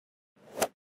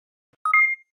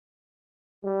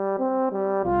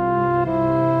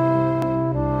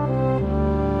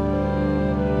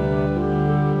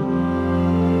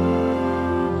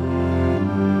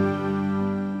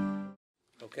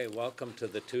welcome to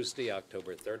the Tuesday,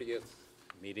 October 30th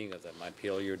meeting of the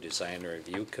Montpelier Design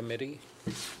Review Committee.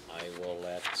 I will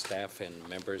let staff and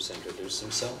members introduce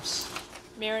themselves.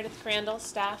 Meredith Crandall,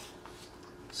 staff.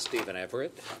 Stephen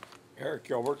Everett. Eric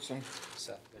Gilbertson.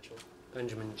 Seth Mitchell.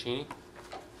 Benjamin Cheney.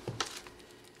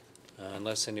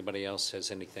 Unless anybody else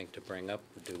has anything to bring up,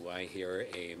 do I hear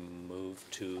a move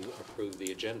to approve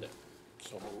the agenda?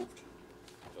 So moved.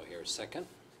 Do I hear a second?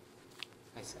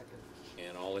 I second.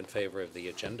 And all in favor of the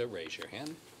agenda, raise your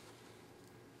hand.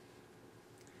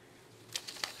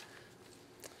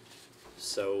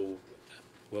 So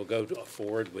we'll go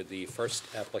forward with the first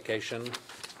application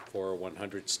for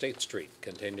 100 State Street,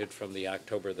 continued from the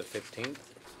October the 15th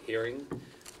hearing.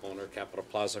 Owner Capital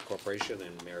Plaza Corporation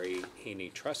and Mary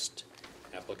Heaney Trust,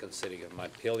 applicant City of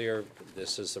Montpelier.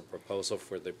 This is a proposal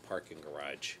for the parking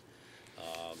garage.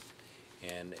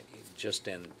 And just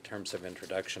in terms of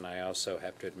introduction, I also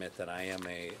have to admit that I am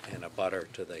an abutter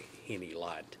to the Heaney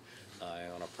lot. I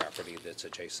own a property that's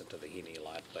adjacent to the Heaney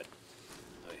lot, but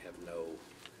I have no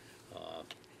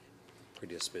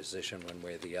predisposition one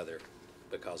way or the other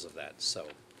because of that. So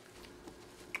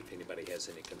if anybody has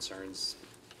any concerns,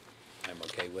 I'm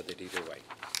okay with it either way.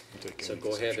 So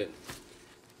go ahead and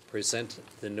present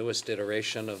the newest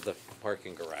iteration of the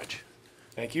parking garage.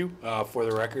 Thank you. For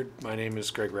the record, my name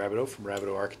is Greg Rabideau from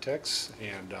Rabideau Architects,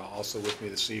 and also with me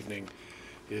this evening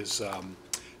is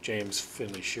James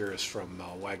Finley Shearis from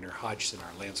Wagner Hodgson,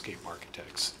 our landscape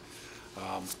architects.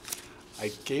 I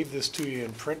gave this to you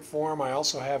in print form. I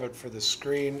also have it for the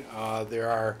screen. There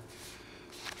are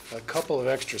a couple of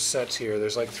extra sets here.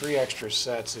 There's like 3 extra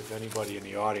sets if anybody in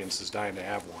the audience is dying to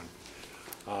have one.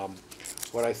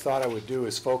 What I thought I would do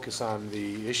is focus on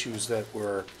the issues that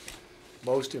were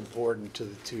most important to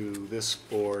this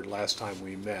board last time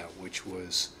we met, which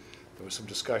was there was some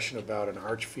discussion about an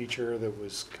arch feature that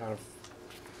was kind of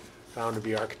found to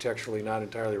be architecturally not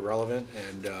entirely relevant,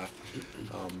 and I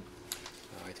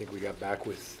think we got back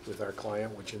with our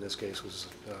client, which in this case was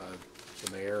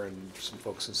the mayor and some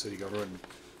folks in city government, and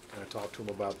kind of talked to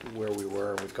them about where we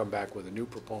were, and we've come back with a new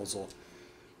proposal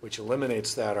which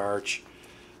eliminates that arch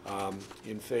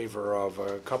in favor of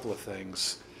a couple of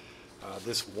things.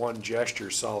 This one gesture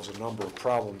solves a number of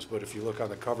problems, but if you look on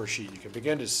the cover sheet, you can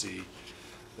begin to see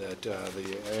that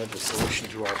the solution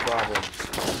to our problem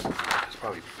is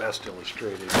probably best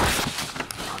illustrated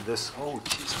on this. Oh,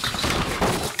 Jesus!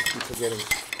 I keep forgetting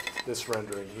this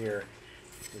rendering here,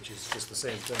 which is just the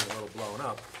same thing, a little blown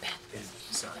up. And,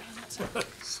 sorry.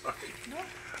 Sorry.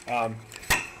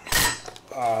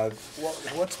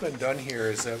 What's been done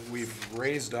here is that we've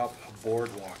raised up a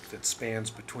boardwalk that spans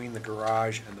between the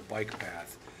garage and the bike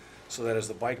path, so that as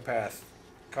the bike path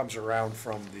comes around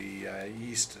from the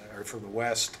east or from the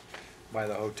west by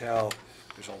the hotel,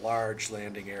 there's a large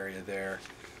landing area there,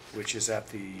 which is at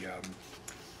the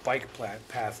bike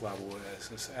path level.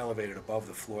 It's elevated above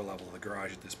the floor level of the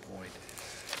garage at this point.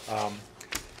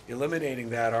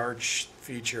 Eliminating that arch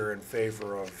feature in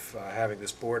favor of having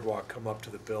this boardwalk come up to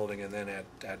the building, and then at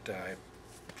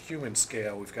human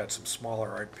scale, we've got some smaller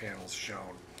art panels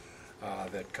shown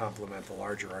that complement the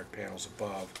larger art panels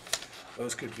above.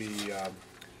 Those could be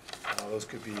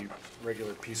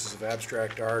regular pieces of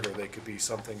abstract art, or they could be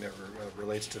something that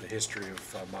relates to the history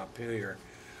of Montpelier.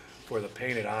 For the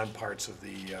painted-on parts of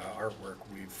the artwork,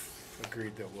 we've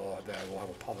agreed that we'll have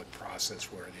a public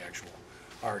process where the actual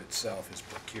art itself is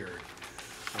procured.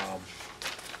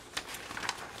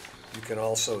 You can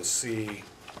also see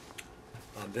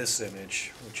on this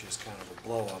image, which is kind of a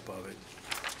blow-up of it,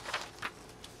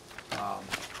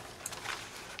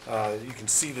 you can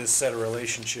see this set of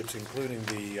relationships, including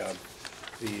the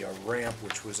ramp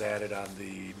which was added on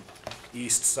the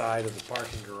east side of the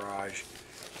parking garage.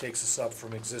 Takes us up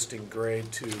from existing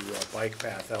grade to bike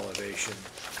path elevation,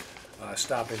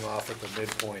 stopping off at the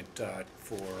midpoint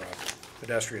for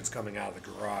pedestrians coming out of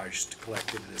the garage to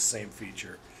collect into this same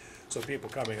feature. So people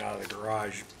coming out of the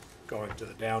garage going to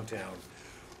the downtown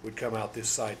would come out this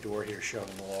side door here shown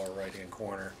in the lower right hand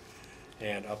corner,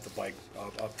 and up the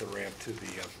ramp to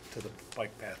the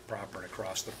bike path proper, and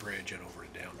across the bridge and over to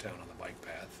downtown on the bike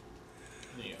path.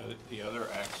 The other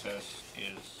access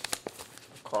is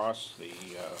across the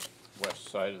west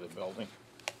side of the building,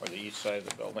 or the east side of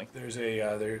the building. There's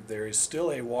there is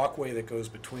still a walkway that goes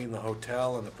between the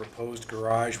hotel and the proposed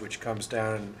garage, which comes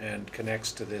down and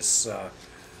connects to this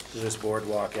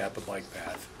boardwalk at the bike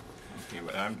path. Okay,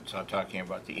 but I'm talking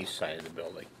about the east side of the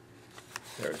building.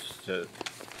 There's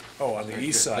on the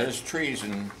east side. There's trees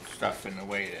and stuff in the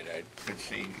way that I could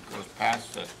see. It goes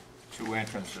past the 2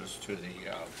 entrances to the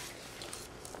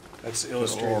That's to the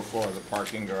illustrated. lower floor of the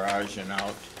parking garage and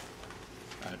out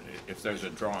If there's a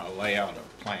layout or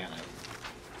plan,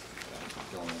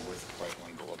 I don't know which quite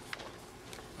one to look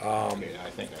for. Okay, I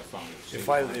think I found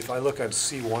it. If I look on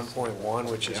C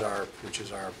 1.1, which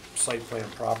is our site plan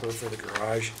proper for the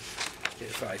garage,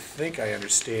 if I think I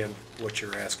understand what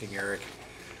you're asking, Eric,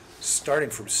 starting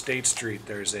from State Street,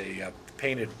 there's a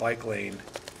painted bike lane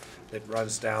that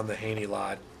runs down the Haney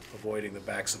lot, avoiding the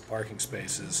backs of parking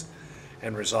spaces,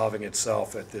 and resolving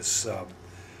itself at this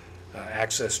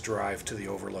access drive to the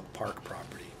Overlook Park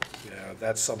property.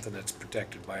 That's something that's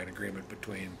protected by an agreement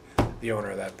between the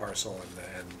owner of that parcel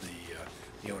and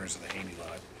the owners of the Haney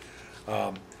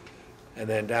lot. And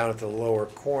then down at the lower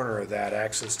corner of that,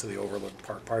 access to the Overlook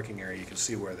Park parking area, you can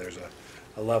see where there's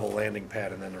a level landing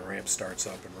pad, and then the ramp starts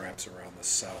up and wraps around the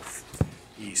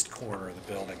southeast corner of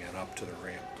the building and up to the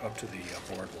ramp, up to the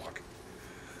boardwalk.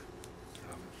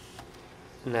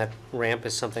 And that ramp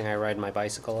is something I ride my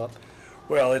bicycle up?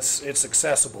 Well, it's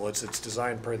accessible. It's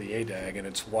designed per the ADAG, and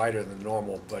it's wider than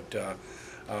normal, but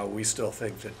we still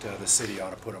think that the city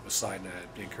ought to put up a sign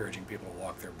encouraging people to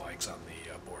walk their bikes on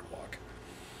the boardwalk.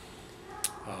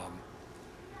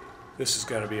 This is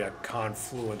going to be a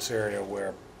confluence area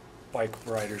where bike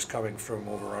riders coming from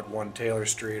over on 1 Taylor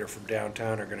Street or from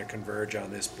downtown are going to converge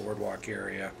on this boardwalk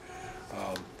area.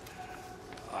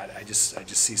 I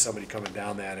just see somebody coming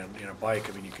down that in a bike.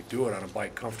 I mean, you could do it on a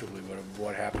bike comfortably, but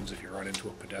what happens if you run into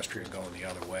a pedestrian going the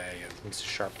other way? And It's a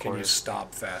sharp can you corner.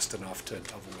 stop fast enough to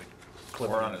avoid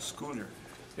clipping? Or on a scooter.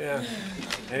 Yeah,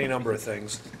 any number of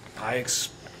things. I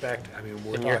expect, I mean,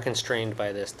 we're And you're talking, constrained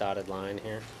by this dotted line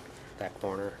here, that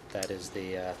corner, that is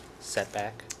the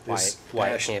setback? This Why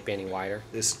it dash- can't be any wider?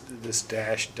 this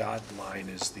dash dot line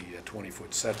is the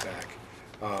 20-foot setback.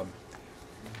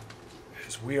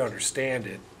 As we understand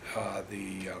it,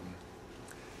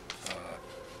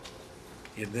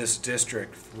 in this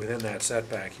district, within that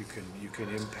setback, you can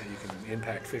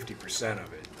impact 50%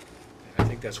 of it. I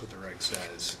think that's what the reg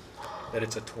says, that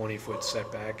it's a 20-foot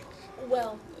setback.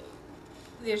 Well,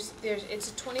 it's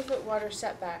a 20-foot water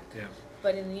setback, Yeah,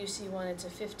 but in the UC1, it's a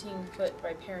 15-foot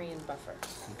riparian buffer.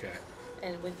 okay.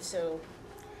 And so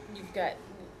you've got,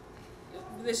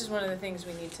 this is one of the things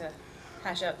we need to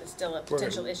hash out, that's still a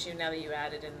potential issue now that you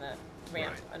added in the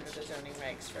ramp Right. under the zoning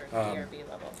regs for DRB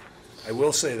level. I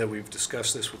will say that we've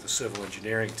discussed this with the civil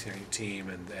engineering team,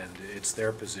 and it's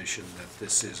their position that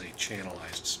this is a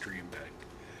channelized stream bed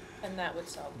And that would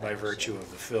solve that by issue. virtue of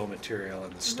the fill material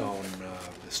and the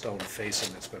stone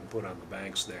facing that's been put on the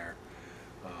banks there.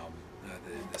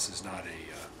 This is not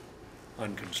a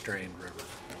unconstrained river.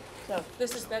 So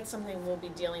that's something we'll be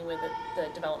dealing with at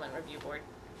the Development Review Board.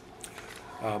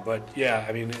 But yeah,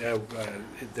 I mean,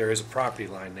 there is a property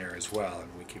line there as well, and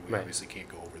we Right. obviously can't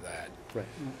go over that. Right.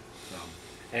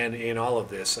 And in all of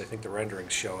this, I think the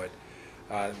renderings show it,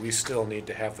 we still need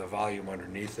to have the volume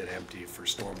underneath it empty for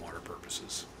stormwater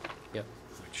purposes, Yep.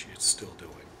 which it's still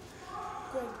doing.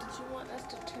 Greg, did you want us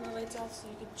to turn the lights off so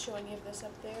you could show any of this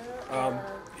up there?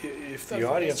 If Go the for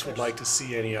audience this would first. like to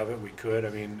see any of it, we could. I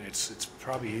mean, it's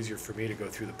probably easier for me to go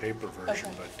through the paper version,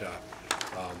 Okay. but,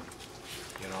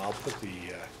 you know, I'll put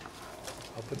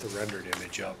the rendered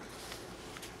image up.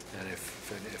 And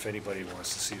if anybody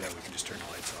wants to see that, we can just turn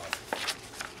the lights off.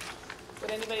 Would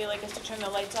anybody like us to turn the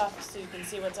lights off so you can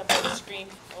see what's up on the screen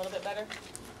a little bit better?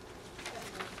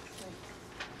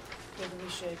 Maybe we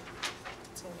should.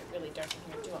 It's gonna get really dark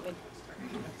in here. Do you want me?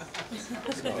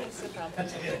 It's no problem.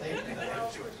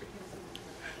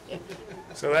 Yeah.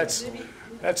 So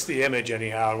that's the image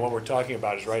anyhow, and what we're talking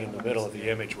about is right in the middle of the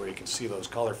image where you can see those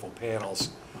colorful panels.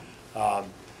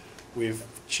 We've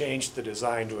changed the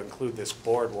design to include this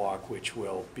boardwalk, which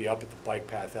will be up at the bike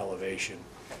path elevation.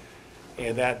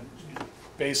 And that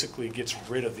basically gets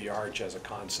rid of the arch as a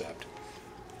concept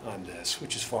on this,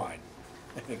 which is fine.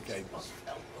 I think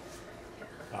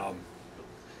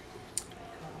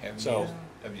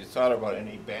Have you thought about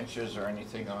any benches or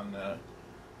anything on the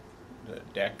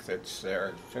deck that's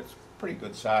there? It's pretty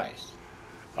good size.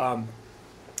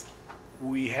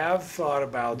 we have thought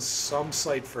about some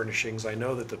site furnishings. I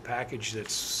know that the package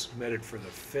that's submitted for the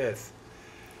 5th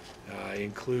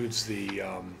includes the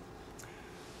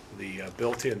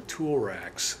built-in tool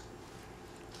racks.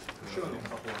 Showing a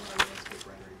couple on the landscape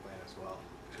rendering plan as well,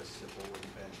 just simple wooden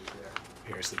benches there.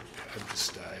 Here's the, I'm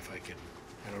just, if I can,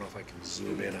 I don't know if I can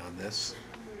zoom in on this.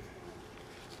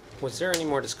 Was there any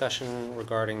more discussion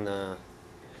regarding the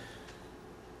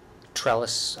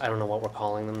trellis, I don't know what we're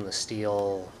calling them, the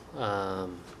steel, The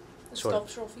sort of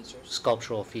sculptural features?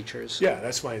 sculptural features? Yeah,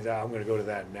 that's my, I'm gonna go to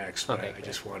that next, but Okay, I great.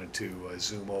 just wanted to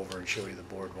zoom over and show you the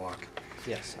boardwalk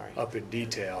Yes, sorry. up in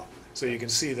detail. So you can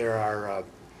see there are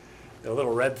The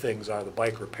little red things are the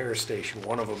bike repair station.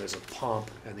 One of them is a pump,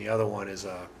 and the other one is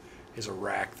a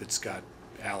rack that's got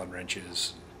Allen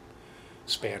wrenches,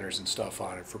 spanners and stuff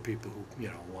on it for people who,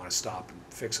 want to stop and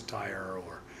fix a tire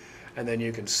and then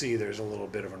you can see there's a little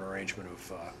bit of an arrangement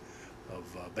of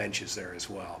benches there as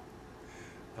well.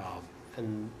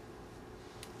 And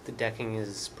the decking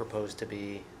is proposed to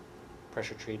be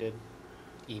pressure treated,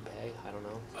 E-Bay, I don't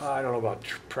know. I don't know about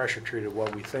pressure treated.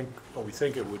 What we think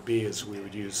it would be is we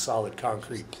would use solid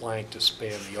concrete plank to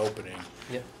span the opening.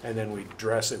 Yep. And then we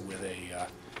dress it with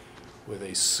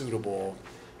a suitable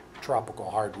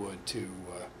tropical hardwood to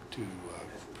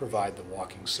provide the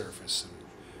walking surface and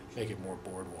make it more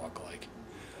boardwalk-like.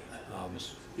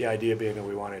 The idea being that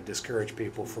we want to discourage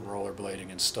people from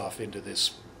rollerblading and stuff into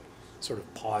this sort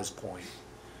of pause point,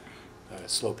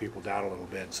 slow people down a little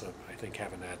bit. So I think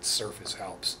having that surface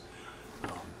helps.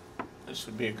 This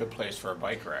would be a good place for a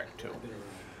bike rack too.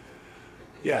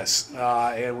 Yes,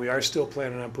 and we are still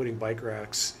planning on putting bike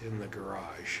racks in the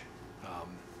garage,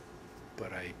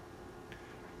 but I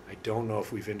don't know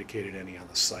if we've indicated any on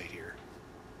the site here.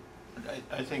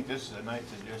 I think this is a nice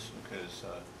addition because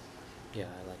Yeah,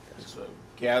 I like that. it's a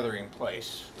gathering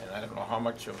place, and I don't know how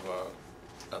much of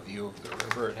a view of the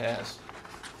river it has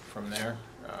from there.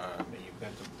 I mean, you've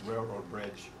got the railroad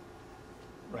bridge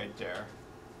right there.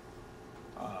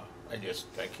 I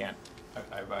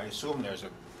assume there's a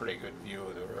pretty good view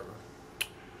of the river,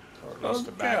 or at least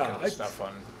the back yeah, of the stuff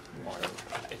on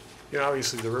Montpelier.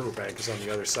 Obviously the riverbank is on the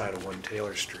other side of 1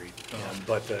 Taylor Street,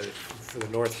 but for the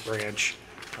north branch,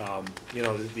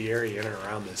 the area in and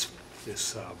around this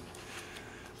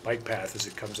bike path as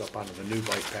it comes up onto the new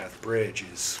bike path bridge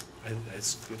it's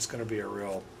going to be a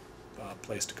real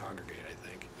place to congregate, I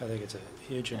think. I think it's a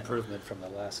huge improvement from the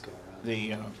last go around.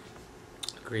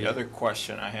 The other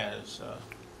question I had is,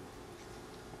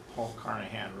 Paul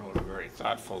Carnahan wrote a very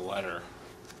thoughtful letter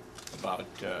about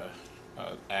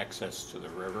access to the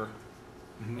river.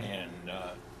 Mm-hmm. And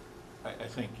I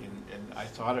think, and I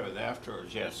thought of it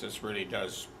afterwards, yes, this really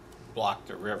does block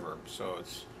the river. So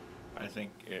I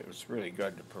think it was really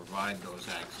good to provide those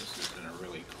accesses in a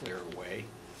really clear way.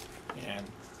 And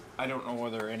I don't know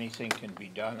whether anything can be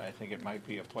done. I think it might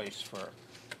be a place for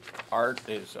art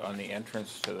is on the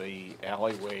entrance to the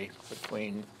alleyway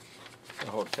between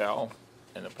the hotel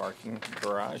and the parking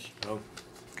garage. Oh,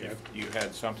 okay. If you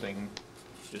had something,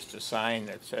 just a sign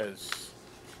that says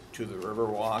to the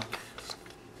Riverwalk,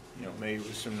 maybe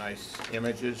with some nice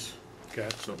images. Okay.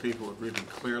 So people would really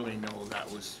clearly know that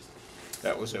was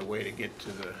a way to get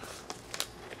to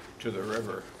the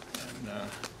river.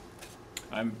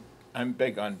 And I'm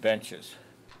big on benches.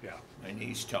 Yeah. My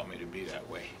knees tell me to be that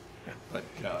way. But,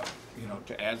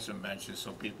 to add some benches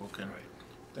so people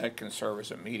that can serve as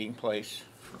a meeting place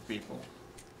for people,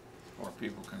 or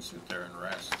people can sit there and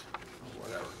rest, or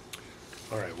whatever.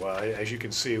 All right, well, as you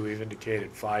can see, we've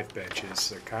indicated 5 benches.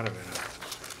 They're kind of in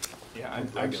Yeah,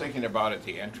 I'm thinking about at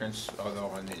the entrance, although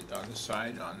on the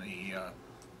side, on the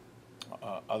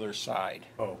other side.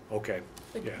 oh, okay,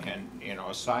 yeah. And,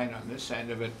 a sign on this end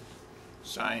of it,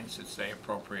 signs that say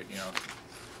appropriate,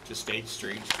 to State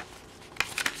Street.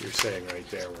 You're saying right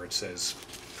there where it says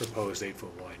proposed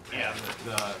 8-foot wide Yeah,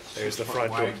 path. the There's the 6-foot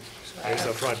front door, wide there's the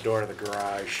path. front door to the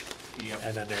garage. Yep.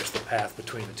 And then there's the path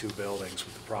between the 2 buildings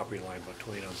with the property line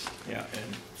between them. Yeah,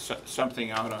 and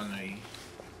something out on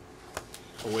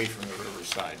away from the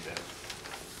riverside,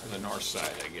 on the north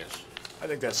side, I guess. I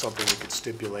think that's something we could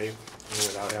stipulate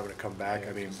without having to come back.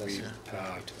 I mean, we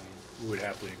would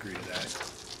happily agree to that.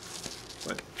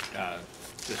 But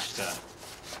just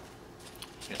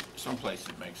someplace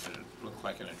that makes it look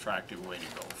like an attractive way to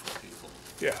go for people.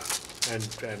 Yeah, and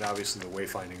obviously the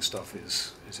wayfinding stuff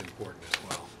is important as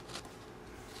well.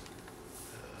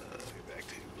 Get back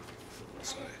to the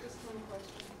west side. Just one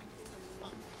question.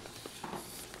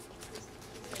 Is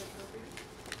that appropriate?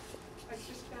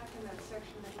 Just back in that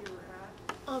section that you were at.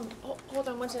 Hold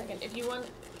on one second. If you want,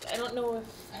 I don't know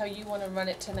how you want to run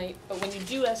it tonight, but when you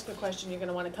do ask a question, you're going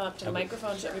to want to come up to the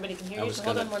microphone so everybody can hear you. So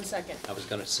hold on one second. I was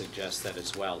going to suggest that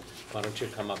as well. Why don't you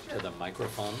come up to the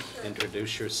microphone,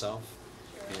 introduce yourself,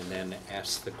 and then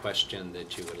ask the question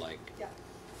that you would like. Yeah.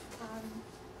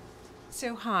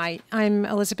 So hi, I'm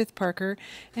Elizabeth Parker,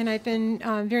 and I've been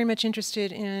very much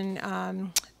interested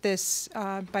in this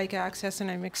bike access,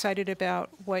 and I'm excited about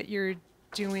what you're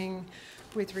doing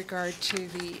with regard to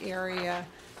the area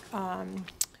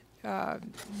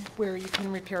where you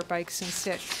can repair bikes and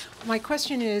sit. My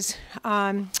question is,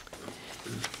 as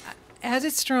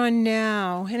it's drawn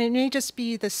now, and it may just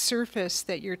be the surface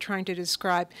that you're trying to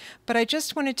describe, but I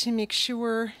just wanted to make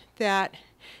sure that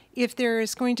if there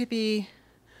is going to be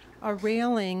a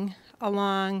railing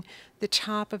along the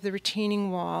top of the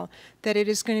retaining wall, that it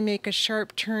is going to make a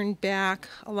sharp turn back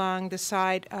along the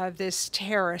side of this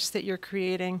terrace that you're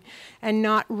creating and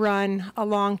not run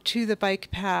along to the bike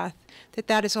path,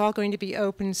 that is all going to be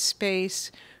open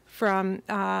space from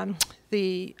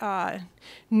the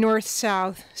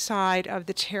north-south side of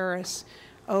the terrace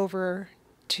over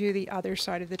to the other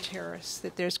side of the terrace,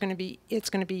 that it's going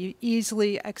to be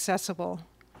easily accessible.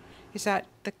 Is that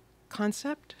the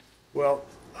concept? Well,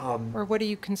 Or what are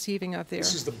you conceiving of there?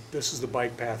 this is the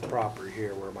bike path proper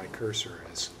here where my cursor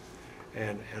is.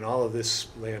 And all of this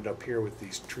land up here with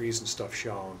these trees and stuff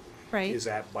shown Right. is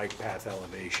at bike path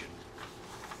elevation.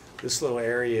 This little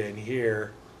area in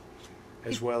here,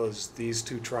 as well as these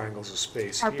two triangles of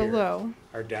space Are here, below.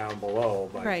 are down below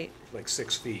by Right. like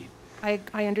 6 feet.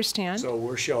 I understand. So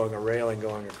we're showing a railing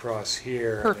going across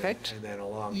here. and then- Perfect. And then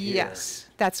along here. Yes,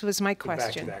 that was my to Back to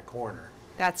question. that corner.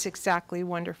 That's exactly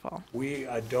wonderful. We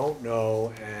don't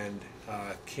know and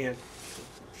can't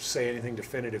say anything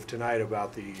definitive tonight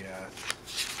about the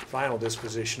final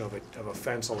disposition of a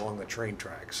fence along the train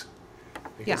tracks.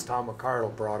 Because Yeah. Tom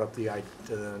McCardle brought up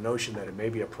the notion that it may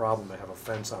be a problem to have a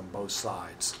fence on both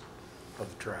sides of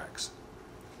the tracks.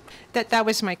 That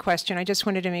was my question. I just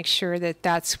wanted to make sure that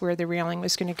that's where the railing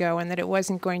was going to go and that it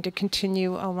wasn't going to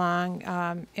continue along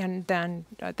and then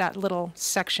that little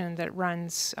section that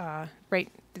runs right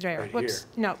there. Right Whoops.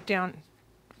 here. No, down.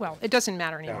 Well, it doesn't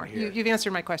matter anymore. here. You've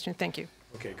answered my question. Thank you.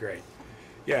 Okay, great.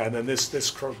 Yeah, and then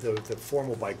the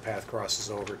formal bike path crosses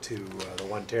over to the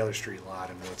 1 Taylor Street lot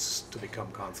and what's to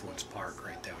become Confluence Park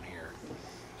right down here.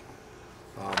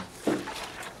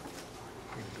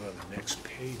 We can go to the next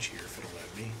page here if it'll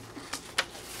let me.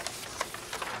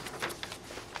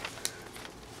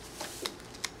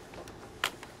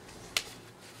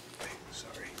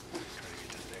 Sorry, trying to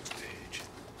get to the next page.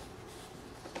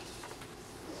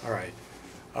 All right.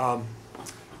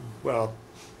 Well,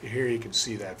 here you can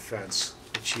see that fence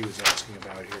that she was asking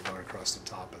about here going across the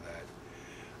top of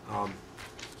that.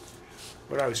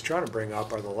 What I was trying to bring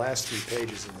up are the last 3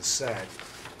 pages in the set.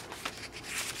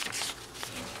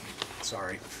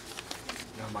 Sorry,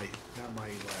 not my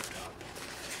laptop.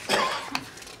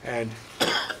 And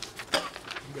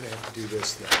I'm gonna have to do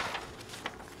this then.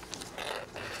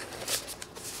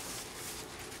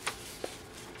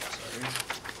 Sorry.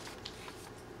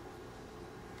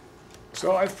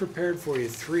 So I've prepared for you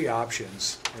 3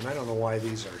 options, and I don't know why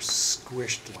these are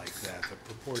squished like that. The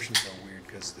proportions are weird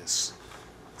because this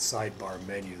sidebar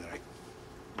menu that I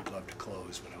would love to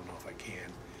close, but I don't know if I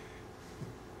can.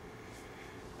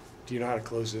 Do you know how to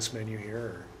close this menu here,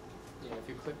 or? Yeah, if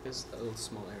you click this, that little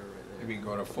small arrow right there. Maybe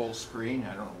go to full screen,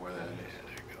 I don't know where that Yeah, is.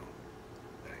 there you go.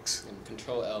 Thanks. And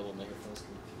Control L will make it full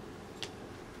screen.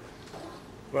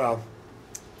 Well,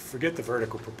 forget the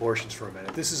vertical proportions for a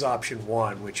minute. This is option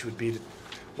 1, which would be,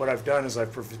 what I've done is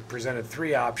I've presented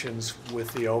 3 options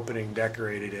with the opening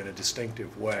decorated in a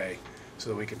distinctive way so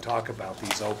that we can talk about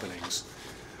these openings.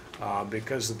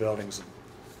 Because the building's a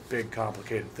big,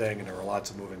 complicated thing and there were lots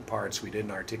of moving parts, we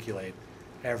didn't articulate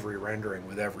every rendering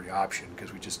with every option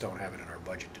because we just don't have it in our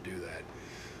budget to do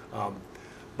that.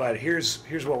 But here's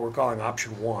what we're calling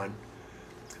option 1.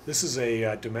 This is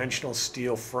a dimensional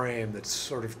steel frame that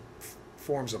sort of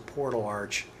forms a portal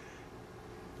arch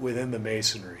within the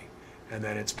masonry, and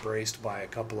then it's braced by a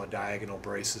couple of diagonal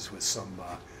braces with some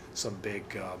big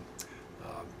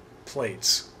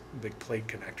plates, big plate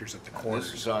connectors at the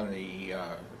corners. This is on the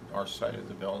north side of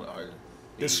the building, or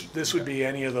This would be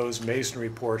any of those masonry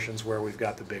portions where we've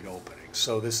got the big openings.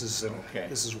 So this is Okay.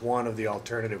 this is one of the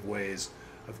alternative ways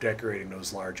of decorating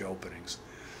those large openings.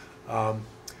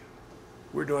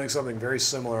 We're doing something very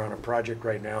similar on a project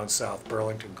right now in South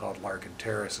Burlington called Larkin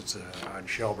Terrace. It's on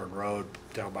Shelburne Road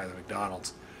down by the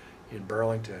McDonald's in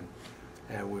Burlington.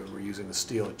 And we're using the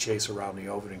steel to chase around the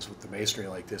openings with the masonry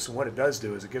like this. And what it does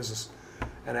do is it gives us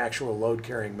an actual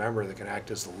load-carrying member that can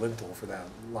act as the lintel for that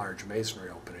large masonry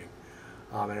opening.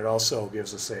 And it also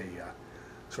gives us a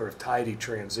sort of tidy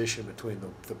transition between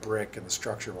the brick and the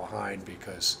structure behind,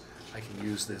 because I can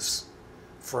use this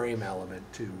frame element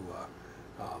to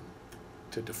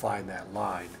define that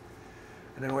line.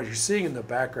 And then what you're seeing in the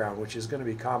background, which is going to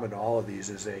be common to all of these,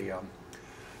 is a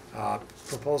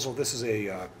proposal. This is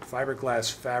a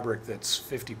fiberglass fabric that's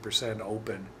 50%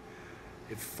 open.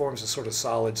 It forms a sort of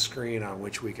solid screen on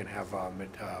which we can have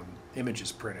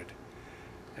images printed.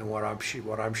 And what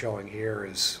I'm showing here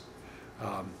is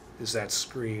that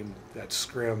screen, that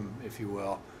scrim, if you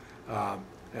will,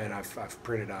 and I've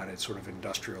printed on it sort of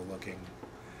industrial-looking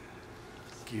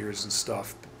gears and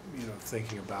stuff. You know,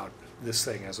 thinking about this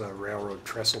thing as a railroad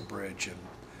trestle bridge. And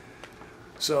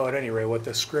so at any rate, what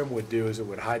the scrim would do is it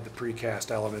would hide the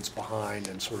precast elements behind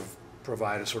and sort of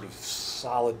provide a sort of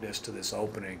solidness to this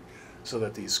opening so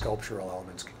that these sculptural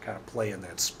elements can kind of play in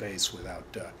that space without,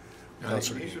 without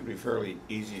sort of. These would be fairly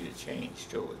easy to change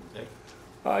too, wouldn't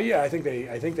they? Yeah, I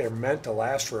think they're meant to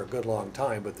last for a good long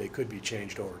time, but they could be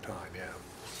changed over time. Yeah.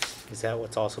 Is that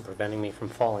what's also preventing me from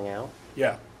falling out?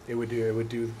 Yeah, it would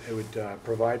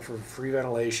provide for free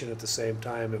ventilation at the same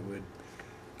time. It would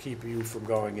keep you from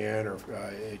going in, or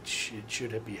it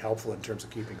should be helpful in terms of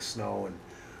keeping snow and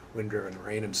wind-driven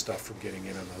rain and stuff from getting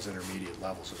in on those intermediate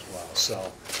levels as well.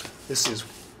 So this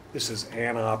is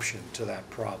an option to that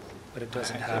problem, but it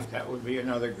doesn't I have. think that would be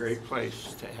another great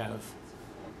place to have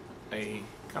a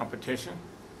competition.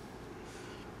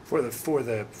 For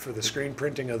the screen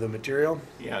printing of the material.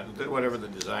 Yeah, whatever the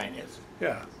design is.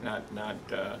 Yeah. Not,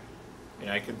 I mean,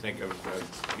 I can think of,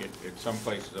 at some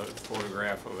places, a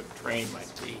photograph of a train might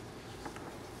be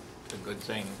a good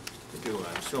thing to do.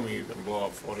 I'm assuming you can blow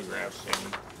up photographs in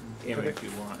if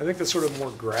you want. I think the sort of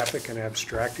more graphic and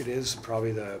abstract it is,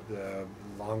 probably the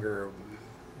longer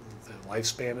the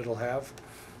lifespan it'll have.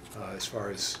 As far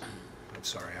as, I'm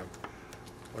sorry,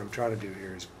 what I'm trying to do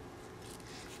here is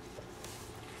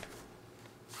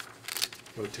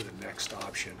go to the next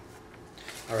option.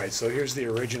 All right, so here's the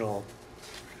original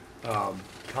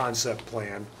concept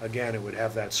plan. Again, it would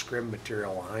have that scrim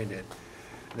material behind it.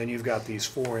 And then you've got these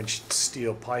 4-inch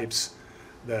steel pipes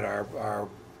that are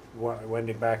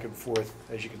wending back and forth,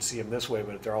 as you can see them this way,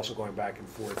 but they're also going back and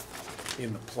forth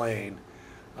in the plane.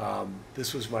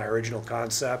 This was my original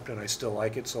concept, and I still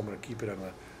like it, so I'm going to keep it on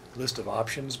the list of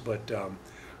options. But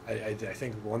I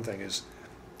think one thing is,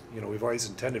 we've always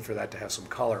intended for that to have some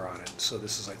color on it. So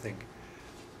this is, I think,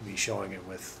 me showing it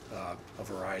with a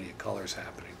variety of colors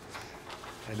happening.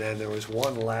 And then there was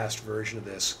one last version of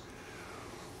this,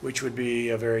 which would be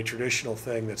a very traditional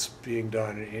thing that's being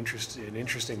done in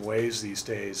interesting ways these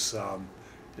days.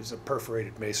 Is a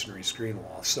perforated masonry screen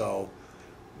wall. So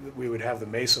we would have the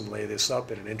mason lay this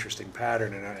up in an interesting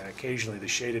pattern, and occasionally the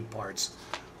shaded parts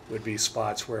would be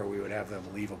spots where we would have them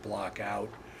leave a block out.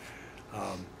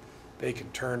 They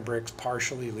can turn bricks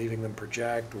partially, leaving them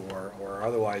project, or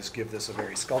otherwise give this a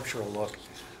very sculptural look.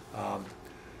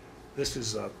 This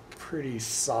is a pretty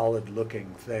solid looking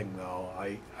thing, though.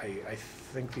 I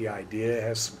think the idea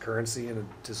has some currency in the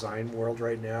design world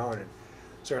right now, and it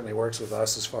certainly works with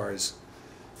us as far as,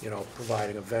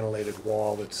 providing a ventilated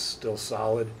wall that's still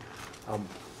solid. I'm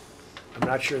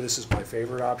not sure this is my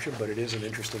favorite option, but it is an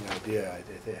interesting idea. I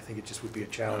think it just would be a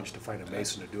challenge to find a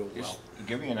mason to do it well. Just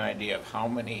give me an idea of how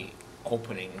many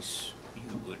openings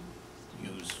you would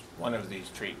use one of these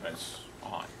treatments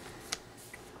on.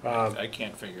 I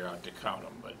can't figure out to count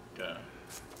them, but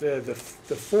the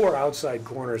 4 outside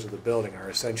corners of the building are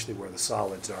essentially where the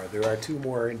solids are. There are 2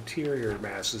 more interior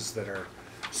masses that are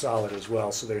solid as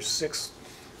well, so there's 6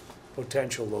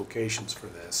 potential locations for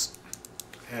this.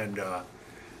 And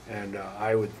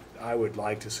I would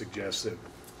like to suggest that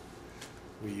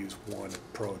we use one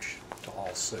approach to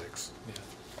all 6. Yeah.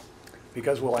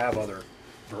 Because we'll have other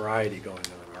variety going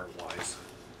on art-wise.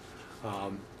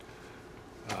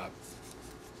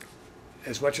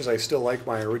 As much as I still like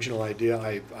my original idea,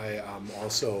 I am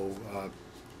also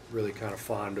really kind of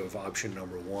fond of option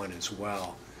number 1 as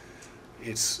well.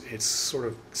 It's sort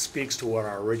of speaks to what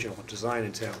our original design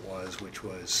intent was, which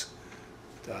was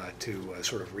to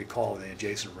sort of recall the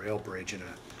adjacent rail bridge in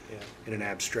an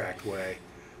abstract way.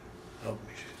 Oh,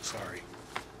 sorry.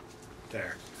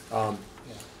 There.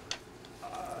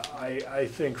 I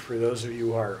think for those of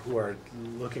you who are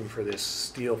looking for this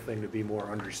steel thing to be more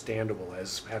understandable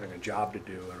as having a job to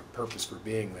do and a purpose for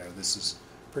being there, this is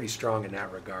pretty strong in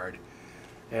that regard.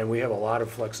 And we have a lot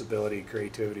of flexibility and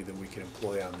creativity that we can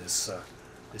employ on this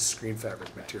this screen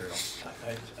fabric material.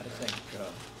 I think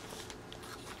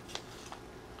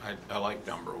I like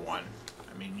number 1.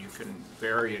 I mean, you can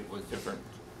vary it with different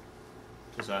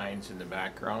designs in the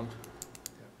background.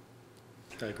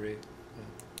 I agree.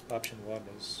 Yeah. Option 1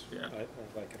 is, Yeah. I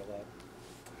like it a lot.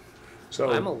 So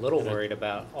I'm a little worried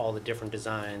about all the different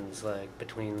designs, like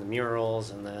between the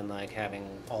murals and then like having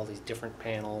all these different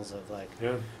panels of like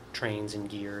yeah. trains and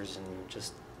gears, and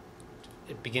just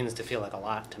it begins to feel like a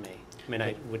lot to me. I mean,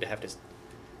 I would have to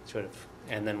sort of,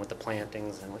 and then with the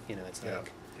plantings and it's Yeah.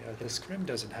 like Yeah, the scrim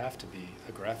doesn't have to be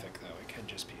a graphic, though. It can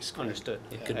just be scrim. understood.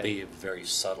 It could be very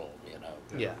subtle,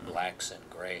 Yeah. blacks and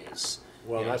grays.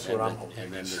 Well, that's what I'm hoping.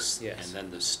 And then Yes. and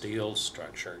then the steel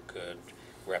structure could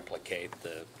replicate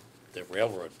the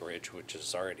railroad bridge, which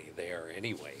is already there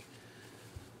anyway,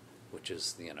 which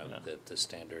is, the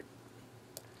standard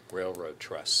railroad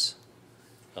truss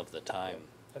of the time.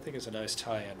 I think it's a nice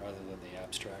tie-in rather than the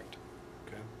abstract.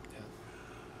 Okay. Yeah.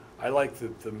 I like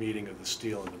the meeting of the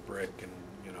steel and the brick, and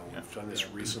You know, Yeah. we've done this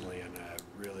recently, and I've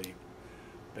really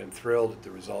been thrilled at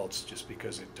the results, just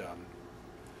because it,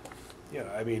 yeah,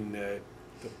 I mean, the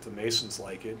masons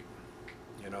like it,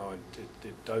 you know, and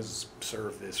it does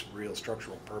serve this real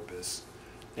structural purpose,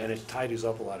 and it tidies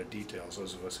up a lot of details.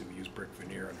 Those of us who use brick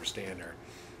veneer understand our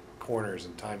corners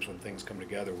and times when things come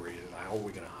together where you, how are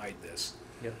we gonna hide this?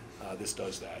 Yep. This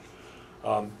does that.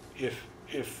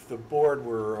 If the board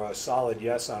were a solid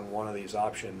yes on one of these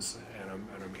options, and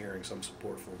I'm hearing some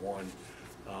support for one,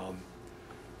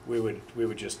 we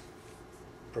would just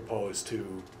propose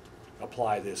to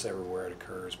apply this everywhere it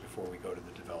occurs before we go to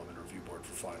the Development Review Board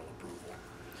for final approval.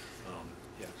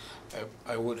 Yeah.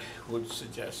 I would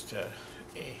suggest a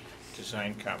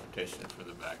design competition for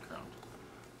the background.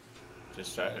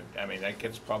 Just, I mean, that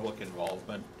gets public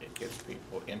involvement, it gets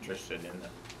people interested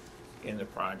in the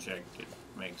project, it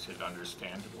makes it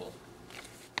understandable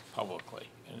publicly.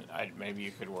 And maybe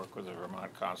you could work with the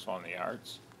Vermont Council on the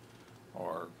Arts,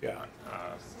 or, Yeah.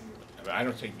 I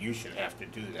don't think you should have to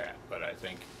do that, but I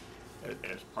think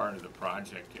as part of the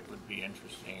project, it would be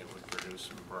interesting, it would produce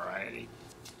some variety,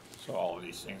 so all of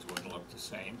these things wouldn't look the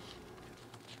same.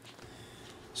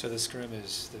 So the scrim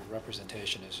is, the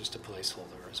representation is just a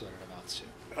placeholder, is what it amounts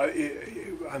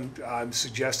to. I'm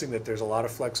suggesting that there's a lot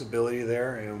of flexibility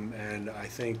there, and I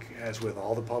think, as with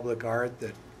all the public art,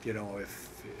 that, you know, if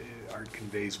art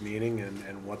conveys meaning,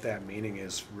 and what that meaning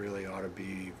is really ought to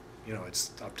be, you know,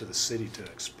 it's up to the city to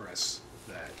express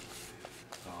that,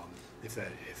 if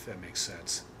that makes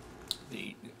sense.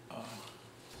 The,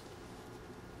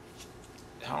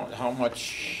 how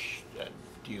much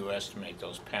do you estimate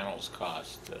those panels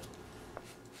cost, the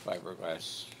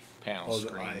fiberglass panel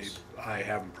screens? I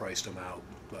haven't priced them out,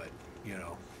 but, you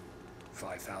know,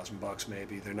 $5,000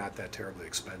 maybe. They're not that terribly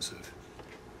expensive.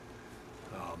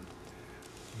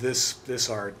 This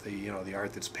art, the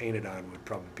art that's painted on would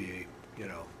probably be, you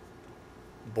know,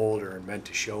 bolder and meant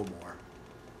to show more.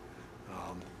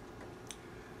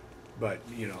 But,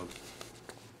 you know,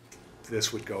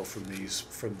 this would go from these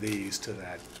to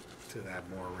that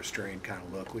more restrained kind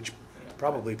of look, which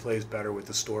probably plays better with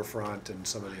the storefront and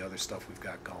some of the other stuff we've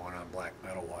got going on black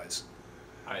metal wise.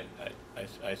 I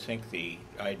think the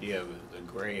idea of the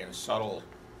gray and subtle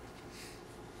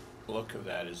look of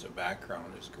that as a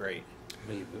background is great.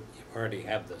 Well, you already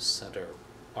have the center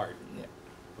art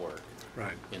work.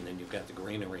 Right. And then you've got the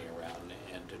greenery around,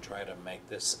 and to try to make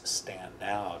this stand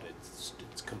out, it's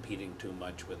competing too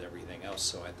much with everything else.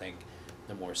 So I think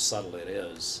the more subtle it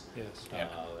is, Yes.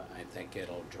 I think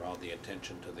it'll draw the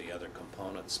attention to the other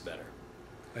components better.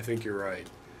 I think you're right.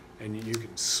 And you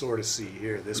can sort of see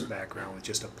here this background with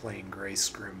just a plain gray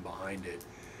scrim behind it.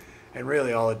 And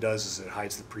really all it does is it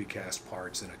hides the precast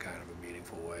parts in a kind of a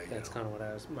meaningful way. That's kind of what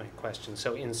my question.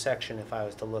 So in section, if I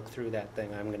was to look through that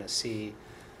thing, I'm gonna see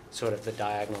sort of the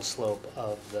diagonal slope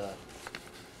of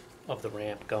the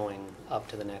ramp going up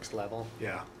to the next level.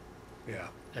 Yeah, yeah.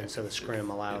 And so the scrim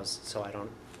allows, so I don't,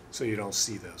 So you don't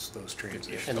see those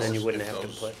transitions. and then you wouldn't if have to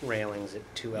those- put railings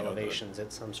at two you know, elevations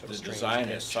at some sort The of strange design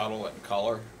is pitch. subtle in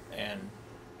color and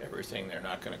everything, they're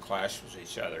not gonna clash with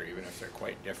each other, even if they're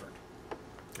quite different,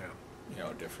 Yeah, you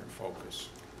know, different focus.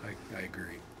 I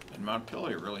agree. And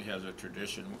Montpelier really has a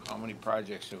tradition. How many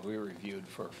projects have we reviewed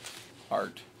for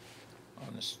art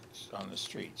on the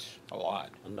streets? A lot.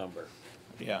 A number.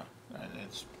 Yeah, and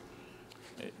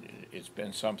it's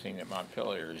been something that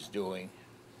Montpelier is doing.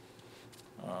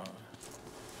 I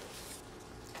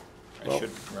Well-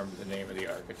 should remember the name of the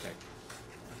architect.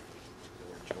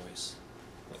 Or choice.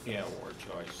 Yeah, Ward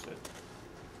Joyce.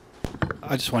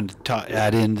 I just wanted to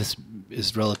add in, this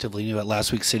is relatively new. At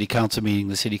last week's city council meeting,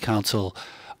 the city council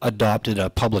adopted a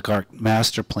public art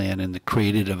master plan and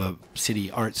created of a city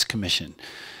arts commission.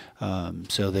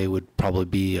 So they would probably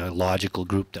be a logical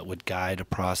group that would guide a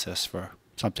process for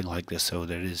something like this. So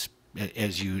that is,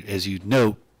 as you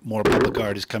note, more public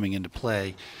art is coming into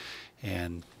play,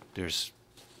 and there's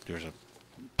a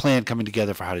plan coming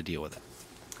together for how to deal with it.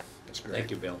 That's great.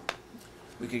 Thank you, Bill.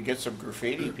 We could get some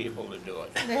graffiti people to do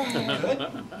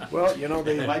it. Well, you know,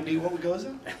 It might be what goes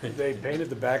in. they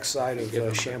painted the backside of Give them the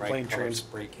the Champlain right color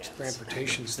spray cans.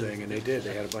 Transportations thing, and they did.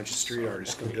 They had a bunch of street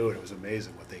artists come do it. It was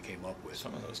amazing what they came up with.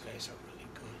 Some of those guys are really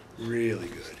good. Really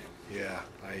good. Yeah,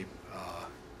 I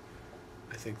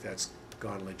think that's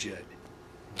gone legit.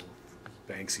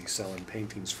 Banksy selling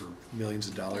paintings for millions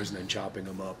of dollars and then chopping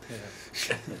them up.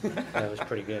 That was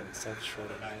pretty good. That's short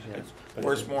of, yeah.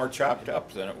 Where's more chopped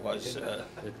up than it was,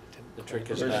 The trick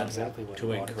is There's not exactly what to you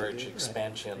wanted to encourage do.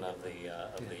 expansion of the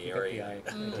area.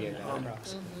 Idea going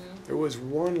across. There was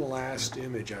one last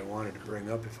image I wanted to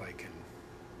bring up if I can.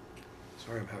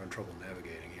 Sorry, I'm having trouble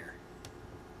navigating here.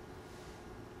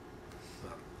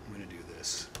 I'm gonna do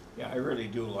this. Yeah, I really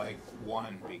do like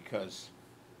one because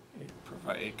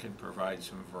it can provide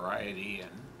some variety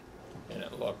and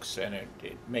it looks, and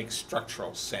it makes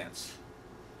structural sense.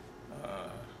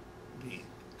 The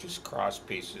just cross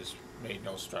pieces made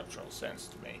no structural sense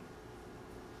to me.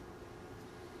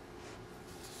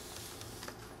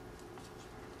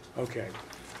 Okay,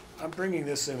 I'm bringing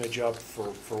this image up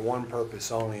for one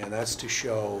purpose only, and that's to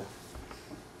show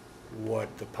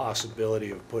what the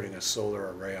possibility of putting a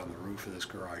solar array on the roof of this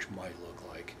garage might look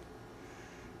like.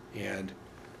 And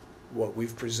what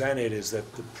we've presented is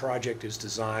that the project is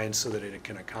designed so that it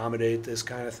can accommodate this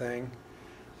kind of thing.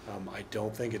 I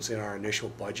don't think it's in our initial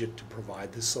budget to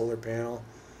provide this solar panel,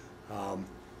 but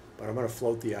I'm gonna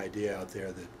float the idea out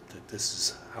there that this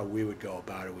is how we would go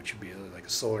about it, which would be like a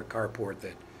solar carport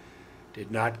that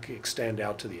did not extend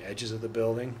out to the edges of the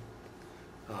building,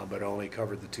 but only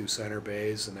covered the two center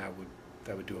bays, and that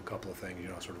would do a couple of things, you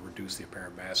know, sort of reduce the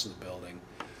apparent mass of the building.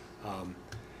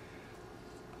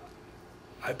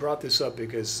 I brought this up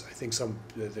because I think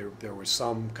there were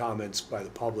some comments by the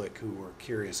public who were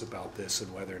curious about this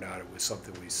and whether or not it was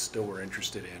something we still were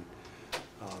interested in,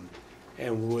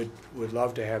 and would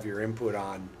love to have your input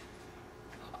on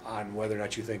whether or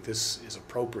not you think this is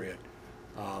appropriate.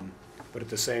 But at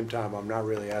the same time, I'm not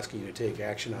really asking you to take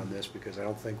action on this because I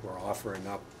don't think we're offering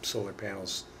up solar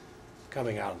panels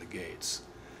coming out of the gates.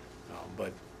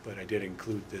 But I did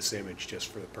include this image just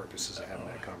for the purposes of having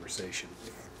that conversation.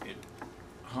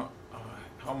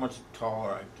 How much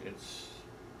taller? It's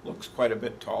looks quite a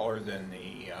bit taller than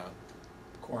the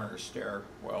corner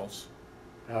stairwells.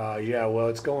 Yeah, well,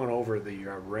 it's going over the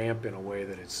ramp in a way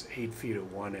that it's 8 feet at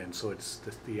one end, so it's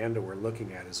the end that we're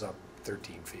looking at is up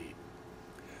 13 feet.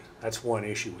 That's one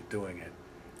issue with doing it,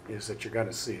 is that you're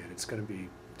gonna see it. It's gonna be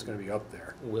up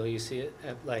there. Will you see it?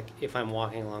 Like, if I'm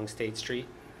walking along State Street,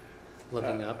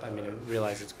 looking up, I mean, I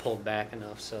realize it's pulled back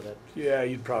enough so that... Yeah,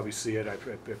 you'd probably see it.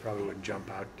 It probably wouldn't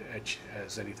jump out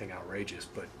as anything outrageous,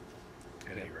 but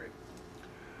at any rate.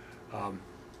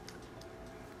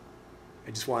 I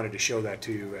just wanted to show that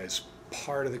to you as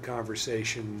part of the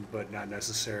conversation, but not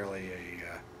necessarily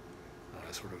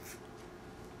a sort of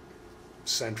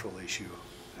central issue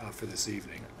for this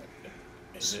evening.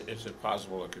 Is it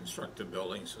possible to construct a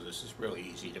building so this is really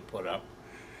easy to put up?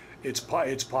 It's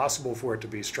possible for it to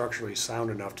be structurally sound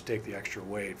enough to take the extra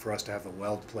weight, for us to have the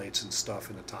weld plates and stuff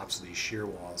in the tops of these shear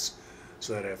walls,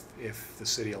 so that if the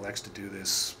city elects to do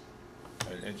this,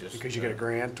 because you get a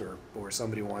grant or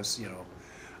somebody wants, you know,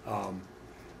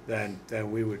 then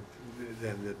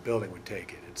the building would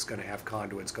take it. It's going to have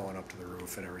conduits going up to the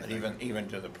roof and everything. And even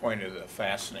to the point of the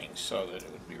fastening, so that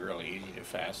it would be really easy to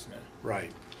fasten it.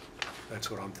 Right.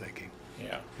 That's what I'm thinking.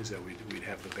 Yeah. Is that we'd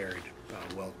have the buried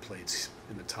weld plates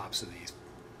in the tops of these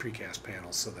precast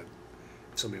panels, so that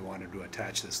if somebody wanted to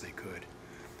attach this, they could.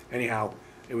 Anyhow,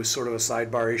 it was sort of a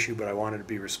sidebar issue, but I wanted to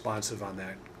be responsive on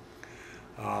that.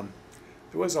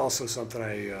 There was also something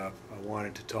I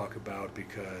wanted to talk about,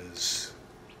 because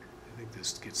I think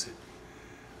this gets it.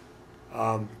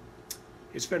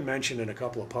 It's been mentioned in a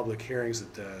couple of public hearings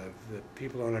that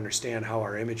people don't understand how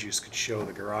our images could show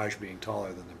the garage being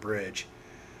taller than the bridge,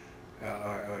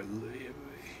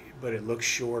 but it looks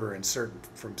shorter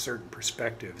from certain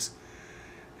perspectives.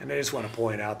 And I just want to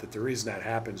point out that the reason that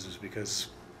happens is because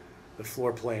the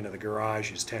floor plane of the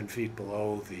garage is 10 feet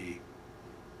below the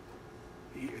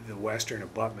western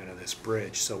abutment of this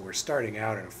bridge, so we're starting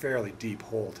out in a fairly deep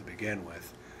hole to begin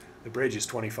with. The bridge is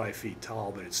 25 feet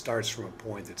tall, but it starts from a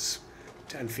point that's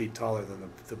 10 feet taller than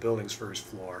the building's first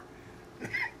floor.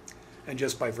 And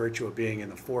just by virtue of being in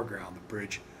the foreground, the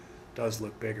bridge does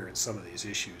look bigger in some of these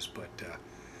issues, but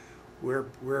we're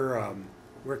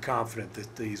confident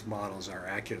that these models are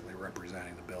accurately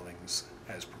representing the buildings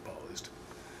as proposed.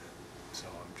 So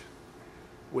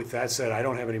with that said, I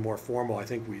don't have any more formal. I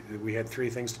think we had 3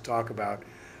 things to talk about: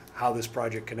 how this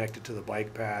project connected to the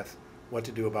bike path, what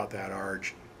to do about that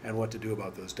arch, and what to do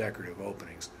about those decorative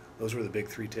openings. Those were the big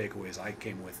 3 takeaways I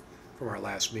came with from our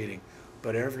last meeting.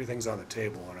 But everything's on the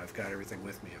table, and I've got everything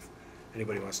with me if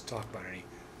anybody wants to talk about any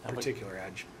particular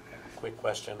Quick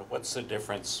question, what's the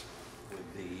difference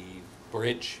with the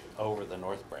bridge over the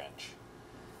North Branch?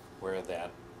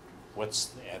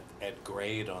 What's at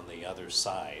grade on the other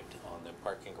side, on the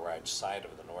parking garage side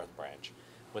of the North Branch?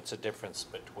 What's the difference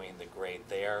between the grade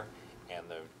there and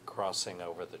the crossing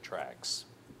over the tracks?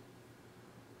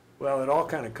 Well, it all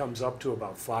kind of comes up to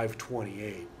about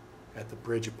 528 at the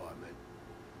bridge abutment.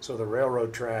 So the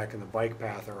railroad track and the bike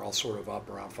path are all sort of up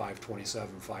around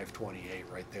 527, 528,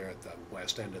 right there at the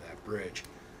west end of that bridge.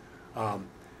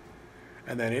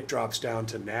 And then it drops down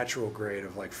to natural grade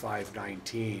of like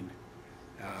 519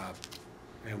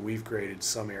 And we've graded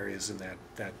some areas in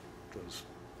those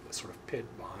sort of pit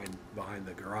behind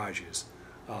the garages.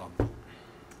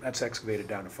 That's excavated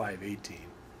down to 518.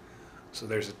 So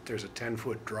there's a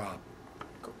 10-foot drop.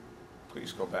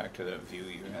 Please go back to the view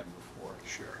you had before.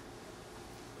 Sure.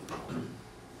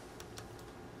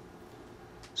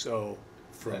 So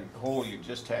from That hole you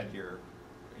just had your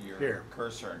Here.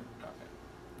 cursor,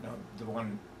 no, the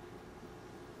one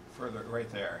further, right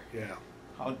there. yeah.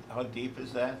 How deep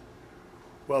is that?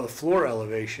 Well, the floor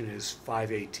elevation is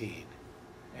 518.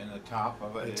 And the top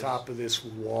of it The is? top of this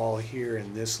wall here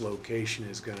in this location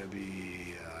is going to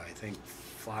be, I think,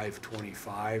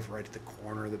 525, right at the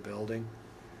corner of the building.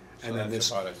 So And then that's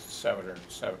this, about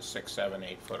a 6, 7,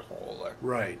 8 foot hole there.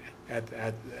 right, at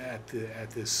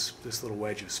this little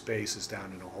wedge of space is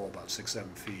down in a hole about 6, 7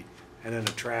 feet. And then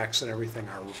the tracks and everything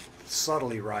are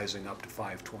subtly rising up to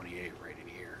 528 right in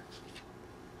here.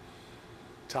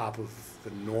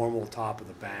 The normal top of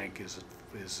the bank is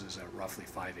at roughly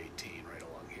 518 right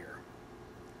along here.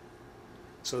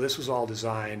 So this was all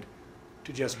designed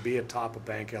to just be at top of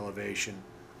bank elevation,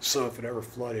 so if it ever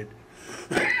flooded,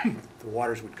 the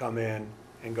waters would come in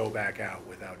and go back out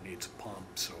without needs of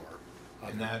pumps or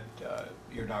And that,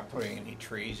 you're not putting any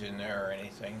trees in there or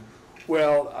anything?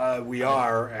 Well, we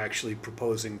are actually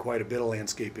proposing quite a bit of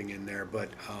landscaping in there, but,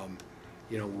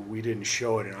 you know, we didn't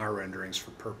show it in our renderings for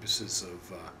purposes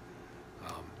of,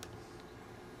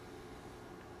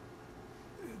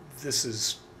 this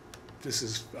is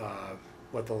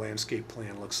what the landscape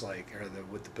plan looks like, or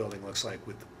what the building looks like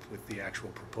with the actual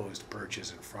proposed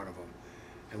birches in front of them.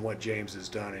 And what James has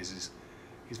done is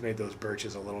he's made those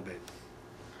birches a little bit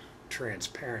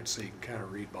transparent so you can kind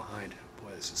of read behind it.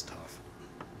 Boy, this is tough.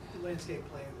 The landscape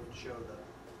plan would show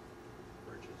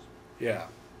the birches. Yeah,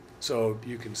 so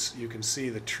you can see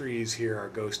the trees here are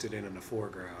ghosted in the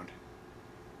foreground.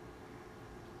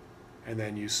 And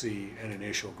then you see an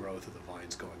initial growth of the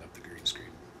vines going up the green screen.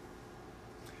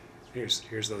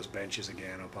 Here's those benches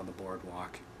again up on the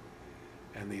boardwalk,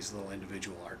 and these little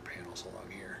individual art panels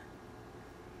along here.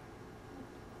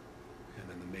 And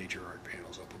then the major art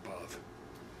panels up above.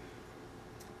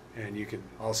 And you can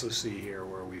also see here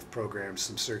where we've programmed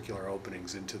some circular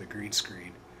openings into the green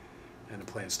screen, and the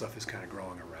plant stuff is kind of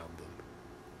growing around them.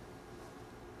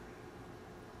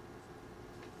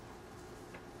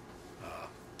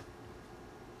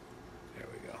 There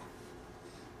we go.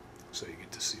 So you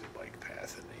get to see the bike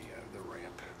path and the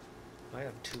ramp. I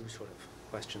have two sort of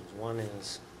questions. One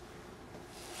is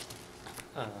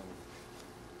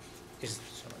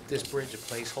this bridge a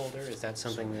placeholder? Is that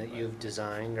something that you've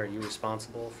designed? Are you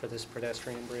responsible for this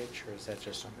pedestrian bridge, or is that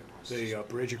just something else? The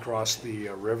bridge across the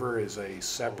river is a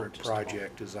separate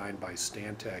project designed by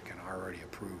Stantec and already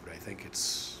approved. I think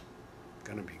it's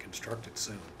going to be constructed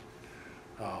soon.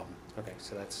 Okay,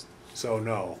 so that's, So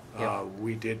no, Yeah.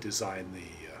 we did design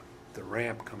the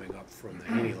ramp coming up from the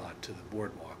Haney lot to the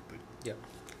boardwalk, but yep.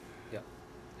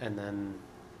 And then,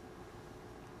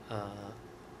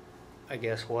 I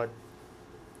guess what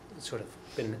sort of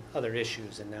been other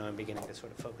issues, and now I'm beginning to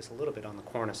sort of focus a little bit on the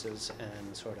cornices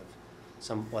and sort of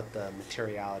what the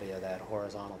materiality of that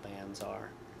horizontal bands are.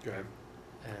 okay.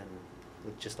 And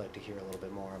would just like to hear a little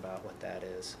bit more about what that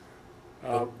is.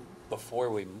 Before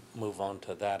we move on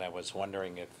to that, I was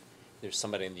wondering if there's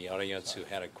somebody in the audience who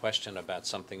had a question about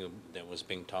something that was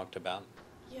being talked about.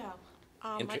 Yeah.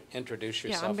 Introduce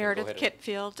yourself. Yeah, I'm and go Meredith ahead.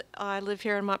 Kitfield. I live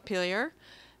here in Montpelier,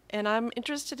 and I'm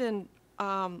interested in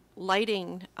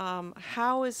lighting.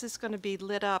 How is this going to be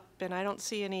lit up? And I don't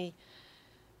see any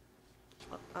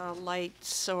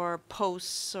lights or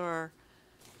posts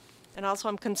and also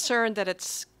I'm concerned that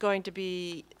it's going to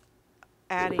be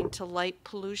adding to light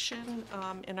pollution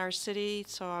in our city.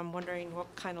 So I'm wondering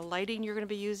what kind of lighting you're going to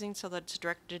be using so that it's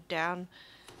directed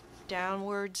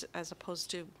downwards as opposed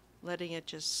to letting it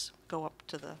just go up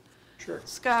to the Sure.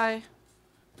 sky.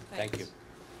 Thank you.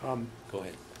 Go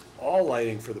ahead. All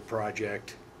lighting for the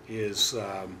project is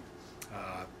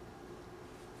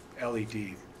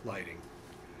LED lighting.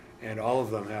 And all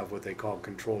of them have what they call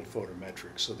controlled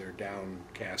photometrics, so they're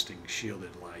down-casting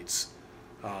shielded lights.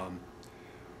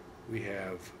 We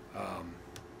have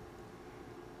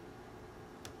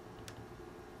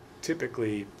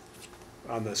typically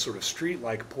on the sort of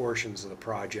street-like portions of the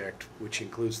project, which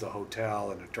includes the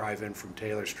hotel and a drive-in from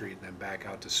Taylor Street and then back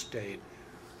out to State,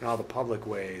 and all the public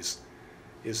ways,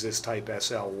 is this type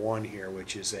SL1 here,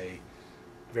 which is a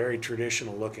very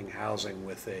traditional-looking housing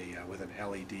with an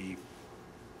LED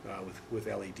with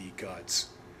LED guts,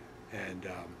 and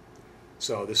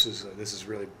so this is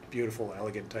really beautiful,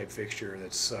 elegant type fixture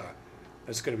that's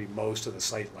going to be most of the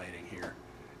site lighting here,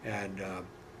 and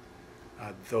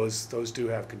Those do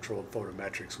have controlled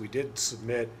photometrics. We did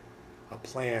submit a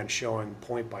plan showing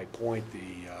point by point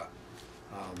the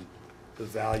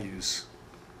values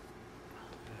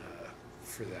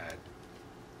for that.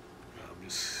 I'm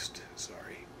just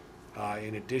sorry.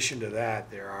 In addition to that,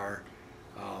 there are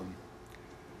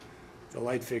the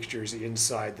light fixtures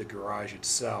inside the garage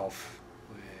itself,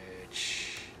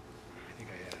 which I think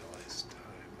I had it last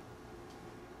time.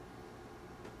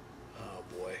 Oh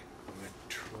boy, I'm gonna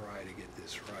try to get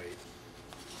this right.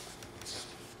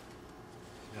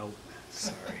 Nope,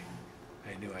 sorry.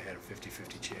 I knew I had a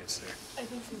 50-50 chance there. I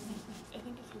think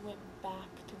if you went back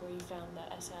to where you found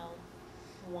that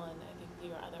SL1, I think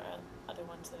there are other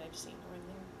ones that I've seen are in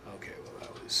there. Okay, well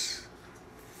that was,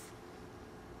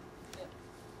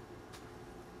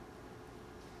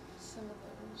 Some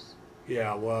of those.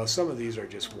 yeah, well, some of these are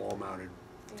just wall mounted.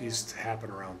 These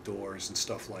happen around doors and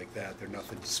stuff like that. They're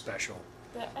nothing special.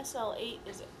 The SL8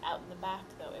 is out in the back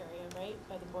though area, right,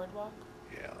 by the boardwalk.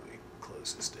 Yeah, let me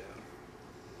close this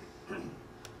down.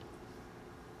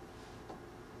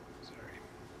 Sorry.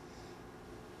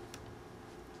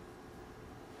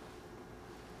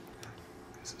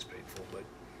 This is painful, but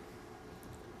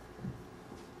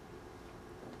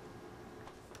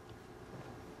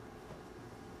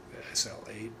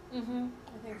SL8. Mm-hmm.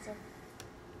 I think so.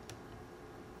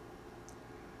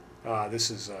 This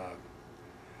is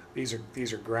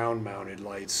these are ground mounted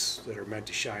lights that are meant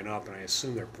to shine up, and I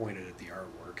assume they're pointed at the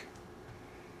artwork.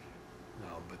 No,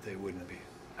 but they wouldn't be.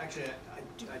 Actually,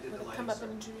 I did the lighting. Come up so-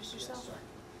 and introduce yourself. Sorry.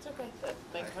 It's okay. The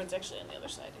microphone's actually on the other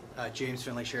side. James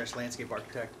Finley, Sheriff's Landscape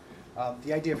Architect.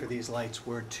 The idea for these lights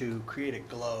were to create a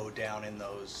glow down in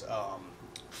those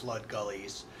flood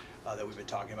gullies that we've been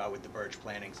talking about with the birch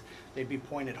plantings. They'd be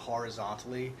pointed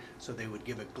horizontally, so they would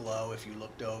give a glow if you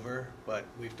looked over, but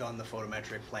we've done the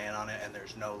photometric plan on it, and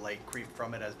there's no light creep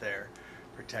from it as they're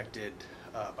protected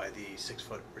by the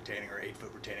 6-foot retaining or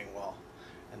 8-foot retaining wall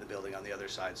and the building on the other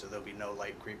side, so there'll be no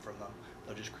light creep from them.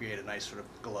 They'll just create a nice sort of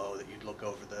glow that you'd look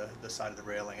over the side of the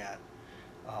railing at.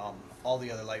 All the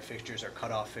other light fixtures are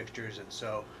cut-off fixtures, and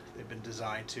so they've been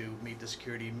designed to meet the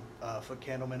security foot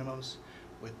candle minimums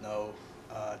with no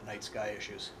night sky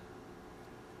issues.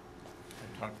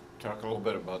 Talk a little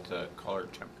bit about the color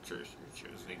temperatures you're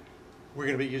choosing. We're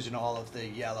going to be using all of the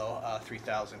yellow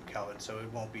 3000 Kelvin, so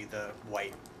it won't be the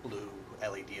white, blue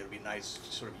LED. It'll be nice,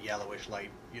 sort of yellowish light,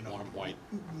 you know, Warm white.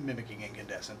 mimicking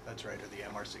incandescent. That's right, or the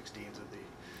MR16s of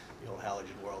the old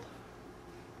halogen world.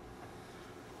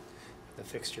 The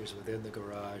fixtures within the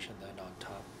garage and then on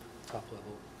top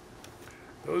level.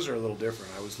 Those are a little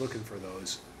different. I was looking for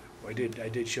those. I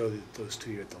did show those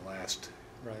to you at the last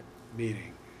Right.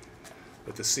 meeting.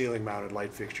 But the ceiling mounted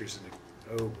light fixtures in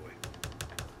the, oh boy.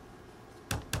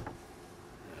 Oh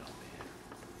man.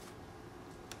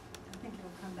 I think it'll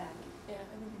come back. Yeah, I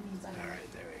think it needs. All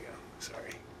right, there we go.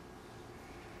 Sorry.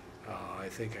 I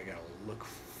think I gotta look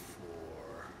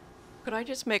for, Could I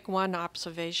just make one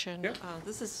observation? Yeah.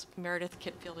 This is Meredith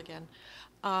Kitfield again.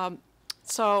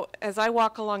 So as I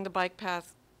walk along the bike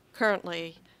path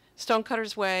currently,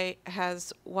 Stonecutter's Way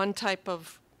has one type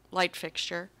of light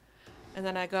fixture, and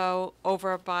then I go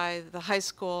over by the high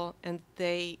school, and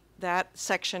that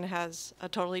section has a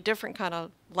totally different kind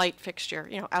of light fixture,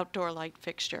 you know, outdoor light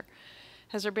fixture.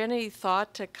 Has there been any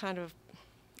thought to kind of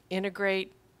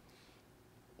integrate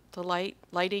the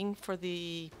lighting for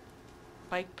the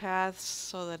bike paths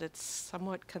so that it's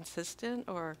somewhat consistent,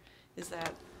 or is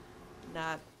that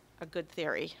not a good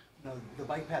theory? No, the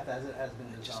bike path as it has been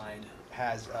designed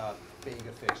has a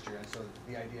Vega fixture, and so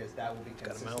the idea is that will be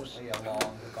Got a mouse? consistently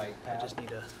along the bike I path just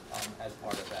need a, as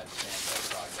part of that standard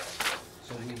project.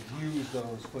 So we've used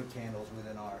those foot candles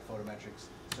within our photometrics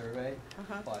survey,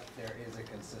 Uh-huh. but there is a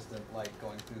consistent light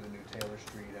going through the new Taylor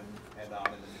Street and on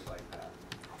in the new bike path.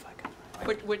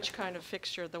 Which kind of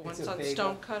fixture? The ones on Vega.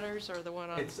 Stonecutters or the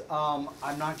one on? It's, I'm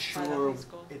not By the sure, high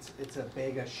school. it's a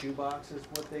Vega shoebox is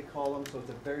what they call them, so it's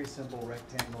a very simple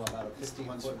rectangle, about a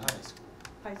 15-foot high.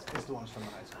 High school. It's the ones from the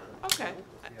high school. Okay,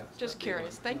 Yeah. just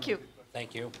curious. Thank you.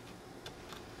 Thank you.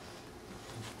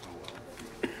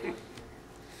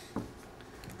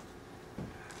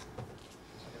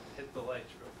 Hit the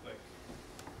lights real quick.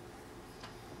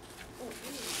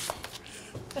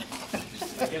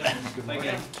 If I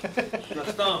get the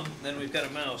thumb, then we've got a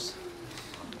mouse.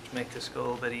 Which make this go a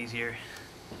little bit easier.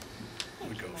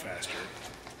 would go faster.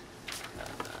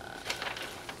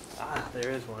 Ah, there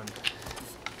is one.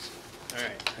 All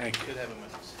right. Thank you. Should have a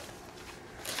mouse.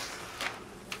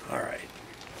 All right.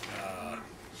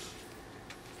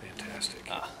 Fantastic.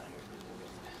 Ah.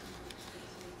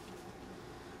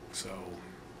 So,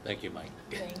 Thank you, Mike.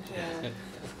 Thank you.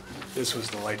 This was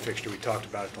the light fixture we talked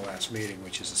about at the last meeting,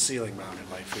 which is a ceiling mounted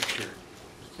light fixture.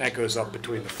 That goes up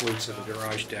between the flutes of the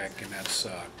garage deck, and that's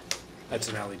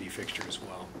an LED fixture as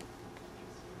well.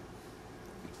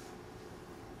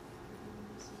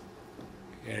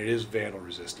 And it is vandal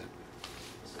resistant.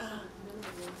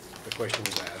 The question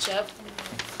was asked. Yep.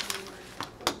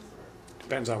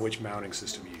 Depends on which mounting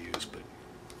system you use, but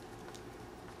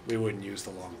we wouldn't use the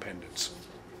long pendants.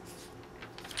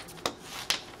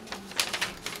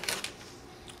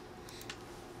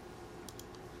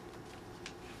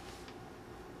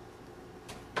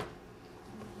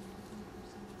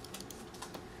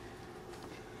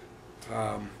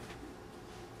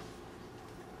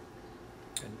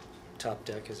 And top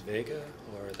deck is Vega,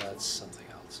 or that's something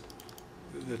else?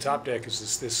 The top deck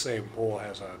is this same pole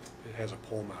has a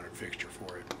pole mounted fixture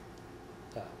for it.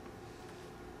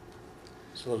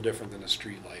 It's a little different than the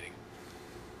street lighting.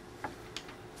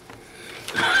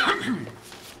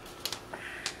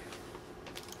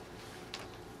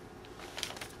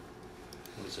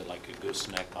 Was it like a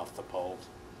gooseneck off the pole?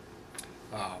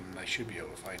 I should be able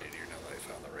to find it here now that I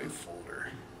found the right folder.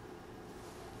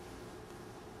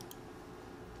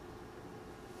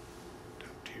 Top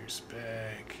tier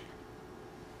spec.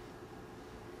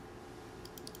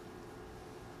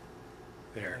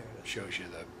 There, shows you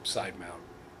the side mount.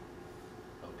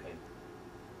 Okay.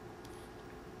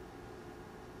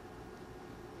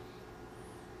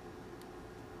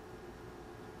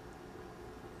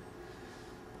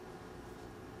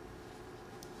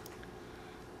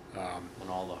 And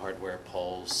all the hardware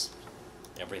poles,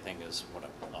 everything is what, a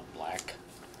black?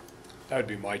 That would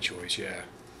be my choice, yeah.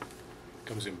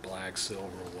 Comes in black, silver,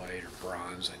 white, or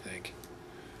bronze, I think.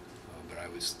 But I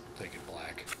was thinking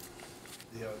black.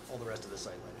 All the rest of the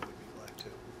sight lighting would be black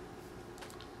too.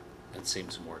 It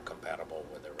seems more compatible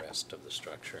with the rest of the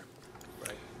structure.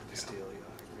 Right. Yeah. Steel, yeah,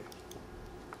 I agree.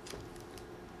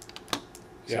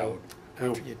 Yeah. So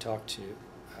we'll- after you talked to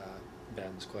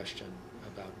Ben's question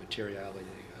about materiality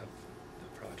of the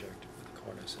project, with the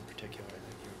cornice in particular, I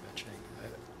think you were mentioning,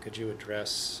 could you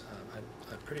address,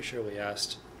 I'm pretty sure we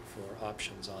asked for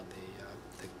options on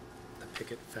the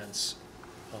picket fence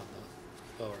on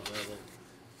the lower level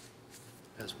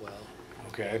as well.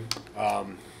 Okay.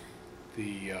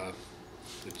 The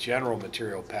general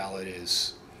material palette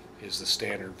is the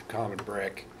standard common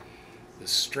brick. The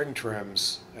string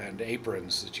trims and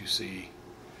aprons that you see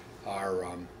are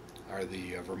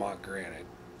the Vermont granite.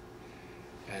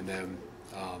 And then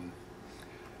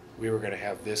we were going to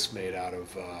have this made out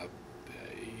of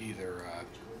either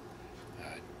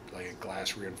like a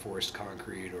glass reinforced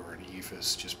concrete or an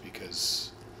ephes, just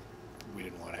because we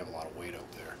didn't want to have a lot of weight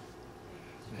up there.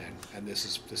 And this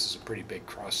is a pretty big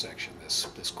cross section, this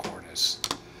cornice,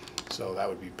 so that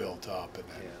would be built up and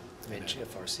then. Yeah, I mean,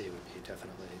 GFRC would be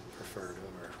definitely preferred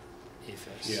over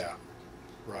EFIS. Yeah,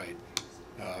 right.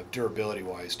 Durability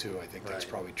wise too, I think that's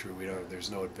Right. probably true.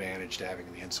 There's no advantage to having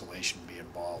the insulation be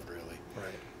involved really.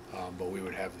 Right. But we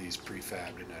would have these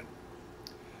prefabbed and then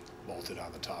bolted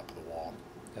on the top of the wall.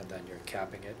 And then you're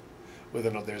capping it.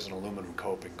 There's an aluminum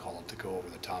coping called to go over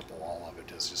the top wall of it,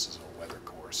 just as a weather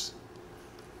course.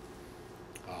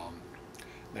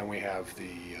 Then we have the,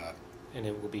 And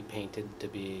it will be painted to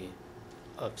be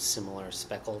of similar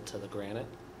speckle to the granite?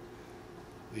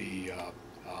 the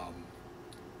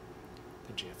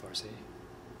The GFRC.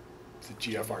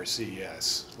 GFRC,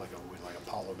 yes, like a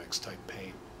polymix type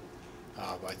paint.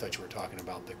 I thought you were talking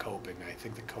about the coping. I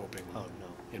think the coping, Oh, no.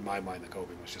 in my mind, the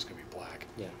coping was just gonna be black.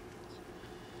 Yeah.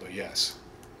 But yes,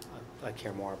 I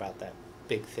care more about that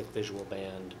big, thick visual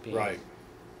band being right.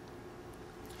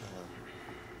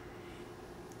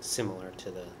 Similar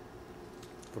to the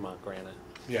Vermont granite.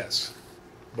 Yes,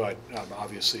 but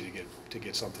obviously to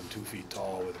get something 2 feet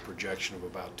tall with a projection of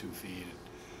about 2 feet,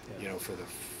 and, Yeah. for the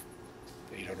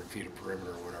 800 feet of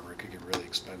perimeter or whatever, it could get really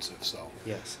expensive. So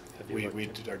Yes. Have you we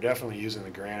looked at- are definitely using the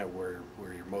granite where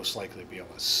you're most likely to be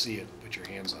able to see it, put your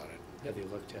hands on it. Have you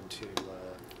looked into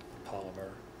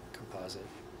polymer composite?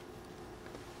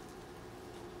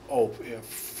 Oh,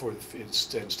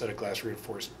 instead of glass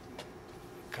reinforced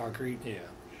concrete. Yeah.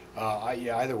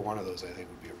 Yeah, either one of those I think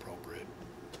would be appropriate.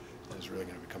 It's really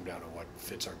going to come down to what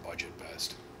fits our budget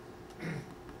best.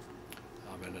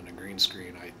 And then the green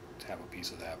screen, I have a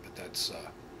piece of that, but that's,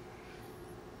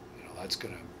 that's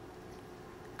going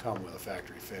to come with a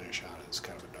factory finish on it. It's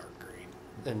kind of a dark green.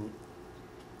 And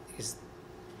is,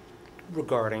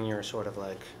 regarding your sort of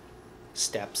like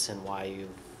steps and why you've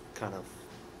kind of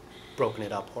broken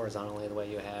it up horizontally the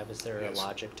way you have, is there Yes. a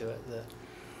logic to it?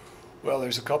 Well,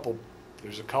 there's a couple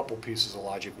there's a couple pieces of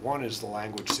logic. One is the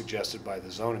language suggested by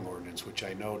the zoning ordinance, which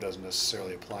I know doesn't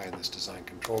necessarily apply in this design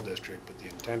control district, but the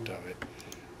intent of it,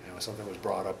 something was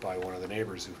brought up by one of the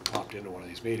neighbors who popped into one of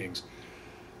these meetings.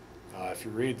 If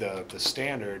you read the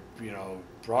standard,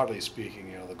 broadly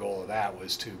speaking, the goal of that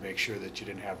was to make sure that you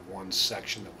didn't have one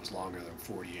section that was longer than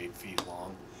 48 feet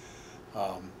long,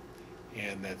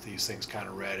 and that these things kind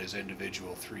of read as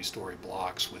individual 3-story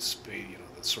blocks with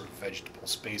the sort of vegetable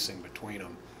spacing between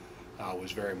them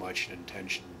was very much an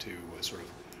intention to sort of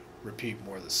repeat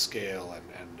more the scale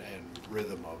and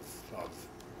rhythm of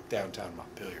downtown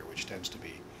Montpelier, which tends to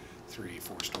be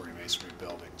 3-4-story masonry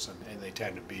buildings, and they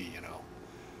tend to be,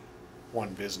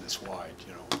 one business wide,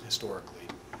 historically.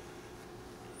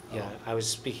 Yeah, I was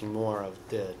speaking more of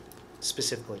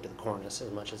specifically to the cornice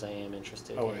as much as I am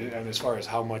interested Oh, in. and as far as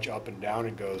how much up and down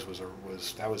it goes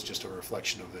that was just a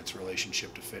reflection of its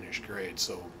relationship to finished grade.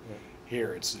 So Yeah.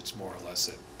 here it's more or less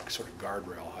at sort of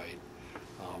guardrail height,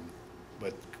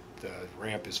 but the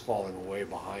ramp is falling away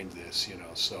behind this,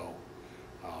 so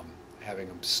having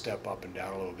them step up and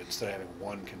down a little bit instead of having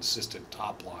one consistent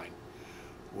top line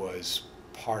was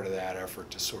part of that effort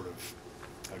to sort of,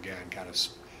 again, kind of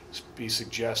be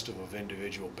suggestive of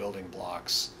individual building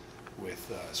blocks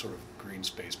with sort of green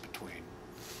space between.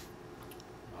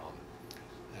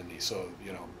 So,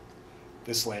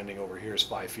 this landing over here is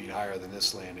 5 feet higher than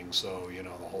this landing, so,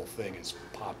 the whole thing is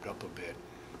popped up a bit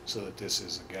so that this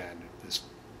is, again, this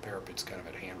parapet's kind of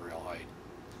at handrail height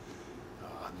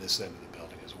on this end of the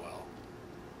building as well.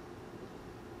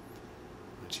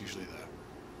 It's usually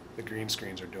the green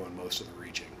screens are doing most of the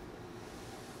reaching.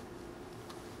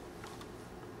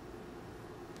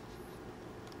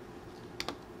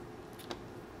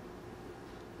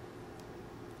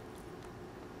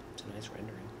 It's a nice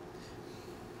rendering.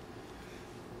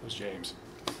 It was James.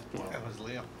 Well, That was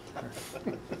Liam.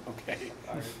 okay.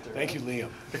 Thank you, Liam.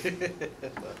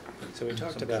 So we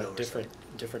talked Some good about oversight.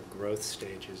 different growth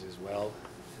stages as well.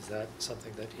 Is that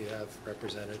something that you have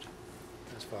represented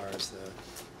as far as the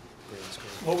green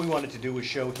screen? What we wanted to do was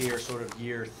show here sort of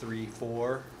year 3,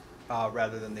 4,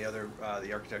 rather than the other,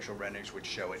 the architectural renderings which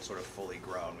show it sort of fully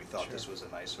grown. We thought this Sure. was a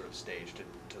nice sort of stage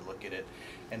to look at it.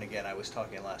 And again, I was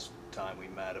talking last time we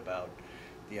met about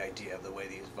the idea of the way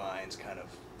these vines kind of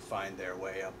find their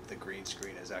way up the green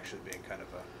screen as actually being kind of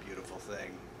a beautiful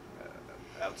thing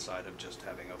outside of just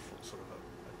having a full, sort of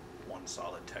a one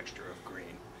solid texture of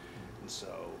green. And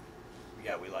so,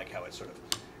 yeah, we like how it sort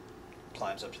of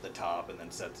climbs up to the top and then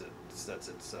sets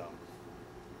its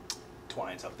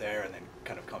twines up there and then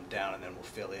kind of come down, and then we'll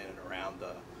fill in and around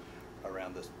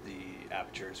the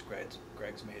apertures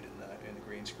Greg's made in the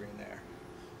green screen there.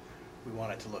 We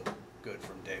want it to look good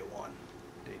from day 1,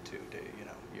 day 2,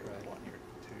 year Right. 1, year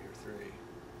 2, year 3.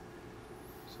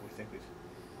 So we think we've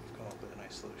come up with a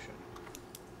nice solution.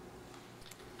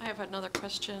 I have another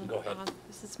question. Go ahead.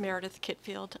 This is Meredith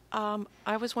Kitfield.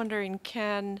 I was wondering,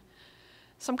 can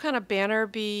some kind of banner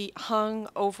be hung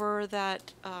over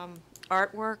that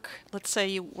artwork? Let's say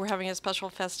you were having a special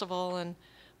festival in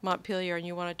Montpelier and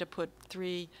you wanted to put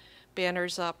 3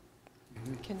 banners up.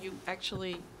 Can you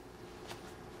actually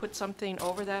put something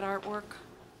over that artwork?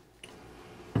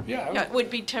 Yeah, Yeah, it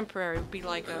would be temporary. It would be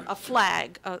like a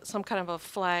flag, some kind of a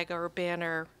flag or a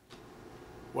banner.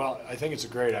 well, I think it's a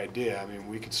great idea. I mean,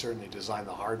 we could certainly design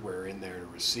the hardware in there to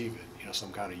receive it,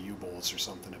 some kind of U-bolts or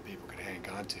something that people could hang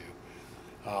onto.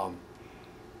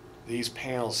 These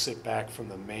panels sit back from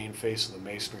the main face of the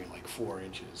masonry like 4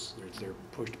 inches. They're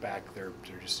pushed back, they're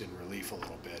just in relief a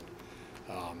little bit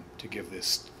to give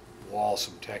this wall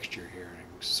some texture here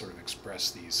and sort of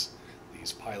express these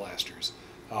pilasters.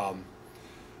 And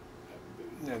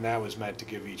that was meant to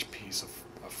give each piece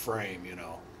a frame,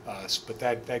 but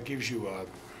that gives you a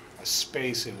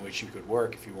space in which you could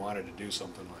work if you wanted to do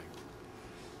something like,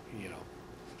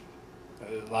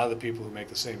 a lot of the people who make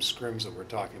the same scrims that we're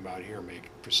talking about here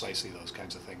make precisely those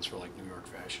kinds of things for like New York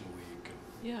Fashion Week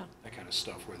and Yeah. that kind of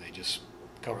stuff, where they just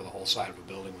cover the whole side of a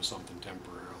building with something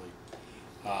temporarily.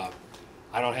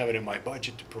 I don't have it in my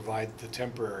budget to provide the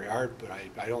temporary art, but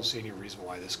I don't see any reason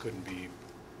why this couldn't be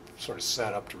sort of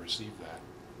set up to receive that.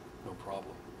 No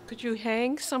problem. Could you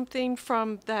hang something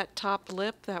from that top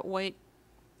lip, that white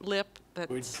lip We'd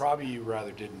that's... probably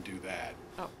rather didn't do that.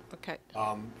 Oh, okay.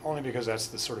 Only because that's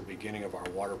the sort of beginning of our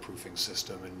waterproofing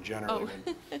system, and generally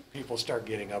Oh. when people start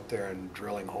getting up there and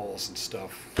drilling holes and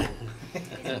stuff,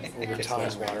 over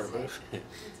time, waterproof. It's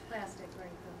plastic, right,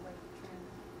 the white trim.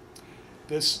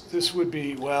 This would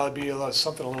be, well, it'd be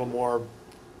something a little more,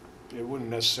 it wouldn't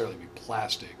necessarily be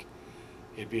plastic.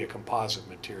 It'd be a composite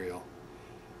material,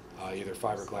 either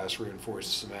fiberglass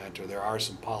reinforced cement, or there are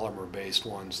some polymer-based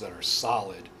ones that are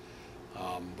solid,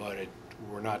 But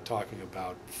we're not talking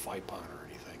about FIPON or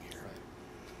anything here,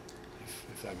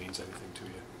 if that means anything to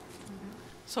you.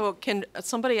 So can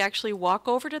somebody actually walk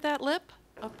over to that lip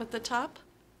up at the top?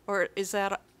 Or is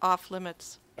that off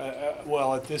limits?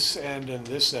 Well, at this end and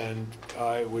this end,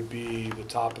 it would be the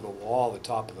top of the wall, the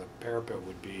top of the parapet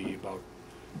would be about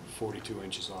 42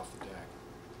 inches off the deck.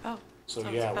 Oh, So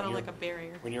it's yeah, kind when of you're, like a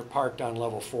barrier. when you're parked on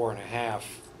level 4.5,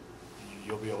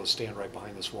 you'll be able to stand right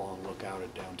behind this wall and look out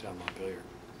at downtown Montpelier.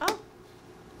 Oh,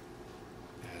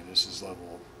 And this is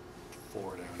level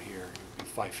 4 down here. It'll be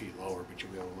 5 feet lower, but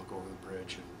you'll be able to look over the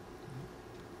bridge.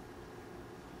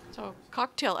 so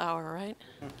cocktail hour, right?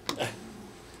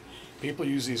 People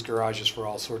use these garages for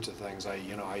all sorts of things.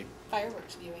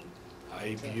 Fireworks viewing.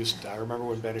 I remember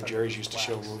when Ben and Jerry's used to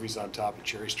show movies on top of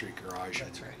Cherry Street Garage.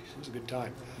 That's right. It was a good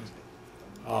time.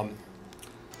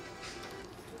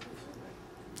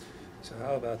 So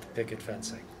how about the picket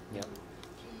fencing? Yep.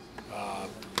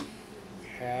 We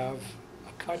have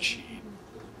a cut sheet.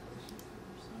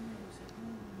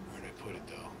 Where did I put it,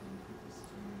 though?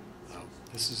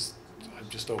 I'm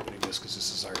just opening this because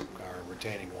this is our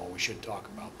retaining wall. We should talk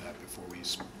about that before we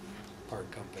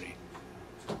part company.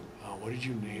 What did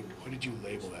you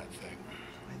label that thing?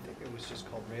 I think it was just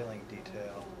called railing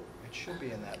detail. It should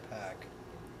be in that pack.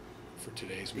 For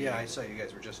today's meeting? Yeah, I saw you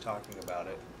guys were just talking about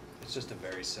it. It's just a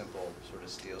very simple sort of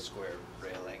steel square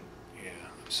railing. Yeah,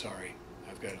 I'm sorry.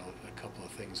 I've got a couple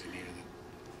of things I needed.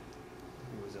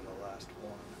 It was in the last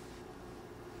one.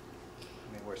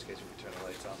 I mean, worst case, we could turn the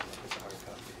lights on and look at the hard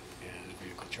copy. And the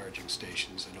vehicle charging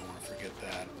stations, I don't want to forget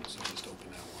that, so I'll just open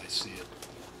that while I see it.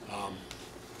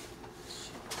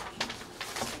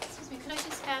 Excuse me, could I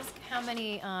just ask how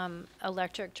many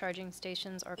electric charging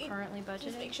stations are currently budgeted?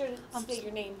 Just make sure to state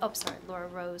your name. Oh, sorry, Laura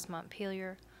Rose,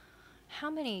 Montpelier. How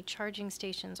many charging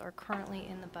stations are currently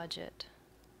in the budget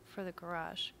for the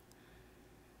garage?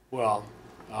 Well,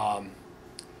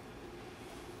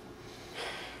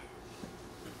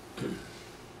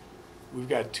 we've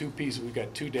got two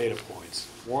data points.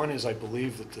 One is I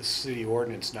believe that the city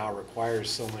ordinance now requires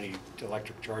so many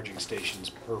electric charging stations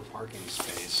per parking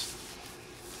space.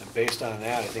 And based on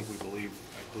that, I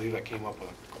believe I came up with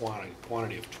a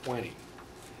quantity of 20.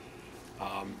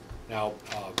 Now,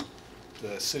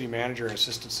 the city manager and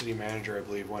assistant city manager, I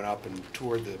believe, went up and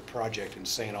toured the project in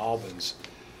St. Albans,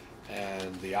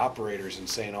 and the operators in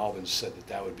St. Albans said that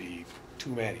that would be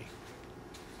too many.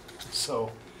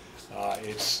 So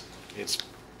it's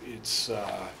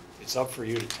up for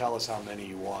you to tell us how many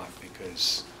you want,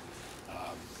 because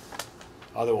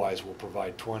otherwise we'll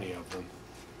provide 20 of them.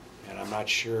 And I'm not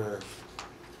sure,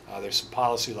 there's some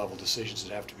policy level decisions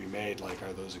that have to be made, like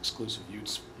are those exclusive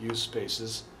use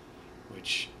spaces,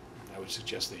 which I would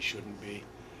suggest they shouldn't be.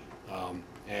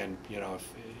 And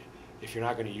if you're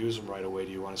not going to use them right away,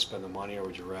 do you want to spend the money, or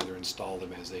would you rather install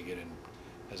them as they get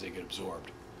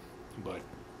absorbed? But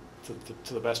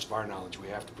to the best of our knowledge, we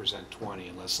have to present 20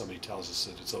 unless somebody tells us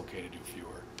that it's okay to do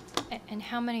fewer. And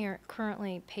how many are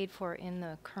currently paid for in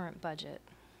the current budget?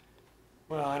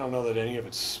 Well, I don't know that any of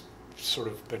it's sort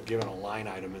of been given a line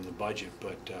item in the budget,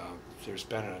 but there's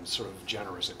been a sort of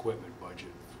generous equipment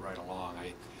budget right along.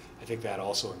 I think that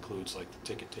also includes like the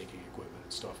ticket-taking equipment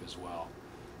and stuff as well.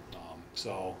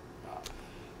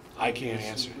 I can't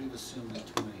answer. We've assumed that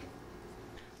 20.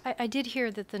 I did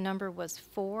hear that the number was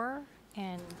 4,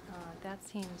 and that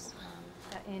seems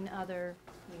in other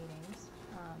meetings.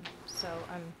 So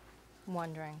I'm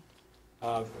wondering.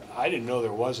 I didn't know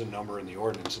there was a number in the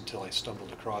ordinance until I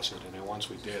stumbled across it, and then once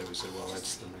we did, we said, well,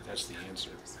 that's the answer.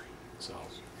 So.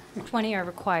 20 are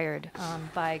required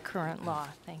by current law.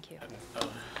 Thank you.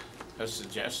 A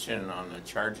suggestion on the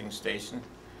charging station.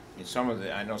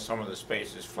 I know some of the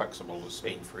space is flexible to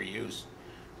state for use,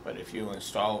 but if you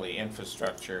install the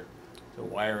infrastructure, the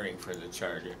wiring for the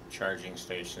charging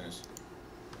stations,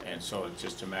 and so it's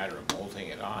just a matter of bolting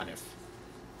it on. If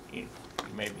you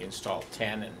maybe install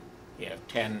 10 and you have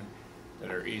 10 that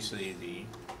are easily, the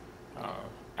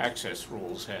access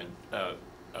rules had a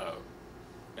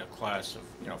class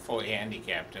of fully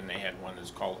handicapped, and they had one that's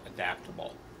called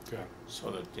adaptable. Okay. So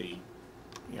that the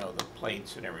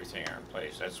plates and everything are in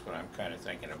place. That's what I'm kind of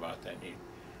thinking about. That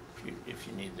if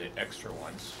you need the extra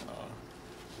ones,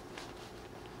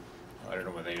 I don't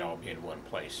know whether they'd all be in one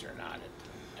place or not.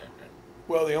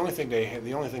 Well, the only thing they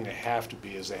have to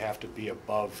be is they have to be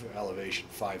above elevation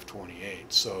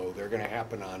 528. So they're going to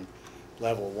happen on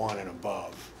level 1 and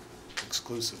above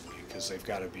exclusively, because they've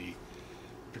got to be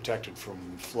protected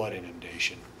from flood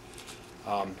inundation.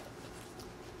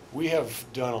 We have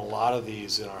done a lot of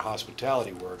these in our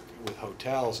hospitality work with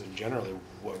hotels, and generally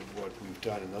what we've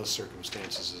done in those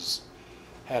circumstances is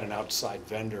had an outside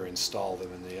vendor install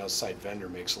them, and the outside vendor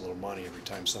makes a little money every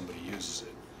time somebody uses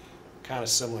it. Kind of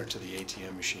similar to the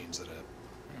ATM machines at a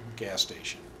gas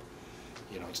station.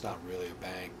 You know, it's not really a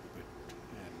bank, but,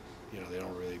 and, you know, they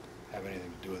don't really have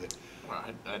anything to do with it. Well,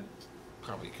 I'm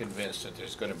probably convinced that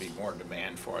there's gonna be more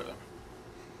demand for them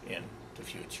in the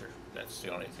future. That's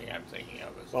the only thing I'm thinking of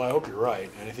is. Well, I hope you're right,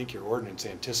 and I think your ordinance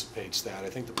anticipates that. I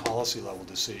think the policy level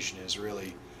decision is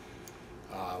really,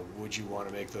 would you want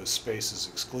to make those spaces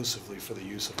exclusively for the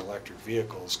use of electric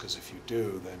vehicles? Because if you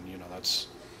do, then, you know, that's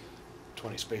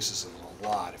 20 spaces is a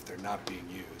lot if they're not being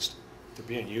used. If they're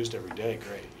being used every day,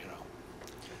 great, you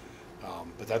know.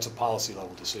 But that's a policy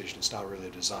level decision. It's not really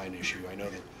a design issue. I know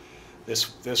that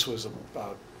this was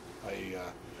about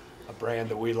a brand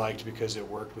that we liked because it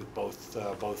worked with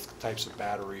both types of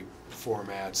battery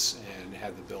formats and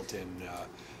had the built-in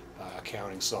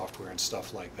accounting software and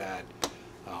stuff like that.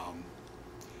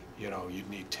 You know, you'd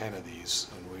need 10 of these,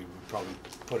 and we would probably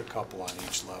put a couple on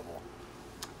each level.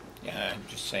 Yeah, I'm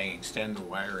just saying extend the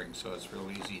wiring so it's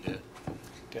real easy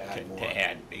to add more. To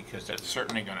add, because that's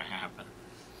certainly gonna happen.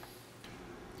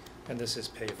 And this is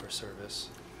pay for service?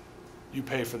 You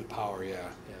pay for the power, yeah.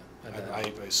 Yeah. And I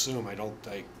assume,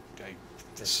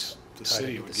 the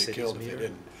city would get killed if they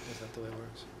didn't. Is that the way it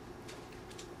works?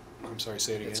 I'm sorry,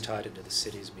 say it again? It's tied into the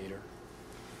city's meter?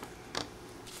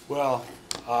 Well,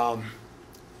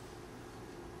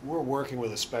 we're working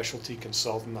with a specialty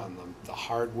consultant on the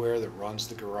hardware that runs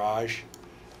the garage.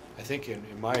 I think in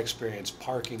my experience,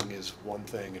 parking is one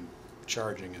thing and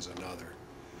charging is another.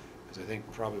 Because I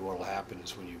think probably what will happen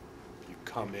is when you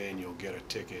come in, you'll get a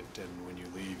ticket, and when you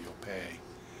leave, you'll pay.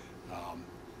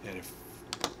 And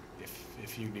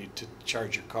if you need to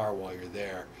charge your car while you're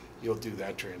there, you'll do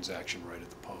that transaction right at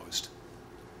the post.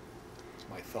 That's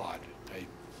my thought.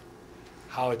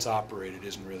 How it's operated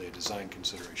isn't really a design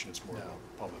consideration, it's more of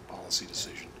a public policy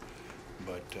decision.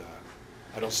 But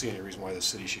I don't see any reason why the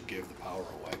city should give the power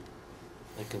away.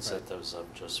 They can set those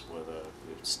up just with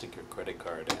you stick your credit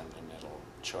card in and it'll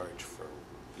charge for,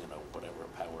 you know, whatever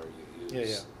power you use. Yeah,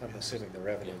 yeah, I'm assuming the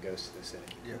revenue goes to the city.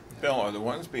 Yeah. Bill, are the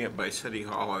ones being by City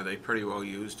Hall, are they pretty well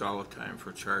used all the time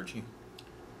for charging?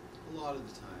 A lot of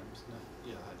the times,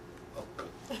 no,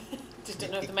 yeah, Just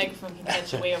didn't know if the microphone can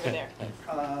catch you way over there.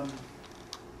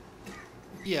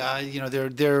 Yeah, you know,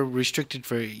 they're restricted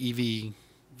for EV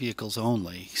vehicles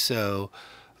only. So,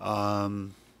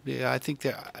 yeah, I think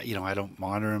that, you know, I don't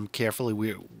monitor them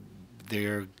carefully.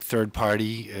 They're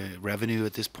third-party revenue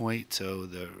at this point, so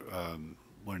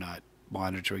we're not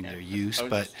monitoring their use.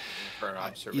 But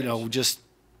you know, just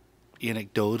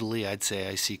anecdotally, I'd say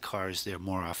I see cars there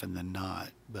more often than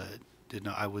not. But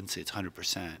I wouldn't say it's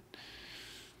 100%.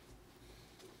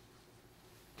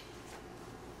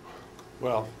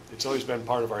 Well, it's always been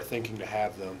part of our thinking to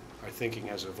have them. Our thinking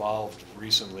has evolved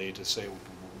recently to say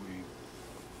we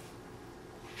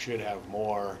should have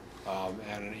more.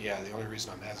 And yeah, the only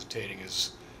reason I'm hesitating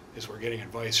is we're getting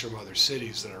advice from other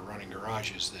cities that are running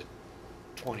garages that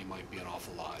 20 might be an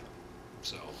awful lot.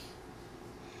 So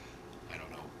I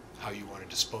don't know how you want to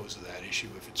dispose of that issue,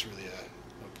 if it's really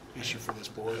a issue for this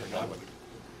board or not.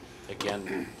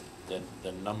 Again,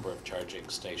 the number of charging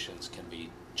stations can be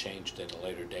changed at a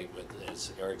later date with,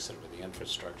 as Eric said, with the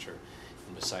infrastructure.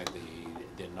 And beside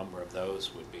the number of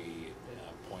those would be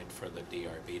a point for the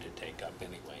DRB to take up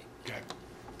anyway. Okay,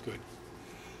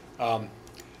 good.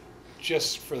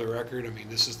 Just for the record, I mean,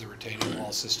 this is the retaining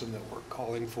wall system that we're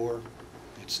calling for.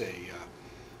 It's a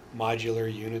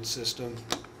modular unit system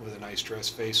with a nice dress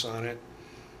face on it.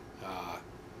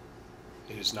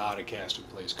 It is not a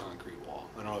cast-in-place concrete wall.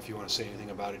 I don't know if you want to say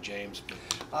anything about it, James,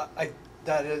 but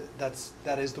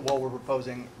That is the wall we're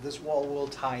proposing. This wall will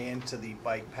tie into the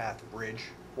bike path bridge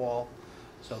wall,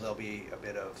 so there'll be a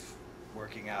bit of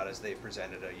working out as they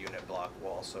presented a unit block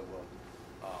wall, so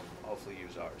we'll hopefully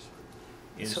use ours.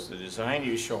 Is the design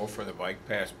you show for the bike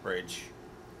path bridge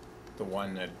the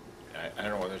one that, I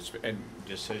don't know whether a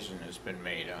decision has been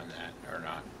made on that or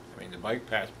not? I mean, the bike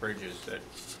path bridges that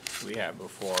we had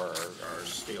before are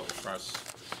steel truss.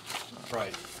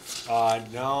 right.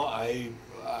 No, I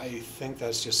think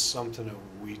that's just something that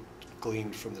we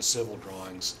gleaned from the civil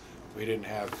drawings. We didn't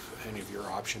have any of your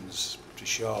options to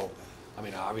show. I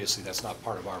mean, obviously, that's not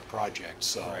part of our project,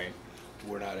 so Right.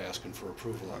 we're not asking for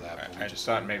approval of that. But we I just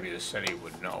thought maybe the city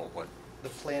would know what. The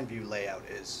plan view layout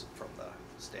is from the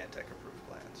Stantec approved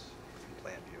plans. From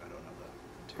plan view, I don't know the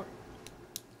interior,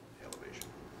 the elevation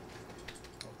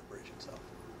of the bridge itself.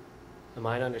 Am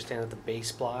I to understand that the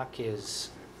base block is,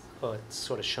 it's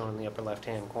sort of shown in the upper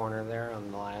left-hand corner there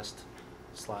on the last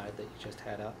slide that you just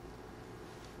had up?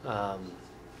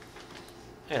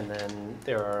 And then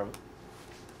there are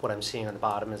what I'm seeing on the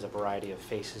bottom is a variety of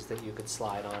faces that you could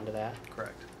slide onto that.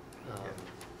 Correct.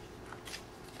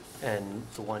 And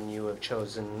the one you have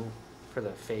chosen for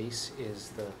the face is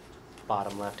the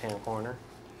bottom left-hand corner?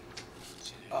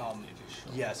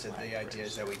 Yes, and the idea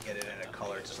is that we get it in a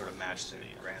color to sort of match the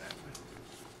granite.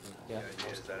 The Yeah.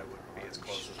 idea is that it would be as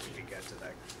close as we could get to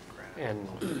that granite.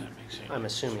 And I'm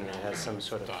assuming it has some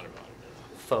sort of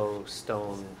faux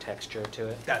stone texture to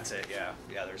it? That's it, yeah.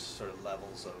 Yeah, there's sort of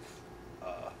levels of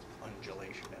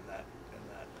undulation in that.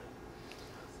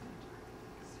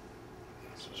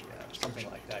 Yeah, something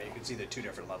like that. You can see the two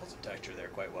different levels of texture there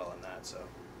quite well in that, so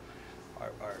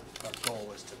our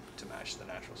goal is to match the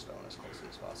natural stone as closely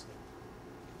as possible.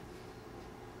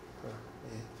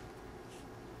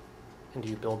 And do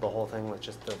you build the whole thing with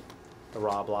just the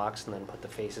raw blocks and then put the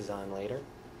faces on later?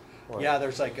 Or- Yeah,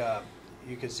 there's like,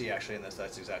 you can see actually in this,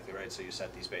 that's exactly right. So you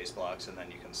set these base blocks and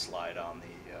then you can slide on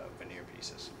the veneer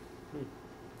pieces. Hmm.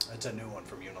 It's a new one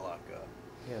from Unilock.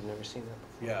 Yeah, I've never seen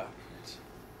that before. Yeah.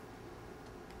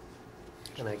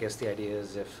 And I guess the idea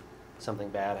is if something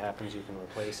bad happens, you can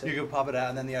replace it? You can pop it out,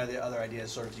 and then the other idea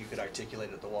is sort of you could articulate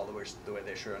it at the wall the way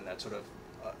they show, and that sort of,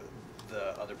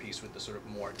 the other piece with the sort of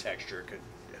more texture could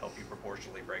help you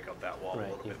proportionally break up that wall a Right,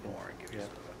 little you bit can- more and give you yeah.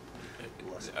 sort of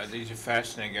a less. Are these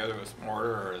fastened together with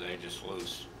mortar, or are they just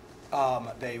loose?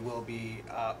 They will be,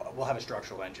 we'll have a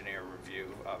structural engineer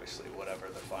review, obviously, whatever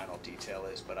the final detail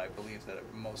is, but I believe that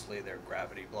mostly they're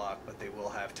gravity block, but they will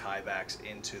have tiebacks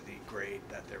into the grade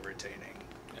that they're retaining.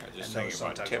 Yeah, And just those thinking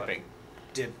about sometimes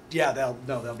tipping. Yeah,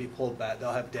 they'll be pulled back,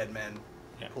 they'll have dead men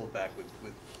Yeah. pulled back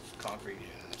with concrete.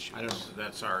 I don't know if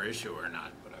that's our issue or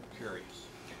not, but I'm curious.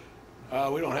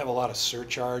 We don't have a lot of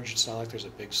surcharge. It's not like there's a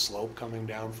big slope coming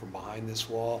down from behind this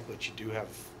wall, but you do have,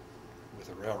 with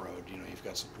a railroad, you know, you've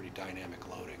got some pretty dynamic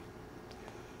loading.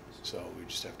 So we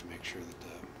just have to make sure that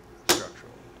the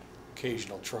Structural.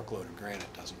 occasional truckload of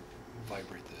granite doesn't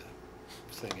vibrate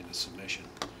the thing into submission.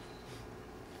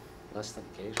 Less than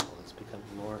occasional, it's becoming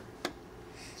more.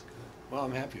 Well,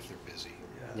 I'm happy if they're busy.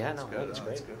 Yeah, that's no, good. that's Oh,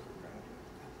 great. good.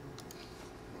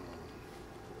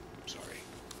 Sorry.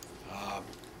 I'm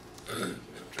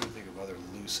trying to think of other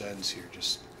loose ends here,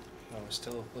 just, Oh, we're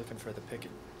still looking for the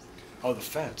picket. oh, the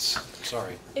fence,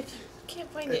 sorry. If you can't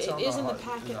find It's it, on it is in the hard-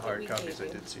 packet in the that hard we copies, gave I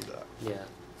you. did see that. Yeah.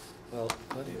 Well,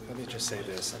 let me just say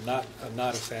this, I'm not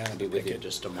a fan of Be the with you picket.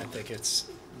 just a I moment. think it's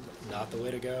not the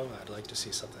way to go. I'd like to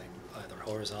see something either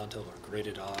horizontal or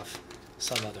gridded off.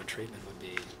 Some other treatment would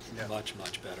be Yeah. much,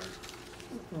 much better.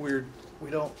 We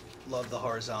don't love the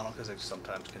horizontal because it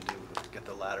sometimes can get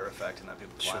the ladder effect and have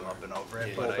people climb Sure. up and over it.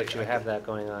 Yeah. Well, I- but you I have could- that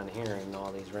going on here in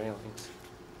all these railings.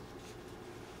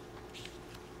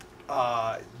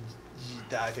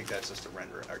 I think that's just a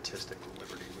artistic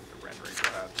liberty with the rendering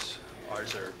perhaps.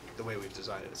 Ours are, the way we've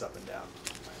designed it is up and down.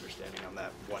 My understanding on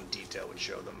that one detail would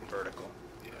show them vertical.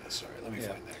 Yeah, sorry, let me Yeah.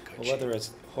 find that cut Well, sheet. whether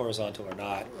it's horizontal or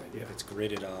not, Yeah. if it's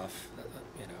gridded off,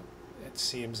 you know, it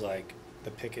seems like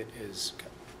the picket is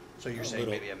So you're a saying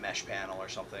little- maybe a mesh panel or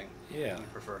something? Yeah. You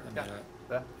prefer? I mean, Yeah.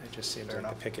 Yeah. It just seems Fair like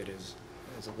enough. the picket is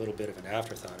a little bit of an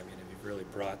afterthought. I mean, if you've really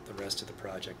brought the rest of the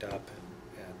project up and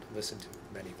listened to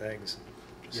many things,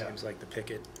 it just Yeah. seems like the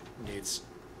picket needs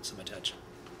some attention.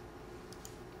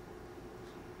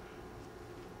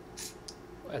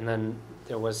 And then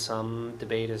there was some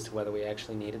debate as to whether we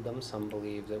actually needed them. Some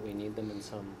believe that we need them and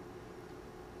some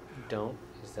don't.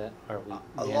 Is that, are we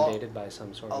A law- mandated by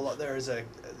some sort of? There is the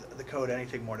code,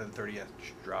 anything more than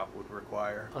 30-inch drop would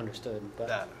require Understood, but.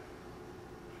 that.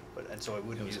 And so I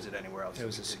wouldn't was use a- it anywhere else. It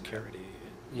was a if we didn't. security.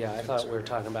 Yeah, I thought we were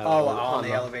talking about. Oh, on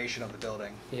the elevation of the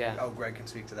building. Yeah. Oh, Greg can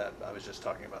speak to that. I was just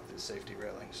talking about the safety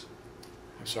railings.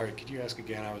 I'm sorry, could you ask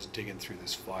again? I was digging through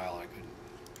this file, I couldn't.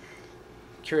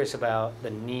 Curious about the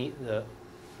need,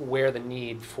 where the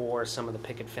need for some of the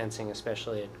picket fencing,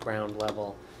 especially at ground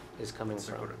level, is coming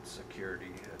So from. go to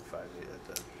security at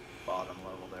the bottom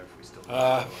level there if we still.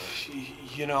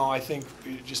 You know, I think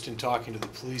just in talking to the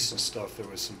police and stuff, there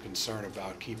was some concern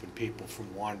about keeping people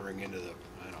from wandering into the,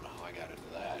 I don't know how I got into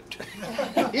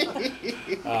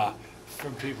that.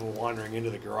 From people wandering into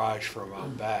the garage from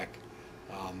out back,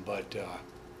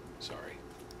 sorry.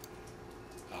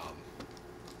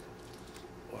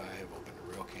 Boy, I have opened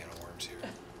a real can of worms here.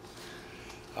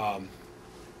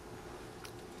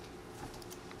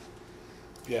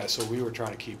 Yeah, so we were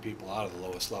trying to keep people out of the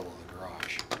lowest level in the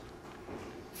garage.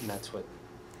 And that's what,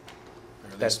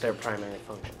 Or at that's least- their primary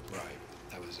function. Right,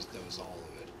 that was all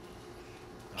of it.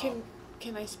 Can,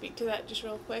 can I speak to that just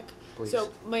real quick? Please.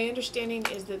 So my understanding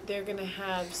is that they're gonna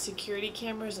have security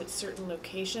cameras at certain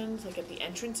locations, like at the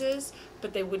entrances,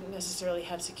 but they wouldn't necessarily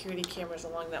have security cameras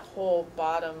along that whole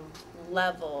bottom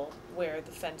level where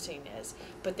the fencing is.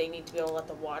 But they need to be able to let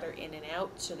the water in and out,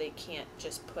 so they can't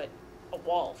just put a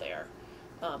wall there.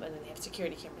 And then they have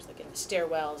security cameras like in the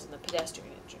stairwells and the pedestrian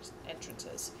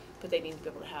entrances. But they need to be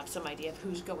able to have some idea of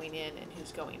who's going in and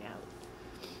who's going out.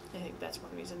 I think that's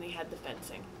one reason they had the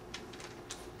fencing.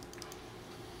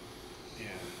 Yeah,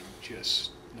 I'm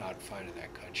just not finding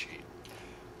that cut sheet.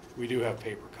 We do have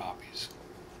paper copies.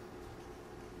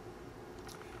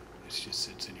 It just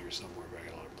sits in here somewhere, but I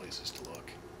got a lot of places to look.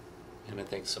 And I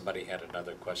think somebody had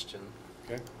another question.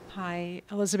 Okay. Hi,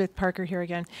 Elizabeth Parker here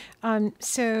again.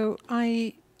 So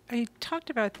I talked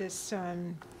about this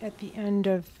at the end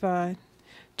of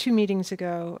 2 meetings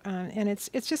ago, and it's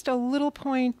just a little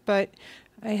point, but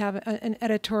I have an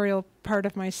editorial part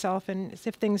of myself, and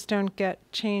if things don't get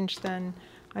changed, then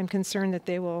I'm concerned that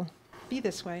they will be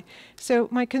this way. So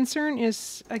my concern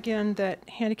is, again, that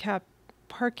handicap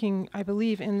parking, I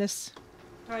believe, in this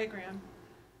diagram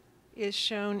is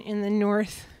shown in the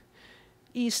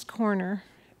northeast corner,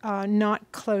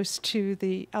 not close to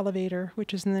the elevator,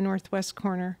 which is in the northwest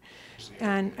corner.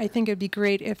 And I think it'd be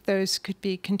great if those could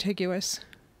be contiguous.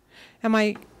 Am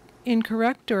I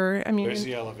incorrect, or, I mean? There's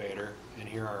the elevator, and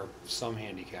here are some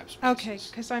handicap spaces. Okay,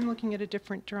 because I'm looking at a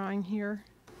different drawing here.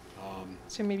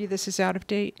 So maybe this is out of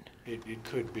date. It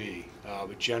could be,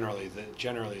 but generally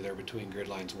they're between grid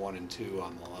lines 1 and 2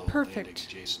 on the level Perfect. landing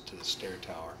adjacent to the stair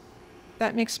tower.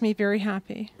 That makes me very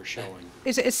happy. We're showing.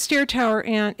 It's a stair tower,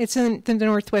 and it's in the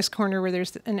northwest corner where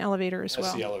there's an elevator as well.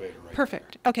 That's the elevator right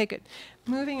Perfect. Okay, good.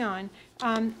 Moving on.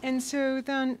 And so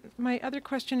then my other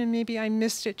question, and maybe I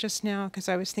missed it just now because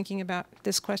I was thinking about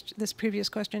this previous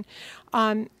question.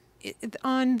 On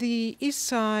the east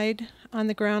side, on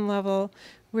the ground level,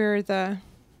 where the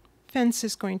fence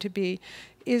is going to be,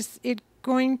 is it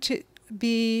going to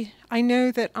be, I know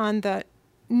that on the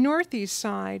northeast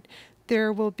side,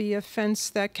 there will be a fence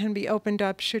that can be opened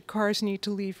up should cars need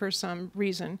to leave for some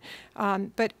reason.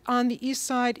 But on the east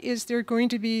side, is there going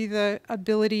to be the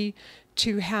ability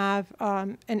to have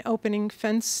an opening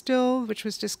fence still, which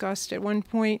was discussed at one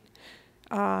point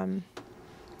on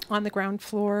the ground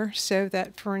floor, so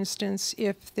that, for instance,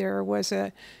 if there was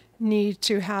a need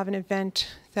to have an event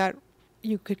that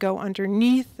you could go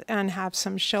underneath and have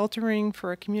some sheltering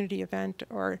for a community event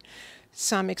or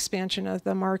some expansion of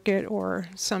the market or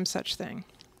some such thing?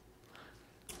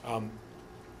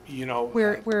 You know,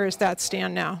 where does that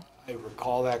stand now? I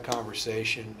recall that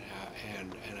conversation,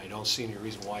 and I don't see any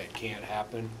reason why it can't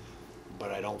happen, but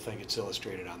I don't think it's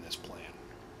illustrated on this plan.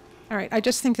 All right, I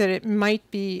just think that it might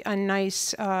be a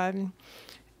nice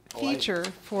feature I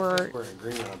think we're in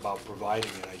agreement about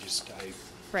providing it.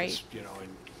 Right. Just, you know, and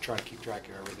trying to keep track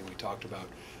of everything we talked about.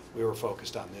 We were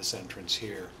focused on this entrance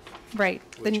here. Right.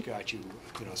 Which got you,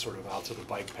 you know, sort of out to the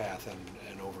bike path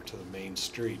and over to the main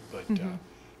street. But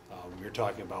we were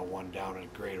talking about one down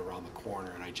at grade around the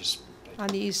corner, and on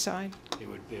the east side. It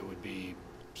would be,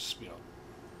 you know,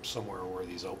 somewhere where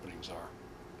these openings are.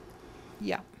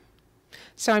 Yeah.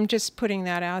 So I'm just putting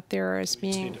that out there as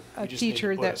being a feature that. We just need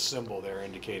to put that. a symbol there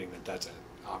indicating that that's an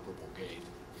operable gate.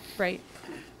 Right.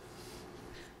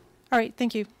 All right.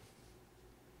 Thank you.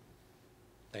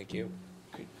 Thank you.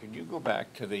 Could you go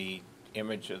back to the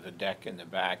image of the deck in the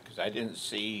back? Because I didn't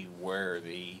see where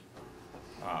the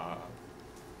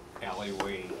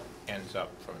alleyway ends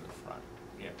up from the front.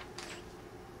 Yeah.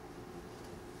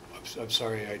 I'm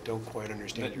sorry, I don't quite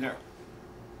understand.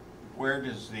 Where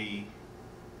does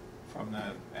from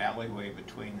the alleyway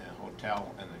between the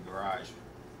hotel and the garage?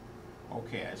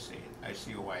 Okay, I see it. I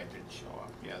see why it didn't show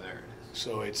up. Yeah, there it is.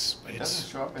 So it doesn't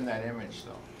show up in that image,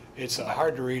 though. It's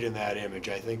hard to read in that image.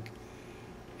 I think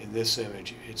in this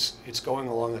image, it's going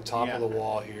along the top of the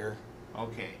wall here.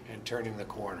 Okay. And turning the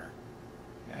corner.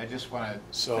 I just want to.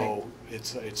 So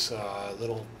it's a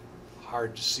little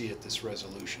hard to see at this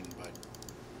resolution, but.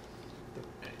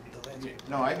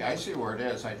 No, I see where it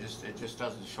is. It just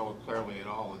doesn't show it clearly at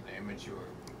all in the image we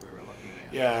were looking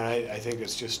at. Yeah, and I think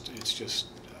it's just.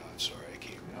 Sorry, I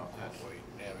can't halfway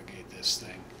navigate this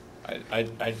thing.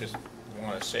 I just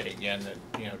want to say again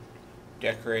that, you know,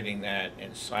 decorating that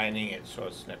and signing it so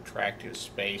it's an attractive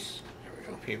space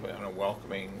for people in a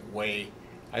welcoming way.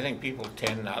 I think people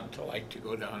tend not to like to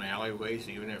go down alleyways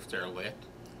even if they're lit.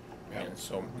 Yep. And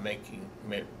so breaking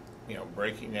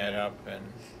that up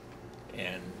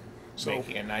and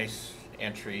making a nice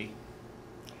entry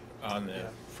on the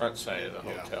front side of the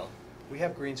hotel. We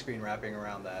have green screen wrapping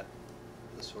around that,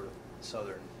 the sort of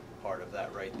southern part of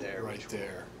that right there. Right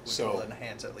there. Which will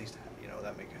enhance at least,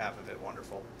 that make half of it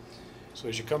wonderful. So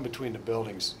as you come between the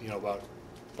buildings,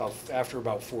 after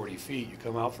about 40 feet, you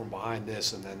come out from behind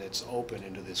this, and then it's open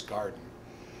into this garden.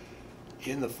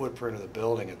 In the footprint of the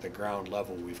building at the ground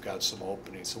level, we've got some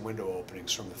openings, some window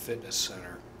openings from the fitness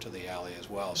center to the alley as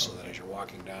well, so that as you're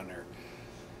walking down there,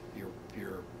 you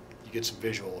get some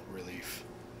visual relief.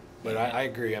 But I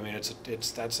agree. I mean, that's a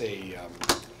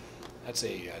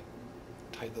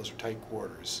tight. Those are tight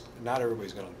quarters. Not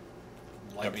everybody's going to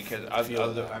like. Because feel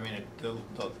I mean, the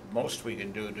most we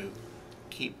can do to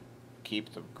keep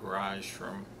the garage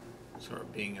from sort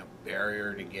of being a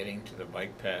barrier to getting to the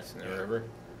bike path in the river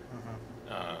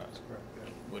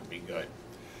would be good.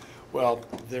 Well,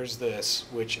 there's this,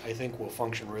 which I think will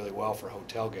function really well for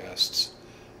hotel guests.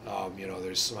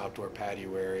 There's some outdoor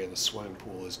patio area, and the swimming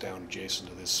pool is down adjacent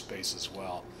to this space as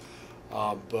well.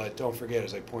 But don't forget,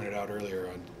 as I pointed out earlier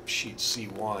on sheet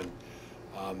C1,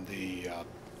 the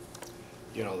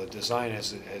design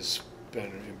has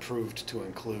been improved to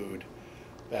include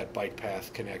that bike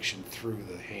path connection through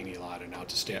the Haney lot and out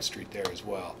to State Street there as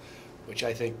well, which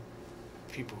I think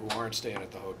people who aren't staying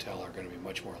at the hotel are going to be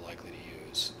much more likely to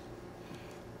use.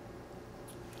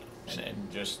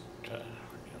 And just,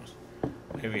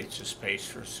 maybe it's a space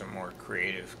for some more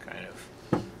creative kind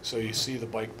of. So you see the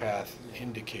bike path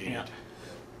indicated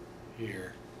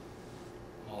here,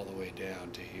 all the way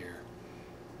down to here.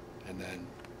 And then,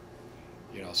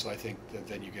 so I think that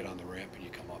then you get on the ramp and you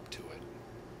come up to it.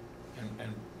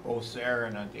 And both there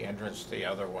and at the entrance to the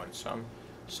other one,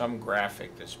 some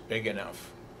graphic that's big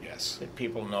enough. Yes. That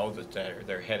people know that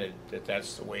they're headed,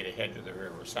 that's the way to head to the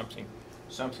river. Something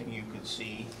you could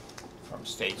see from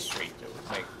State Street that would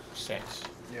make sense.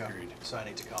 Yeah. Agreed.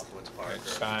 Signing to Confluence Park. Like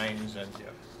signs and,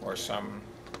 or some,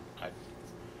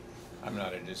 I'm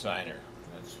not a designer.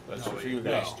 That's what you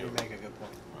guys do. You make a good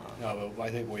point. No, but I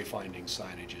think wayfinding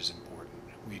signage is important.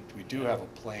 We do have a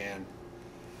plan,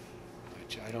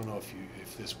 which I don't know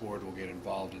if this board will get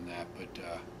involved in that, but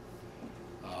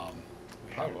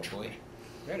Probably.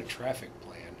 We had a traffic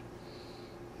plan,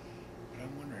 but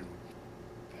I'm wondering,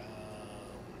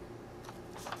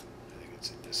 I think it's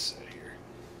in this set here.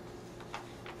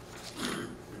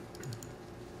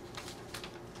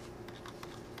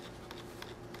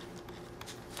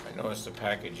 I noticed the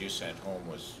package you sent home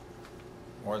was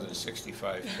more than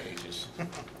 65 pages. Well,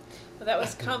 that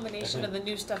was a combination of the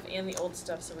new stuff and the old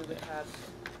stuff, so we would have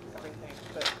everything,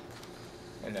 but.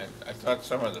 And I thought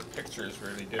some of the pictures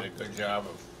really did a good job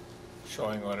of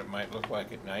showing what it might look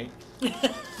like at night.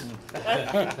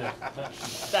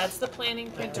 That's the planning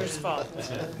printer's fault.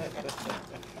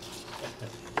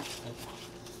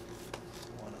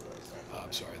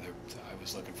 I'm sorry, I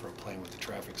was looking for a plan with the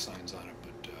traffic signs on it,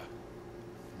 but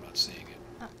I'm not seeing it.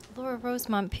 Laura Rose,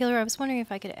 Montpelier, I was wondering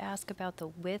if I could ask about the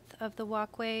width of the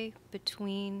walkway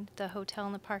between the hotel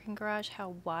and the parking garage,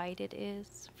 how wide it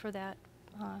is for that.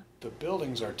 The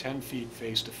buildings are 10 feet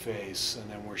face to face, and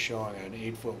then we're showing an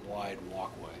 8-foot wide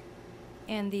walkway.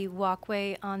 And the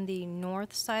walkway on the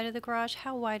north side of the garage,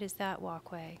 how wide is that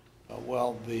walkway?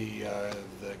 Well, the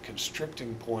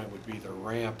constricting point would be the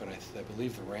ramp, and I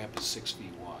believe the ramp is 6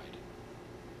 feet wide.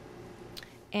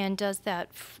 And does that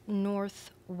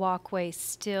north walkway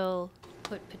still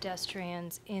put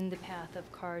pedestrians in the path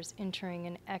of cars entering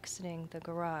and exiting the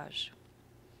garage?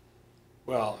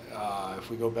 Well,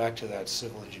 if we go back to that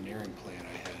civil engineering plan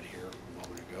I had here a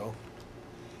moment ago,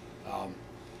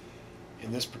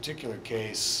 in this particular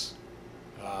case,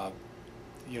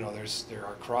 there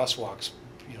are crosswalks,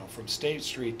 from State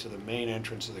Street to the main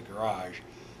entrance of the garage.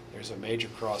 There's a major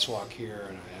crosswalk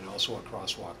here and also a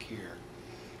crosswalk here.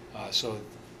 So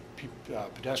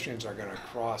pedestrians are going to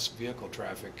cross vehicle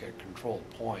traffic at controlled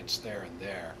points there and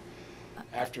there,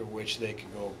 after which they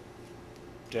can go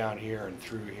down here and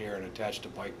through here and attach to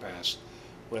bike paths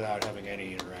without having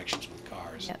any interactions with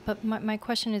cars. Yeah, but my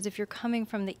question is, if you're coming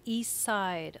from the east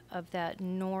side of that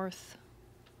north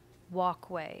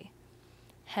walkway,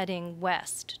 heading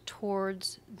west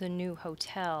towards the new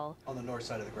hotel. On the north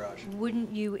side of the garage.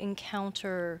 Wouldn't you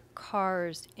encounter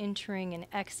cars entering and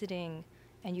exiting,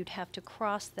 and you'd have to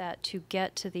cross that to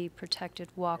get to the protected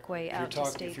walkway out to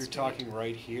State Street? If you're talking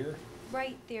right here?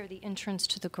 Right there, the entrance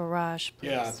to the garage,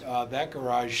 please. Yeah, that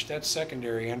garage, that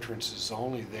secondary entrance is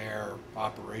only there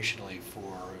operationally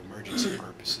for emergency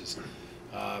purposes.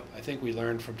 I think we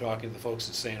learned from talking to the folks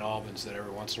at St. Albans that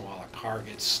every once in a while a car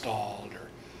gets stalled or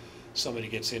somebody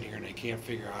gets in here and they can't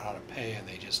figure out how to pay and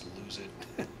they just lose it,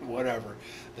 whatever,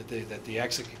 that the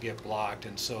exit could get blocked,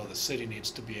 and so the city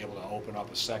needs to be able to open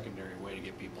up a secondary way to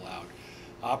get people out.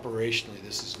 Operationally,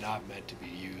 this is not meant to be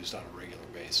used on a regular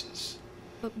basis.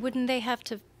 But wouldn't they have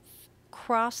to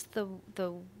cross the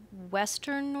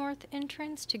western north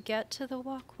entrance to get to the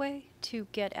walkway, to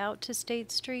get out to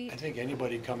State Street? I think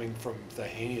anybody coming from the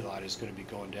Haney lot is gonna be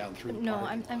going down through the No,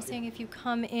 parking I'm lot. saying if you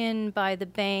come in by the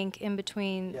bank, in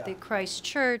between the Yeah. Christ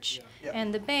Church Yeah.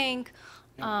 and the bank,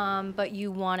 but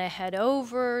you want to head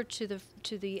over to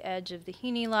the edge of the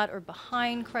Heaney lot or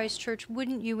behind Christ Church,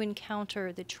 wouldn't you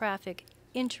encounter the traffic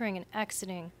entering and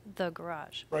exiting the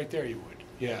garage? Right there you would,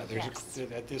 yeah, there's, Yes.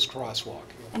 at this crosswalk.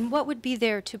 And what would be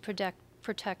there to protect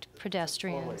Four-way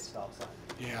pedestrians? stop sign.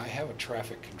 Yeah, I have a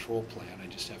traffic control plan, I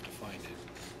just have to find it.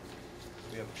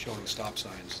 We have showing stop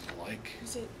signs and the like.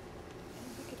 Is it, I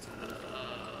don't think it's on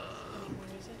anymore,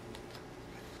 is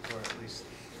it? Or at least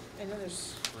I know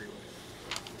there's, three-way.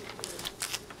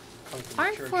 Coming from the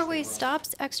Aren't church, four-way they will.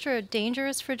 stops extra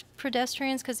dangerous for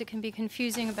pedestrians because it can be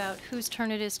confusing about whose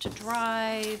turn it is to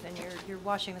drive, and you're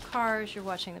watching the cars, you're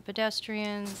watching the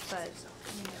pedestrians, but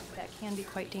you know, that can be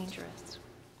quite dangerous.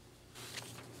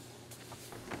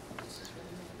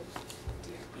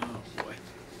 Oh, boy.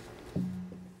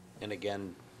 And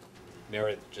again,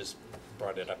 Meredith just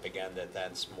brought it up again, that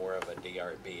that's more of a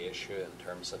DRB issue in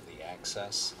terms of the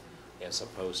access as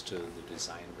opposed to the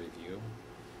design review.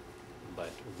 But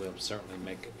we'll certainly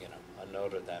make, a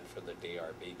note of that for the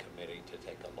DRB committee to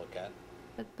take a look at.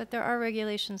 But there are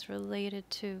regulations related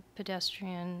to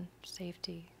pedestrian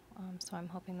safety, so I'm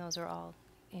hoping those are all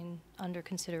under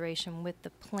consideration with the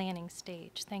planning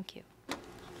stage. Thank you.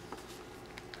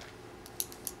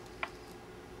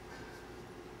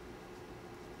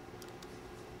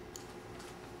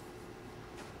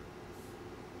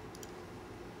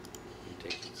 You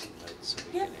take these notes so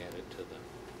we Yeah. can add it to the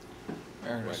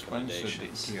Meredith, when's the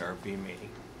recommendations. DRB meeting?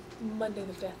 Monday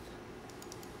the 5th,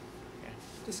 Yeah,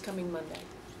 this coming Monday.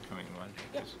 coming Monday.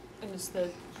 Yep, 'Cause and it's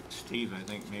the, Steve, I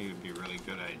think maybe it'd be a really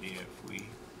good idea if we,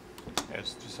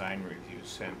 as design review,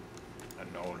 sent a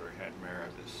note or had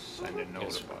Meredith send a note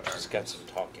Yes, about our. she's got some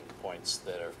talking points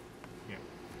that are Yeah.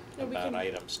 Yeah, we about can-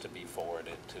 items to be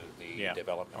forwarded to the Yeah.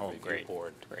 Development Oh, Review great.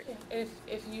 Board. Great. yeah,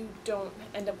 if you don't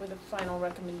end up with a final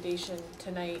recommendation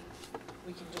tonight,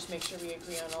 we can just make sure we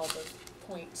agree on all the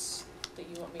points that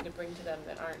you want me to bring to them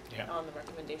that aren't Yeah. on the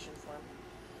recommendation form.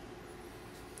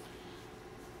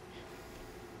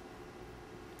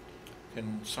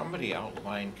 Can somebody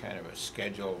outline kind of a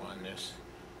schedule on this?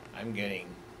 I'm getting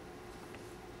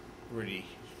really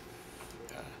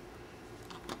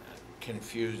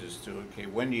confused as to, okay,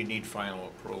 when do you need final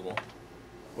approval?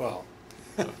 Well,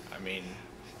 I mean,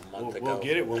 A month we'll ago.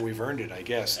 get it when we've earned it, I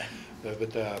guess. But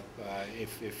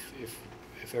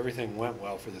if everything went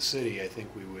well for the city, I think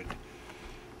we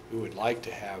would like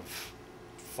to have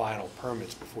final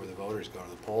permits before the voters go to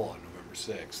the poll on November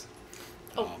 6th.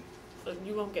 Oh. Um, But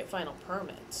you won't get final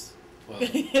permits. Well-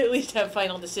 At least have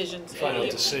final decisions. Final Or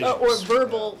decisions,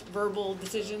 verbal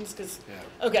decisions, because, Yeah.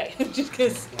 okay, just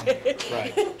because.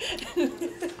 Right.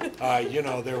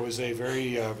 There was a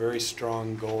very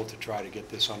strong goal to try to get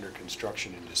this under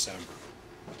construction in December.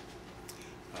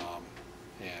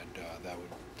 That would,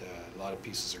 a lot of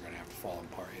pieces are gonna have to fall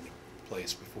into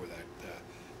place before that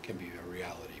can be a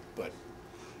reality. But,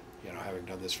 having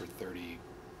done this for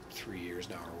 33 years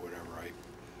now or whatever, I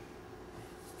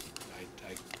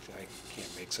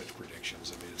can't make such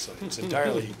predictions. I mean,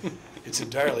 it's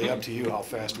entirely up to you how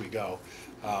fast we go.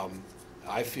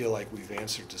 I feel like we've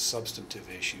answered the substantive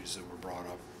issues that were brought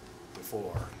up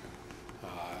before.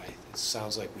 It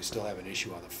sounds like we still have an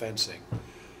issue on the fencing,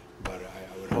 but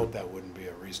I would hope that wouldn't be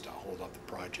a reason to hold up the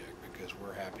project, because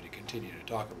we're happy to continue to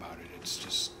talk about it. It's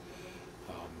just,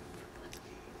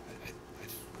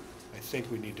 I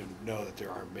think we need to know that there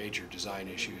are major design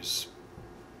issues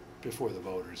before the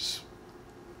voters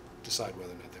decide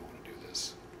whether or not they want to do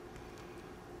this.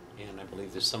 And I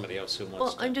believe there's somebody else who wants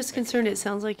Well, to. I'm just make- concerned, it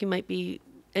sounds like you might be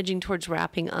edging towards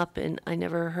wrapping up, and I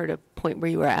never heard a point where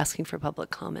you were asking for public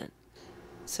comment.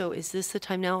 So is this the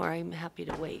time now, or I'm happy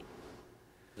to wait?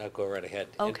 No, go right ahead.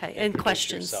 Okay, and Introduce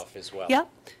questions. yourself as well. Yep.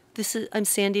 I'm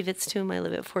Sandy Vitztum. I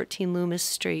live at 14 Loomis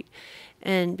Street.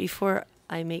 And before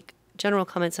I make general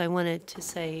comments, I wanted to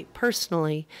say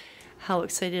personally how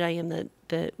excited I am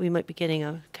that we might be getting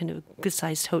a kind of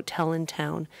good-sized hotel in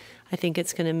town. I think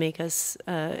it's going to make us,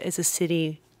 as a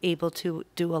city, able to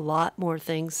do a lot more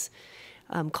things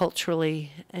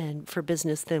culturally and for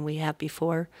business than we have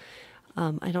before.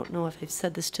 I don't know if I've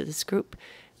said this to this group,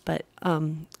 but I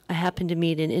happened to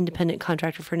meet an independent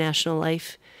contractor for National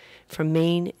Life from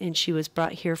Maine, and she was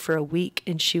brought here for a week,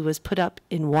 and she was put up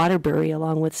in Waterbury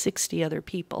along with 60 other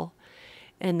people.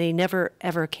 And they never,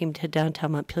 ever came to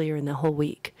downtown Montpelier in the whole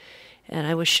week. And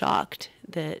I was shocked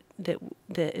that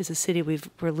as a city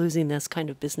we're losing this kind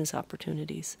of business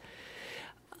opportunities.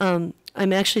 I'm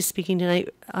actually speaking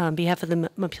tonight on behalf of the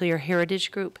Montpelier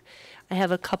Heritage Group. I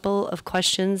have a couple of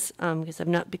questions because I've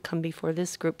not come before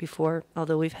this group before,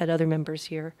 although we've had other members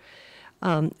here.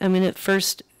 I'm going to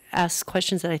first ask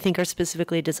questions that I think are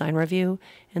specifically a design review,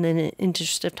 and then in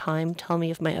interest of time, tell me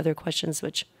if my other questions,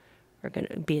 which are going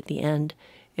to be at the end,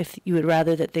 if you would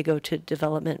rather that they go to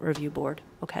Development Review Board,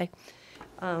 okay?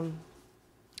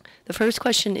 The first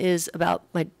question is about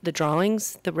the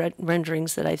drawings, the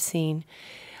renderings that I've seen.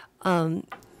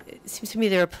 It seems to me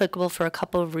they're applicable for a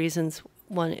couple of reasons.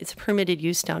 One, it's a permitted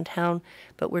use downtown,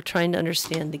 but we're trying to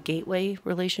understand the gateway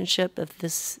relationship of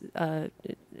this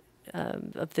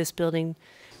building,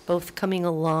 both coming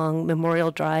along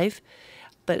Memorial Drive,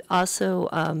 but also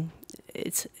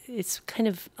it's kind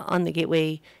of on the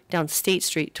gateway down State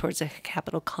Street towards a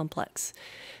Capitol complex.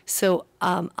 So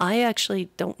I actually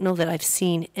don't know that I've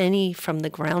seen any from the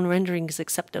ground renderings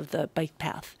except of the bike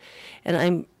path, and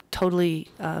I'm totally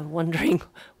wondering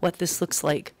what this looks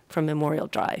like from Memorial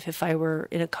Drive. If I were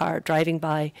in a car driving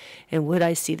by, and would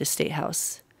I see the State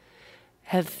House?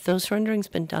 Have those renderings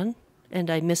been done? And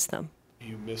I missed them.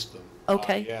 You missed them.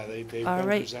 Okay. Yeah, they've All been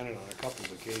right. presented on a couple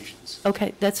of occasions.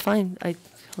 Okay, that's fine. I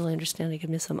totally understand I could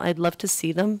miss them. I'd love to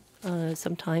see them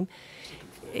sometime.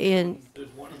 And There's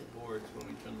one of the boards when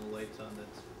we turn the lights on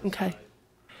that's okay. beside.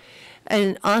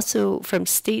 And also from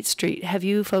State Street, have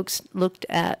you folks looked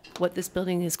at what this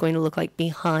building is going to look like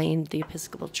behind the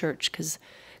Episcopal Church? Because,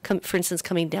 for instance,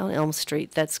 coming down Elm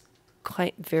Street, that's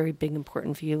quite very big,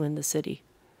 important view in the city.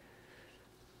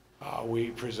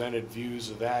 We presented views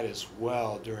of that as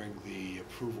well during the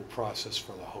approval process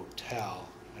for the hotel.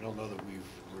 I don't know that we've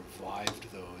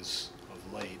revived those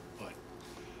of late, but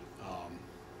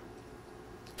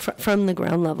From the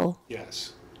ground level?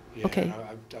 yes. Yeah, Okay. and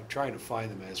I'm trying to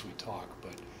find them as we talk,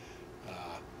 but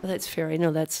Well, that's fair. I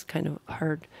know that's kind of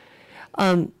hard.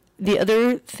 The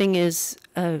other thing is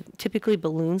typically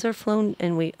balloons are flown,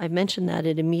 and I mentioned that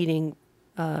at a meeting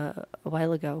a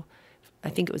while ago. I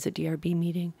think it was a DRB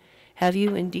meeting. Have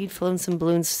you indeed flown some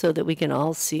balloons so that we can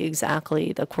all see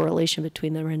exactly the correlation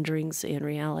between the renderings and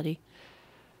reality?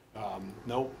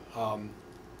 nope.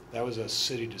 That was a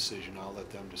city decision. I'll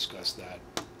let them discuss that.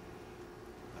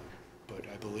 But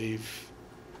I believe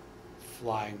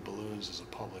flying balloons is a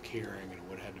public hearing and it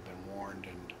would have to been warned,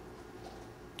 and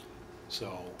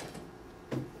so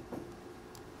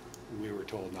we were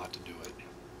told not to do it.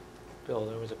 Bill,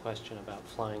 there was a question about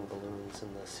flying balloons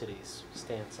and the city's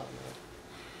stance on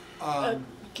that.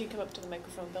 Can you come up to the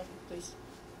microphone, Bill, please?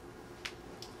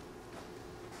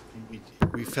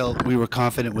 We felt we were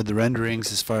confident with the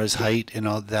renderings as far as height and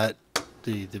all that,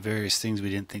 the various things. We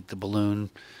didn't think the balloon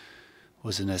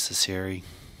was necessary.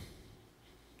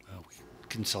 We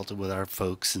consulted with our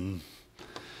folks and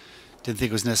didn't think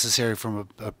it was necessary from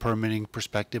a permitting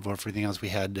perspective or for anything else. We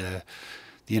had the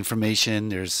information.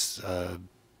 There's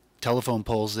telephone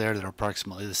poles there that are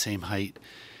approximately the same height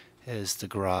as the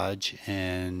garage,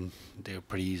 and they were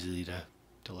pretty easy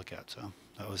to look at. So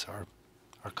that was our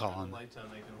call on. Lights on,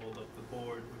 they can hold up the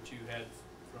board, which you had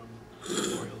from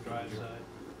Memorial Drive side.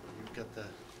 You've got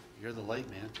you're the light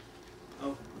man.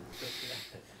 Oh.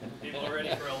 People ready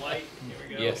for a light? Here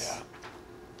we go. Yes.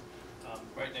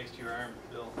 Right next to your arm,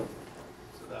 Bill.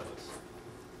 So that was.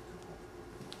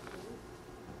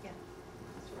 Yeah.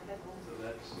 So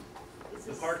that's,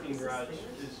 the parking garage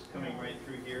is coming right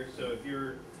through here, so if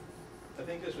you're, I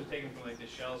think this was taken from like the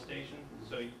Shell station,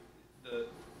 so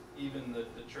even the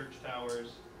church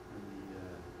towers. And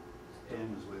the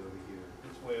dome is way over here.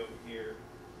 It's way over here.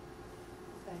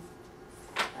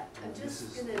 I'm just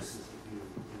This gonna. is the view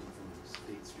from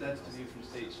State Street. That's the view from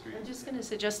State Street. I'm just going to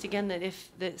suggest again that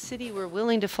if the city were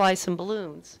willing to fly some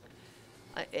balloons,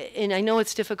 and I know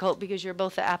it's difficult because you're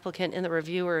both the applicant and the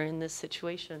reviewer in this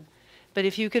situation, but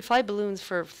if you could fly balloons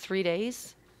for 3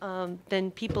 days,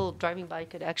 then people driving by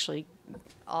could actually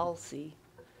all see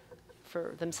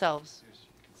for themselves. You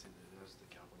can see there's the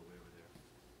Capitol way over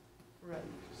there. Right.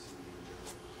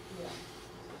 Yeah.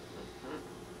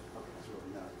 It's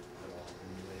really not at all in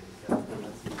the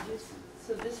way.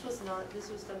 So this was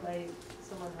done by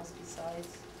someone else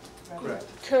besides? Correct.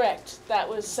 Correct. That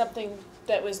was something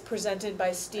that was presented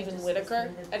by Stephen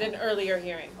Whitaker at an earlier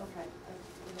hearing.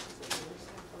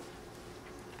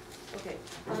 Okay.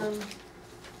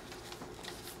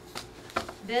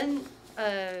 Then,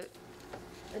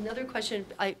 another question,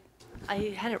 I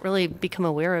hadn't really become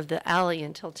aware of the alley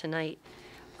until tonight.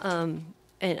 And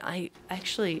I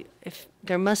actually, if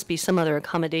there must be some other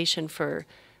accommodation for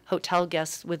hotel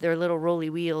guests with their little rolly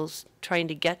wheels trying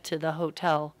to get to the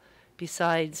hotel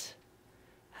besides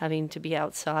having to be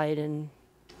outside and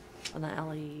on the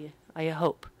alley, I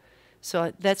hope.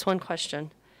 So that's one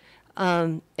question.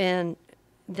 And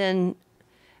then,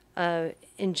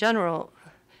 in general,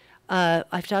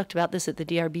 I've talked about this at the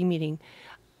DRB meeting.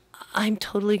 I'm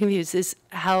totally confused. It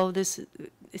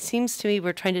seems to me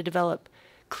we're trying to develop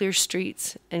clear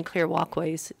streets and clear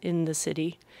walkways in the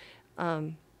city.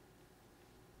 When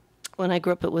I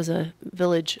grew up, it was a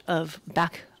village of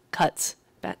back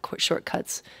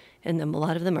shortcuts, and then a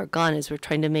lot of them are gone as we're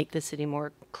trying to make the city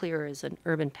more clear as an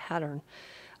urban pattern.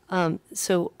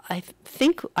 So I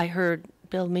think I heard,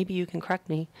 Bill, maybe you can correct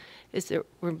me,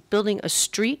 we're building a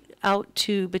street out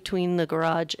to between the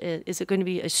garage. Is it going to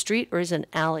be a street or is it an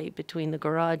alley between the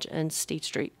garage and State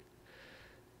Street?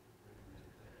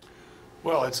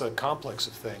 Well, it's a complex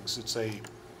of things.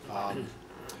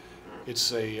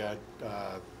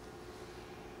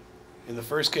 In the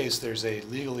first case, there's a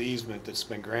legal easement that's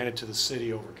been granted to the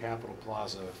city over Capitol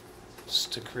Plaza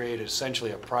to create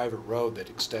essentially a private road that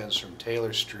extends from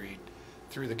Taylor Street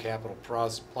through the Capitol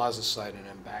Plaza site and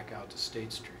then back out to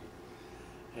State Street.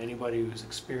 Anybody who's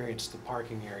experienced the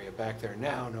parking area back there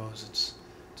now knows it's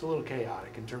a little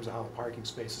chaotic in terms of how the parking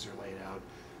spaces are laid out,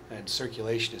 and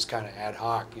circulation is kind of ad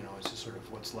hoc, it's just sort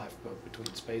of what's left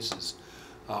between spaces.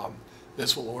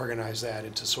 This will organize that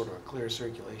into sort of a clear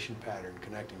circulation pattern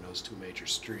connecting those two major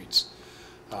streets.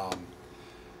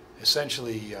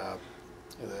 Essentially,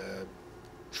 the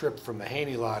trip from the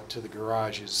Haney lot to the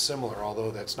garage is similar,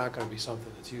 although that's not going to be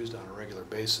something that's used on a regular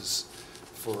basis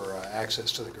for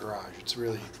access to the garage. It's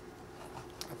really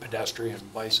pedestrian,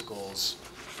 bicycles,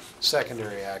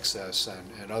 secondary access,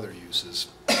 and other uses.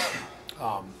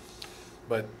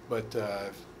 But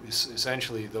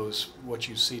essentially, what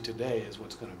you see today is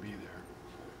what's going to be there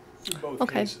in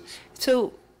both cases.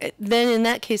 So then, in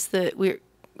that case, the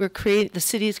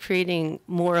city is creating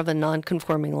more of a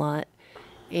non-conforming lot,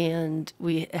 and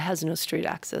it has no street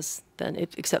access then,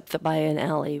 except by an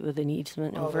alley with an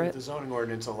easement over it. The zoning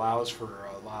ordinance allows for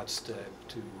lots to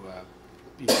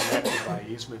be connected by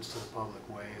easements to the public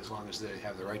way as long as they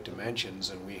have the right dimensions,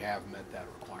 and we have met that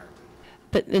requirement.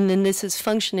 And then this is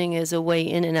functioning as a way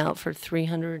in and out for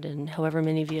 300 and however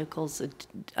many vehicles.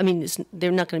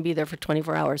 They're not going to be there for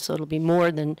 24 hours, so it'll be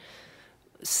more than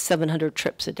 700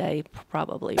 trips a day,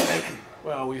 probably, right?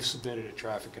 Well, we've submitted a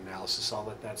traffic analysis. I'll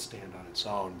let that stand on its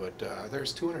own, but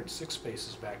there's 206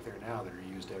 spaces back there now that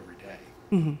are used every day.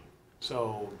 Mm-hmm.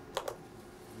 So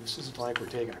this isn't like we're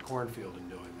taking a cornfield and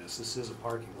doing this. This is a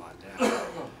parking lot now.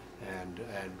 And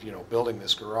building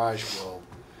this garage will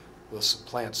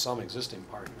supplant some existing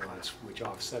parking lots, which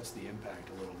offsets the impact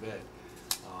a little bit.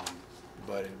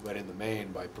 But in the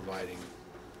main, by providing,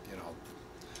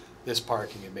 this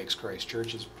parking, it makes Christ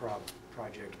Church's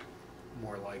project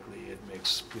more likely. It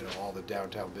makes, all the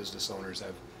downtown business owners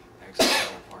have access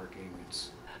to parking.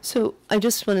 So I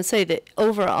just want to say that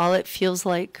overall, it feels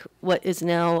like what is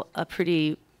now a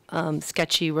pretty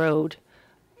sketchy road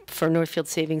for Northfield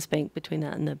Savings Bank between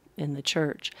that and the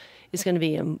church is going to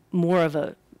be more of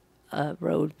a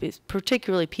road,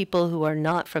 particularly people who are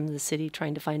not from the city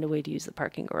trying to find a way to use the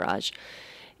parking garage.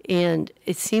 And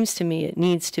it seems to me it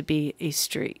needs to be a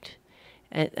street.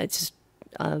 And it's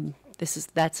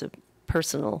just, that's a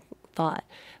personal thought.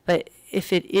 But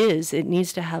if it is, it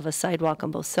needs to have a sidewalk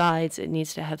on both sides. It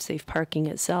needs to have safe parking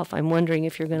itself. I'm wondering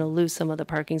if you're going to lose some of the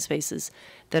parking spaces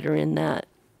that are in that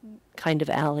kind of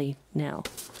alley now.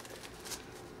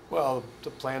 Well,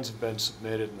 the plans have been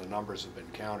submitted and the numbers have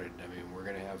been counted. We're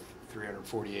going to have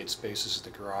 348 spaces at the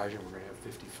garage, and we're going to have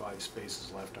 55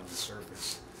 spaces left on the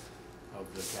surface of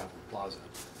the Capitol Plaza.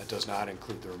 That does not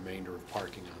include the remainder of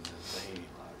parking on the Haney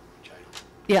lot, which I don't.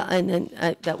 Yeah, and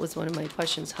then that was one of my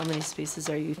questions. How many spaces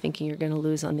are you thinking you're going to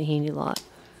lose on the Haney lot?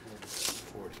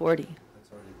 40.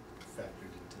 That's already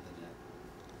factored into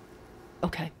the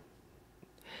Okay.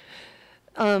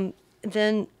 net.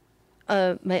 Then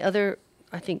my other,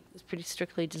 I think, pretty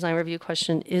strictly design review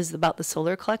question is about the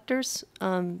solar collectors,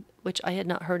 which I had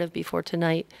not heard of before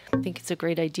tonight. I think it's a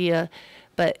great idea,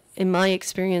 but in my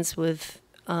experience with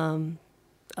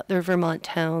other Vermont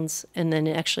towns and then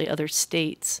actually other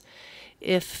states,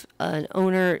 if an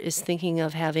owner is thinking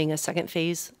of having a second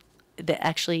phase, that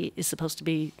actually is supposed to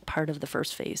be part of the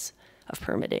first phase of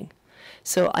permitting.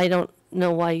 So I don't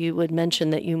know why you would mention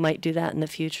that you might do that in the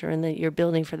future and that you're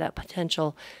building for that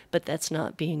potential, but that's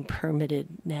not being permitted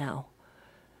now.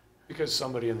 Because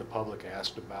somebody in the public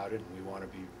asked about it, and we want to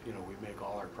be, we make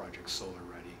all our projects solar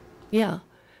ready. Yeah,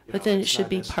 but then it should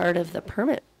be part of the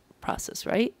permit process,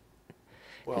 right?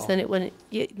 Because then it wouldn't,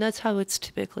 that's how it's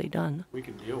typically done. We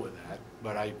can deal with that,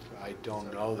 but I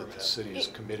don't know that the city is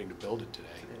committing to build it today.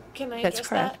 Can I That's address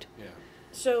correct. that? Yeah.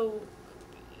 So,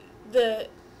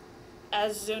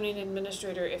 as zoning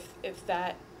administrator, if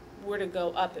that were to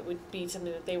go up, it would be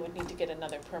something that they would need to get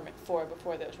another permit for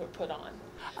before those were put on.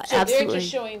 So they're Absolutely.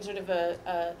 just showing sort of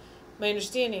my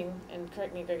understanding, and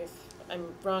correct me, Greg, if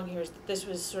I'm wrong here, is that this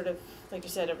was sort of, like you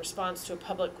said, a response to a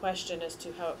public question as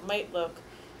to how it might look,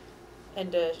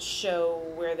 and to show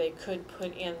where they could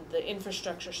put in the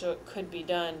infrastructure so it could be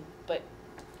done, but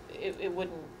it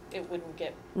wouldn't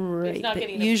get, Right. it's not but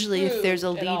getting usually if there's a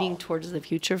approved at leading all. towards the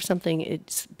future of something,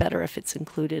 it's better if it's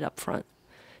included up front.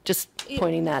 Just Yeah.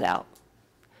 pointing that out.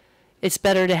 It's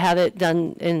better to have it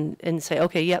done and say,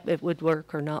 okay, yep, it would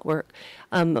work or not work.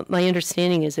 My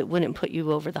understanding is it wouldn't put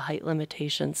you over the height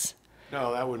limitations.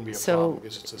 No, that wouldn't be a So, problem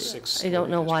because it's a 6. I don't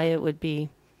know why it would be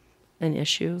an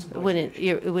issue. It wouldn't,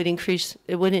 it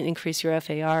wouldn't increase your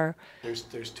FAR.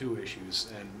 There's two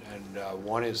issues, and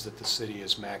one is that the city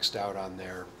is maxed out on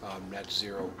their net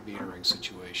zero metering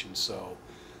situation, so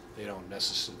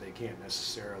they can't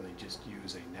necessarily just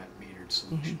use a net metered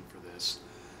solution for this.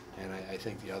 And I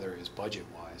think the other is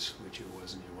budget-wise, which it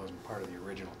wasn't part of the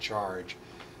original charge.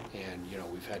 And, you know,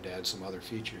 we've had to add some other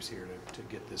features here to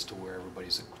get this to where everybody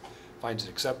finds it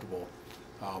acceptable.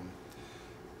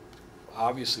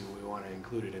 Obviously, we want to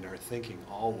include it in our thinking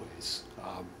always.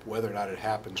 Whether or not it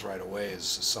happens right away is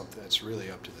something that's really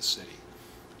up to the city.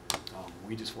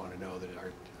 We just want to know that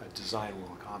our design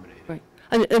will accommodate it.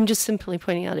 Right. I'm just simply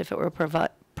pointing out if it were a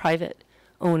private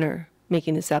owner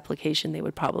making this application, they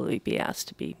would probably be asked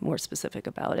to be more specific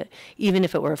about it, even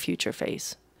if it were a future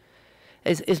phase,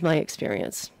 is my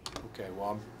experience. Okay,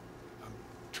 well, I'm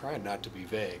trying not to be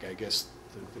vague. I guess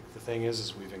the thing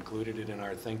is we've included it in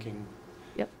our thinking.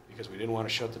 Yep. Because we didn't want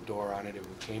to shut the door on it. It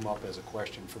came up as a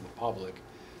question from the public,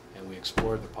 and we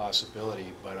explored the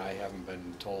possibility, but I haven't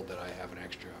been told that I have an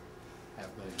extra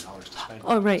 $500,000 to spend.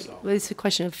 Oh, right. So. Well, it's a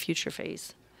question of future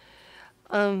phase.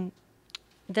 Then,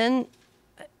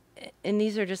 and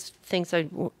these are just things I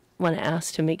want to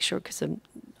ask to make sure, because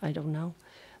I don't know.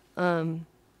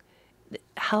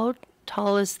 How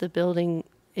tall is the building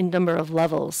in number of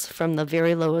levels from the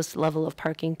very lowest level of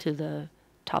parking to the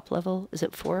top level? Is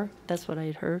it 4? That's what I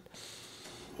had heard.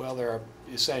 Well, there are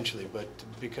essentially, but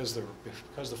because the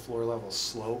floor levels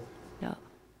slope, Yeah.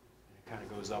 it kind of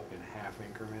goes up in half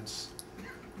increments.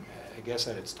 I guess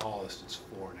at its tallest, it's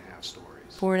 4.5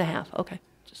 stories. 4.5. Okay.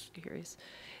 Just curious.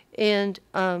 And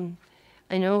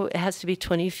I know it has to be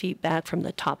 20 feet back from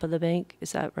the top of the bank.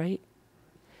 Is that right?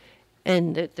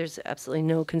 And there's absolutely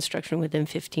no construction within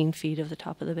 15 feet of the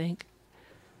top of the bank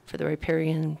for the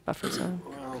riparian buffer zone?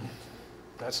 Well,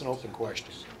 that's an open question.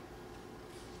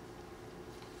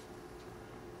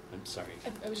 I'm sorry.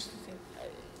 I was just gonna say,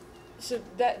 so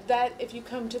that, if you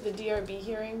come to the DRB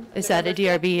hearing. Is the that a river DRB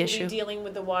we'll be issue? dealing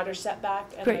with the water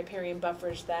setback and Great. riparian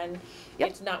buffers then. Yep.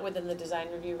 It's not within the design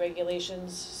review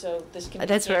regulations, so this can,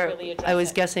 That's can't where really address I was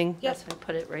it. guessing. Yep. That's why I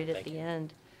put it right at Thank the you.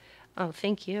 end. Oh,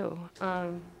 thank you.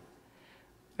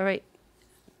 All right.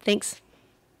 Thanks.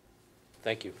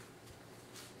 Thank you.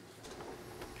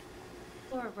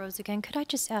 Laura Rose again. Could I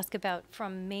just ask about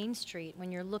from Main Street,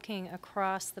 when you're looking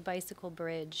across the bicycle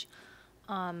bridge,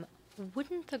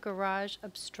 wouldn't the garage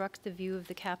obstruct the view of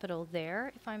the Capitol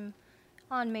there? If I'm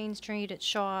on Main Street at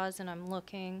Shaw's and I'm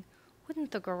looking,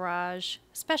 wouldn't the garage,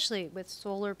 especially with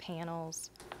solar panels,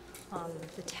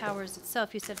 the towers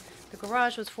itself, you said the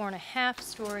garage was 4.5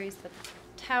 stories, but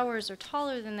the towers are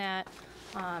taller than that,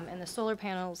 and the solar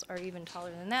panels are even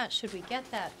taller than that, should we get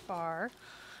that far.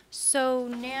 So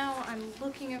now I'm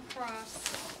looking across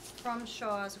from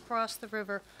Shaw's, across the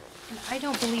river, and I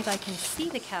don't believe I can see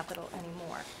the Capitol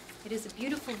anymore. It is a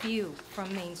beautiful view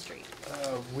from Main Street.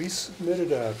 We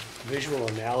submitted a visual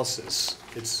analysis.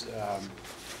 It's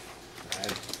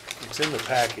in the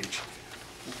package.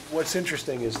 What's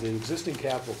interesting is the existing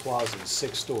Capitol Plaza is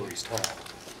 6 stories tall.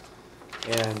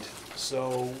 And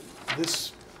so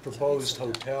this proposed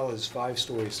hotel is 5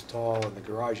 stories tall and the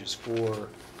garage is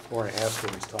 4.5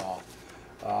 stories tall.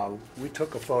 We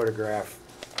took a photograph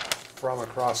from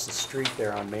across the street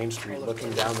there on Main Street,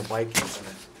 looking down the bike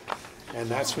easement. And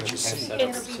that's what you see. And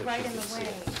it'll be right in the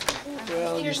way.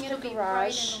 Well, I'm you thinking it'll be right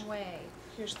garage. in the way.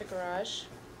 Here's the garage.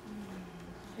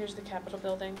 Here's the Capitol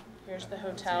building. Here's the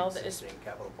hotel that is.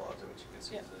 Capitol Plaza, which you can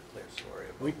see Yep. is a clear story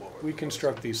of We what we're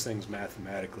construct these things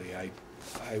mathematically. I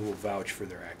will vouch for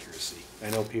their accuracy. I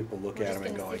know people look We're at just them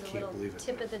and gonna go, I see the can't little believe it.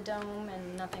 tip of the dome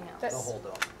and nothing else. The That's- whole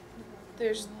dome.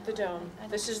 There's the dome. I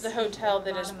This don't is the see hotel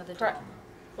the that is, bottom of the pri- dome.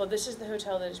 well, this is the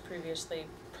hotel that is previously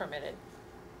permitted.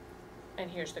 And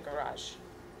here's the garage.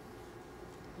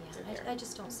 Yeah, They're there. I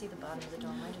just don't see the bottom of the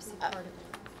dome, I just see part of it,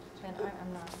 and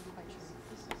I'm not quite sure.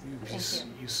 Thank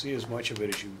you. You see as much of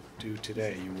it as you do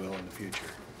today, you will in the future.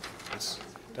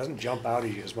 doesn't jump out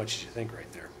at you as much as you think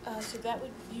right there. So that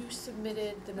would, you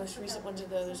submitted the most recent ones of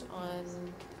those on,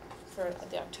 for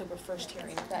the October 1st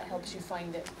hearing. That helps you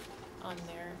find it on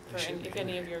there, They should be if in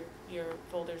any of there. your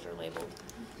folders are labeled.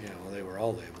 Yeah, well, they were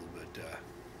all labeled, but,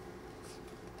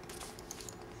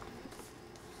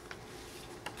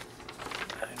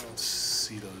 I don't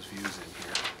see those views in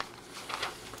here.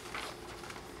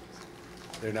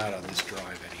 They're not on this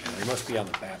drive anyhow. They must be on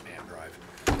the Batman drive.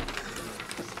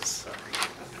 Sorry.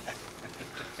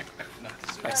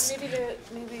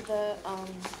 Maybe the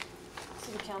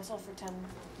city council for 10,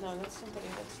 no, that's somebody,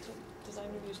 that's design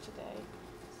reviews today.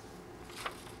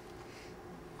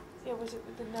 Yeah, was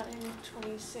it the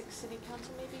 9/26 city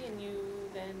council maybe, and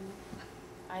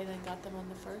I then got them on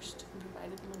the 1st and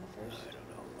provided them on the 1st? I don't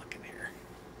know, I'm looking here.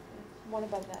 One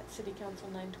about that, city council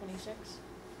 9/26?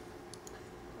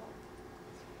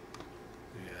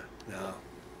 Yeah, no,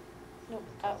 No,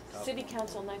 city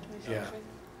council 9/26, Yeah. right?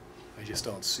 I just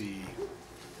don't see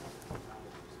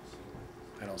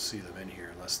them in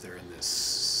here unless they're in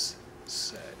this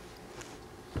set.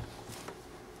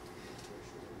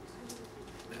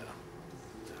 No.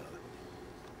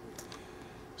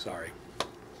 Sorry.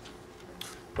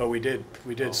 But we did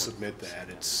submit that.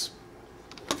 It's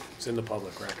in the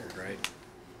public record, right?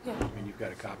 Yeah. I mean, you've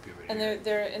got a copy of it And here.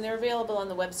 they're available on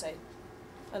the website,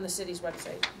 on the city's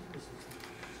website.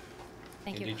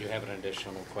 Thank And you. did you have an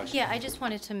additional question? Yeah, I just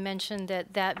wanted to mention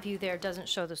that that view there doesn't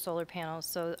show the solar panels,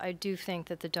 so I do think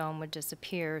that the dome would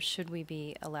disappear should we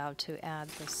be allowed to add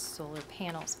the solar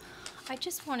panels. I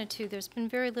just wanted to, there's been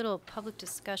very little public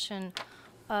discussion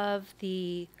of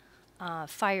the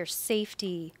fire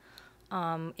safety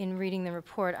in reading the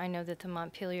report. I know that the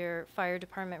Montpelier Fire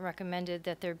Department recommended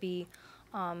that there be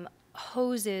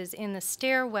hoses in the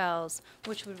stairwells,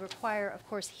 which would require, of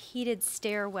course, heated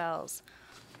stairwells.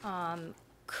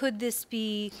 Could this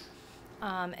be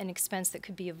an expense that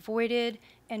could be avoided,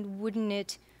 and wouldn't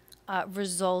it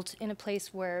result in a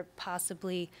place where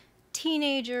possibly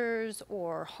teenagers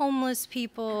or homeless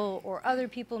people or other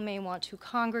people may want to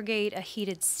congregate a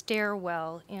heated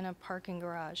stairwell in a parking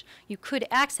garage? You could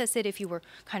access it if you were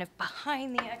kind of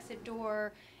behind the exit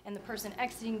door and the person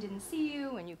exiting didn't see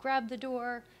you and you grabbed the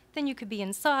door. Then you could be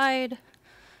inside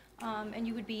and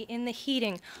you would be in the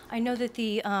heating. I know that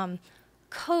the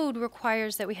code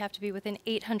requires that we have to be within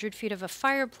 800 feet of a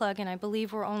fire plug, and I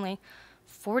believe we're only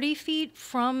 40 feet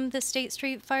from the State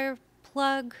Street fire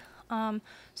plug.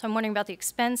 So I'm wondering about the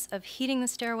expense of heating the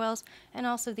stairwells and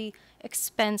also the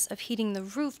expense of heating the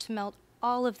roof to melt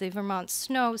all of the Vermont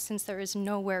snow, since there is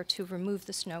nowhere to remove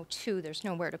the snow to. There's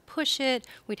nowhere to push it.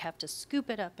 We'd have to scoop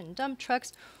it up in dump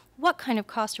trucks. What kind of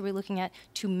cost are we looking at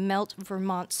to melt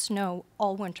Vermont snow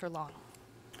all winter long?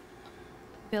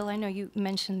 Bill, I know you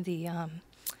mentioned the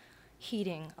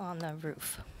heating on the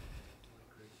roof.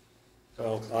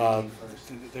 So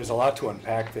there's a lot to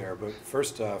unpack there, but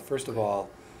first of all,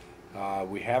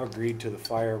 we have agreed to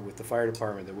with the fire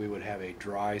department that we would have a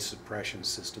dry suppression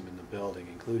system in the building,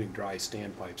 including dry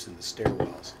standpipes in the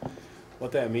stairwells.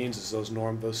 What that means is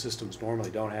those systems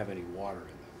normally don't have any water in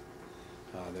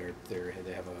them.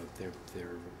 They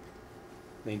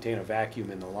maintain a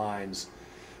vacuum in the lines,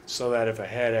 so that if a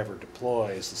head ever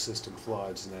deploys, the system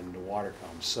floods and then the water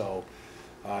comes. So,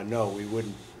 no, we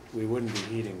wouldn't be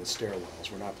heating the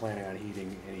stairwells. We're not planning on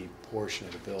heating any portion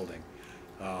of the building.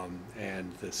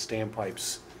 And the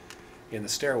standpipes in the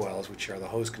stairwells, which are the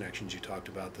hose connections you talked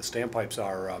about, the standpipes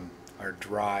are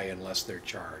dry unless they're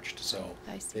charged. So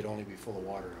they'd only be full of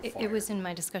water in a fire. It was in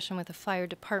my discussion with the fire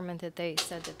department that they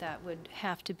said that that would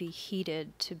have to be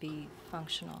heated to be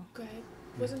functional. Go ahead.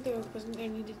 Didn't there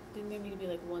need to be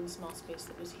like one small space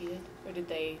that was heated, or did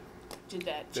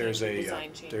that change the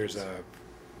design changes?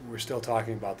 We're still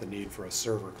talking about the need for a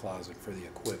server closet for the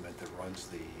equipment that runs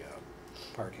the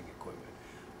parking equipment.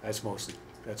 That's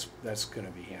going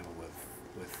to be handled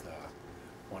with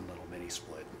one little mini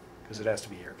split, because it has to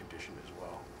be air conditioned as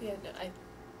well. Yeah, no,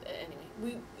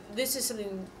 anyway, this is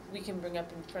something we can bring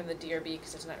up in front of the DRB,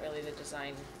 because it's not really the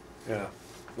design. Yeah.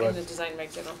 In the design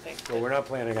regs, I don't think. Well, we're not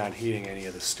planning on heating any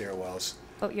of the stairwells.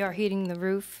 But you are heating the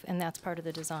roof, and that's part of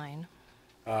the design.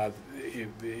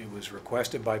 It was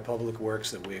requested by Public Works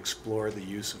that we explore the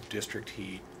use of district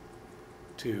heat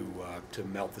to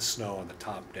melt the snow on the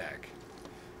top deck.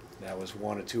 That was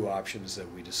one of two options that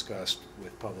we discussed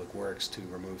with Public Works to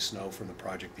remove snow from the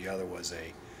project. The other was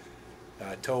a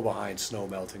tow-behind snow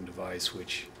melting device,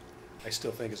 which I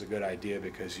still think is a good idea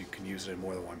because you can use it in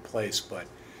more than one place. But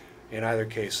in either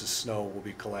case, the snow will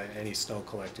be any snow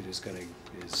collected is going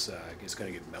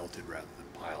to get melted rather than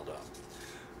piled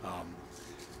up.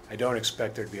 I don't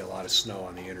expect there to be a lot of snow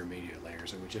on the intermediate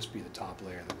layers. It would just be the top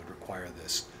layer that would require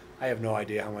this. I have no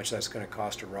idea how much that's going to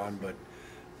cost to run, but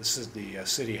this is the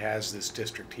city has this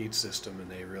district heat system, and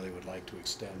they really would like to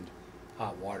extend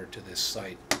hot water to this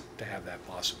site to have that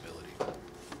possibility.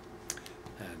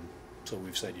 And so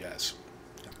we've said yes.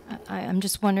 I'm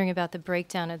just wondering about the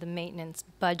breakdown of the maintenance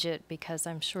budget, because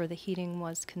I'm sure the heating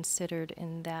was considered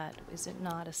in that. Is it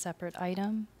not a separate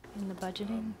item in the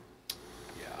budgeting?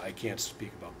 Yeah, I can't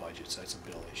speak about budgets. That's a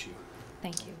bill issue.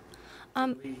 Thank you.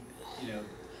 You know,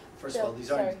 first of Bill, all,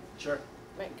 these aren't, sorry. sure.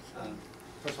 Mike.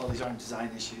 First of all, these aren't design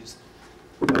issues.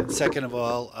 But second of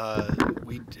all,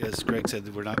 we, as Greg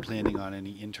said, we're not planning on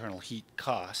any internal heat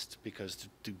cost because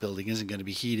the building isn't going to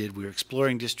be heated. We're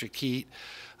exploring district heat.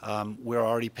 We're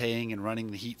already paying and running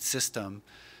the heat system,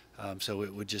 so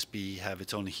it would just be have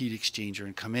its own heat exchanger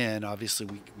and come in. Obviously,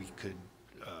 we could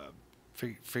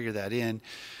figure that in.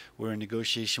 We're in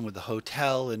negotiation with the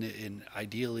hotel, and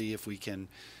ideally, if we can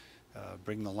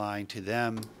bring the line to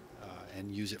them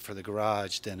and use it for the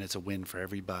garage, then it's a win for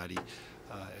everybody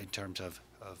in terms of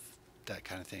that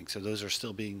kind of thing. So those are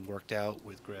still being worked out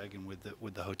with Greg and with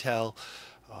the hotel,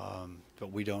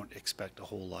 but we don't expect a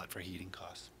whole lot for heating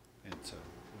costs, and so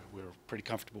we're pretty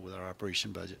comfortable with our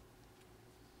operation budget.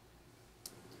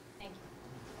 Thank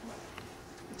you.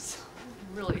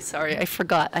 I'm really sorry, I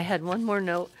forgot. I had one more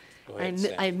note. Go ahead,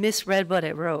 Sam. I misread what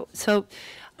I wrote. So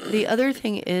the other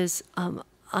thing is,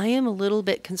 I am a little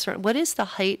bit concerned. What is the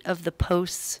height of the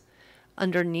posts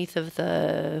underneath of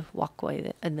the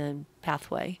walkway and then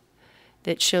pathway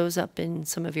that shows up in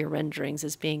some of your renderings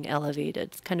as being elevated?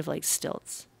 It's kind of like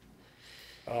stilts.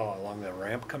 Oh, along the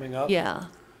ramp coming up? Yeah.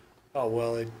 Oh,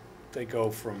 well, they go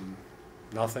from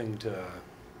nothing to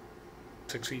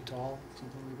 6 feet tall,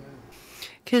 something like that.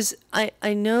 Because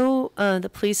I know the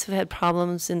police have had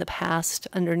problems in the past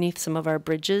underneath some of our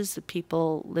bridges, the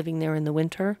people living there in the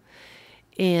winter.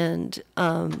 And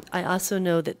I also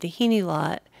know that the Heaney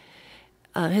lot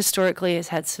historically has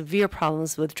had severe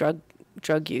problems with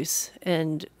drug use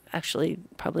and actually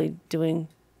probably doing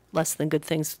less than good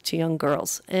things to young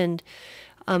girls. And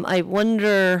I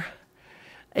wonder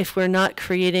if we're not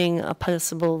creating a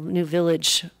possible new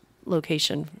village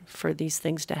location for these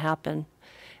things to happen.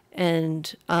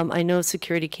 And I know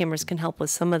security cameras can help with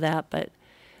some of that, but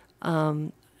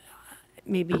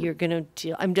maybe you're going to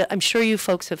deal. I'm sure you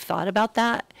folks have thought about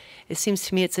that. It seems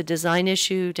to me it's a design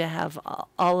issue to have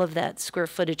all of that square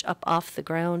footage up off the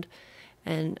ground.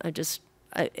 And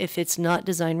if it's not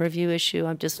design review issue,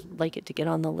 I'd just like it to get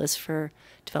on the list for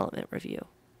development review.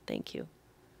 Thank you.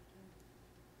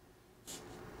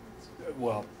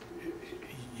 Well,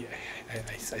 yeah,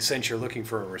 I sense you're looking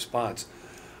for a response.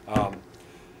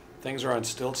 Things are on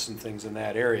stilts and things in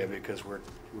that area because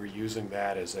we're using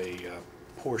that as a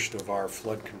portion of our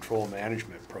flood control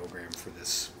management program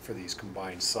for these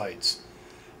combined sites.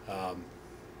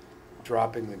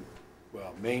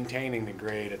 Maintaining the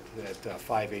grade at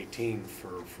 518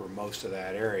 for most of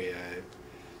that area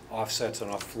offsets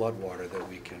enough flood water that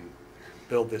we can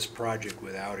build this project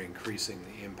without increasing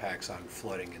the impacts on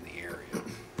flooding in the area.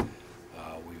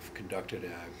 We've conducted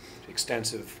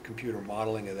extensive computer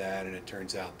modeling of that, and it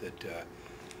turns out that the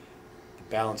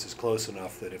balance is close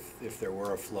enough that if there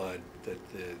were a flood, that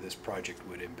this project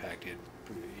would impact it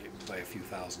by a few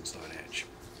thousandths of an inch.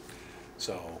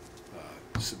 So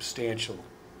substantially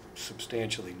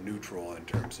neutral in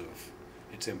terms of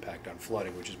its impact on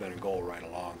flooding, which has been a goal right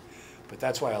along. But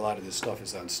that's why a lot of this stuff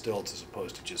is on stilts as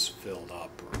opposed to just filled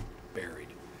up or buried.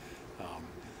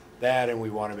 That, and we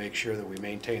want to make sure that we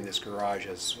maintain this garage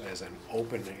as an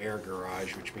open air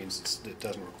garage, which means it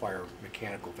doesn't require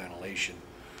mechanical ventilation.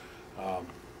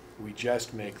 We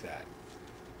just make that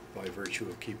by virtue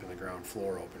of keeping the ground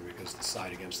floor open because the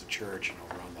side against the church and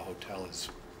around the hotel is,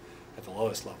 at the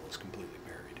lowest level, is completely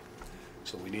buried.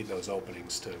 So we need those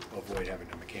openings to avoid having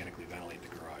to mechanically ventilate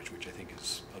the garage, which I think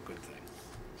is a good thing.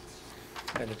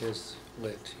 And it is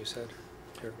lit, you said?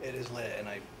 It is lit, and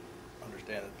I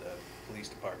understand that the police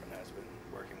department has been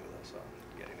working with us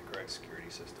on getting the correct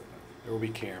security system. There will be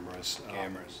cameras.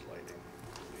 Cameras, lighting.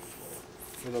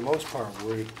 For the most part,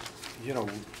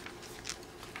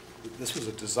 this was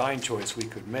a design choice we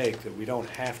could make, that we don't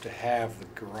have to have, the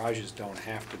garages don't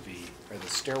have to be, or the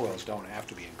stairwells don't have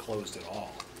to be enclosed at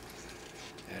all.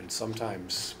 And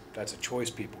sometimes that's a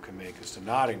choice people can make, is to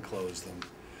not enclose them.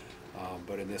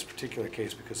 But in this particular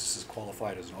case, because this is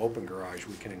qualified as an open garage,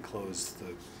 we can enclose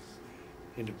the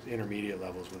intermediate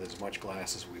levels with as much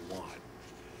glass as we want.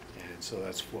 And so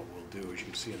that's what we'll do. As you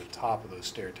can see on the top of those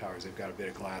stair towers, they've got a bit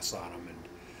of glass on them, and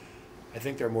I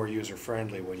think they're more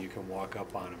user-friendly when you can walk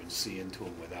up on them and see into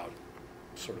them without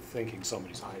sort of thinking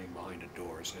somebody's hiding behind a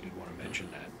door, so I didn't want to mention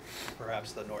that.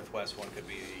 Perhaps the northwest one could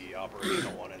be the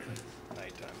operational one in the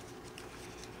nighttime.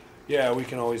 Yeah, we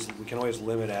can always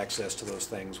limit access to those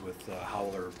things with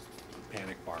howler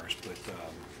panic bars, but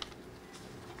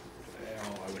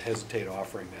I would hesitate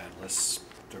offering that unless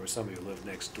there was somebody who lived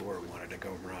next door who wanted to go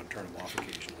around and turn them off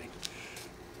occasionally.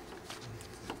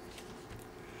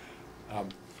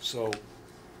 So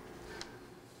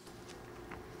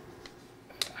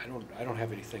I don't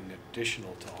have anything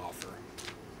additional to offer.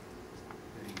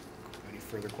 Any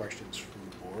further questions from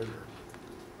the board, or?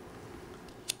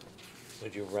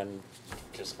 Would you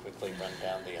just quickly run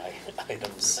down the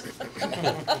items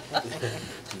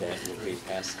that will be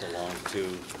passed along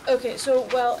to? Okay, so,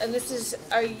 well, and this is,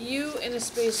 are you in a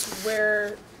space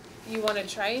where you wanna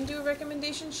try and do a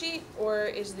recommendation sheet? Or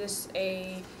is this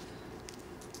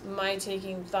my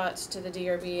taking thoughts to the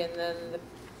DRB and then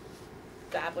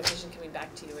the application coming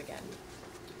back to you again?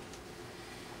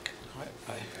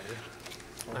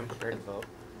 I'm prepared to vote.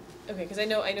 Okay, cause I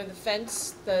know the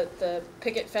fence, the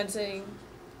picket fencing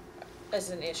is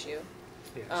an issue.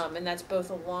 Yes. And that's both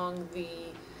along the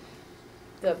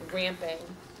ramping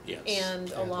Yes.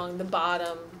 and along the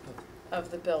bottom of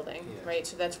the building, Yes. right?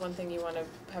 So that's one thing you wanna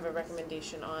have a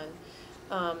recommendation on.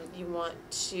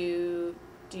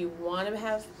 Do you wanna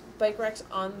have bike racks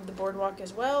on the boardwalk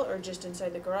as well, or just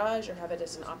inside the garage, or have it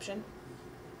as an option?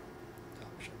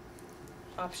 Option.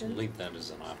 Option? Leave that as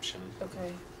an option.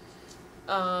 Okay.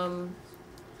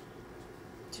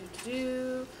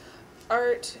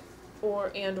 Art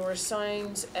or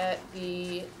signs at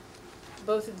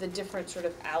both of the different sort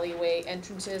of alleyway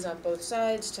entrances on both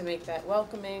sides to make that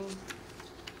welcoming.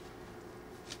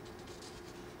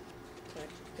 Okay,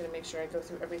 gonna make sure I go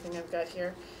through everything I've got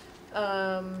here.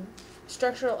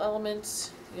 Structural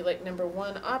elements, you like number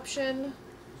one option.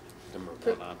 Number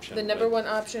one option. The number with- one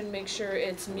option, make sure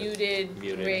it's muted,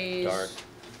 Muted, raised. dark,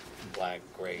 black,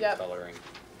 gray Yep. coloring.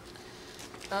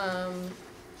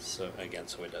 So again,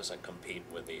 so it doesn't compete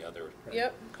with the other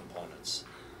Yep. components.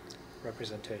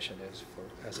 Representation is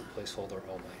as a placeholder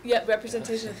only. Yeah,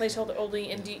 representation of placeholder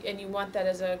only, and you want that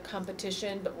as a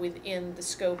competition, but within the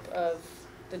scope of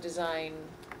the design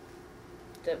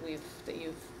that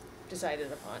you've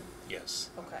decided upon. Yes.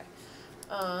 Okay.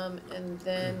 And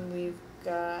then we've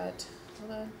got,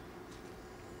 hold on.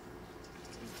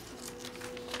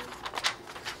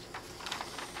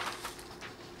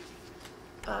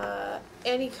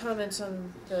 Any comments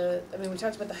on we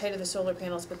talked about the height of the solar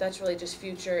panels, but that's really just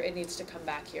future, it needs to come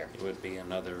back here. It would be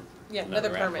another Another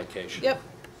permit. application. Yep,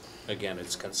 Again,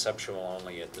 it's conceptual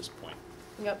only at this point.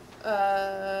 yep.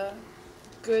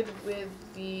 Good with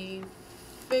the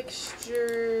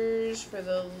fixtures for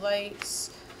the lights.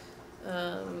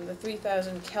 The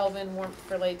 3000 Kelvin warmth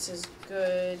for lights is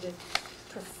good.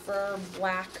 Prefer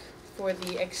black for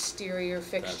the exterior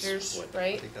fixtures, what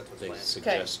right? I think that's what's They planned.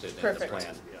 suggested in the perfect.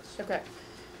 plan. Yes. Okay.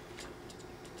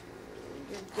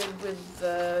 You're good with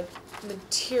the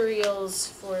materials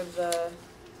for the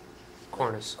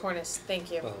Cornice. cornice,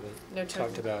 thank you. Well, No we term.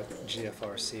 talked about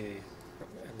GFRC.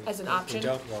 and we- As an option? We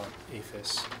don't want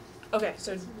EFS. Okay,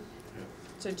 so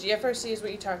GFRC is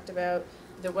what you talked about.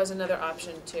 There was another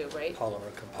option too, right?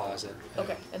 Polymer composite. yeah.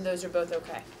 Okay, and those are both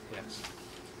okay. Yes.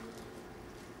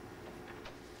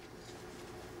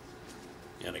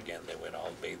 And again, they would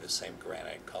all be the same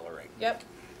granite coloring, Yep,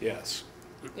 Yes.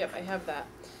 yep, I have that.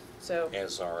 So,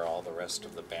 as are all the rest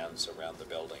of the bands around the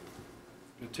building.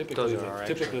 Typically, Those are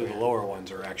actually typically the granite. lower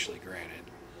ones are actually granite.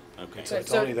 Okay. So it's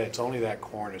So- only that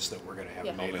cornice that we're gonna have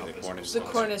Yeah. made Only up the as cornice. the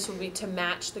composite. cornice will be to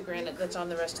match the granite that's on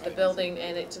the rest of the Right. building,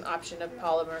 and it's an option of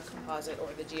polymer, composite, or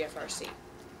the GFRC,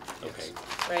 Okay.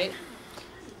 right?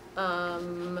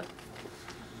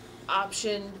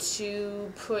 Option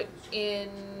to put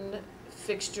in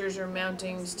fixtures or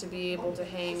mountings to be able to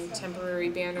hang temporary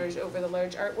banners over the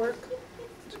large artwork.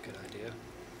 It's a good idea.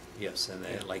 Yes, and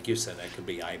then, like you said, that could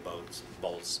be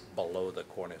bolts below the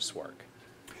cornice work.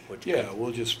 Which Yeah, could-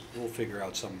 we'll figure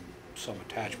out some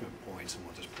attachment points and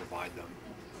we'll just provide them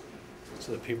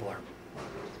so that people aren't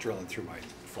drilling through my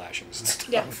flashings and stuff.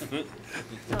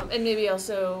 Yeah. And maybe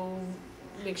also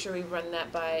make sure we run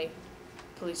that by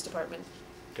police department.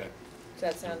 Okay. Does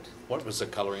that sound? What was the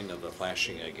coloring of the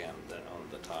flashing again, on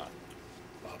the top?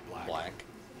 Black. Black?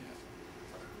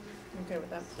 Okay with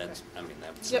that? That's, I mean,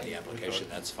 that's Yep. the application,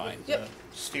 that's fine. Yep.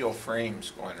 Steel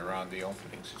frames going around the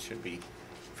openings, it should be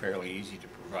fairly easy to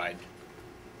provide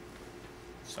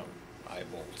some eye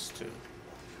bolts to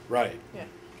Right, Yeah.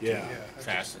 yeah.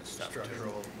 fasten stuff to.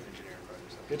 Structural engineering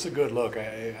projects. It's a good look.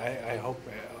 I hope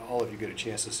all of you get a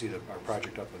chance to see our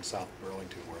project up in South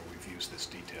Burlington where we've used this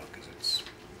detail, because it's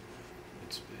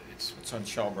It's on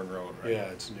Shelburne Road, right? Yeah,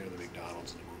 it's near the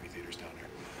McDonald's and the movie theaters down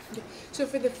there. So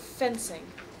for the fencing,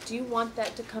 do you want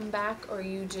that to come back, or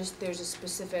you just, there's a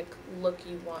specific look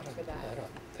you want for I that? don't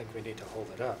think we need to hold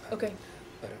it up. Okay,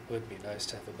 But it would be nice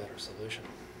to have a better solution.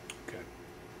 Okay.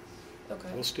 okay,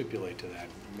 We'll stipulate to that,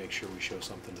 make sure we show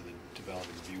something to the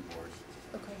development review board.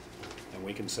 okay. And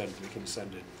we can send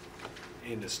it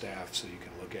into staff so you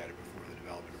can look at it before the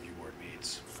development review board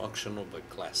meets. Functional but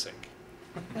classic.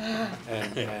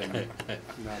 And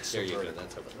not There you go, subverted.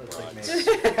 that's Looks a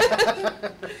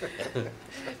like broad.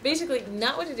 Basically,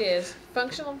 not what it is,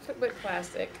 functional but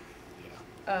plastic.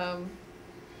 Yeah.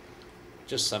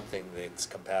 Just something that's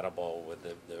compatible with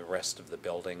the rest of the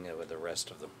building and with the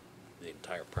rest of the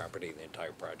entire property, the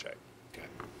entire project. Okay.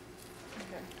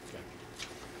 Okay. Okay.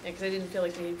 Yeah, because I didn't feel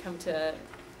like we had come to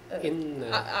In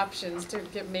the- options to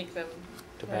make them.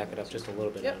 To back it up just a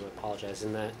little bit, Yep. and I apologize,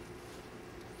 in that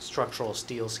structural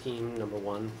steel scheme, number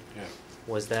one, Yeah.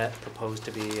 was that proposed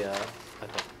to be like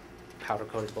a powder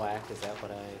coated black? Is that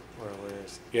what or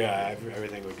where's? Yeah,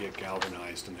 everything would get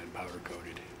galvanized and then powder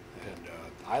coated. And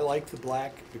I like the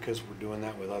black because we're doing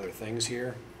that with other things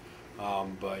here.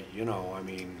 But, you know, I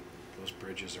mean, those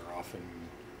bridges are often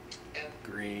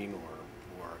green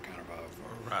or kind of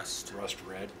Or rust. rust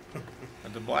red.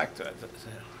 And the black,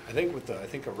 I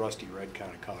think a rusty red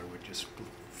kind of color would just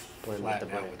Blend with the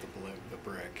flatten out brick. with the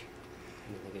brick.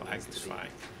 black is fine.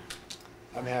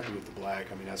 I'm happy with the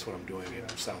black. I mean, that's what I'm doing in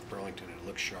South Burlington. It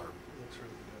looks sharp. Looks really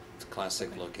good. It's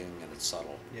classic looking and it's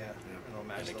subtle. Yeah, and it'll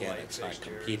match And the again, light it's not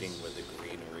fixtures. competing with the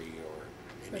greenery or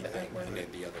Or the anything, artwork. any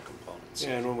of the other components.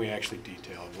 Yeah, and when we actually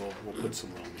detail it, we'll put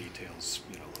some little details,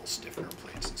 you know, little stiffener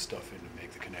plates and stuff in to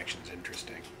make the connections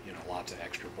interesting. You know, lots of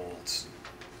extra bolts.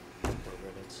 Or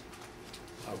rivets?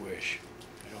 I wish.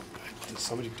 Does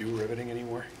somebody do riveting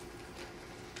anymore?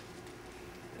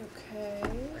 Okay.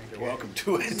 You're welcome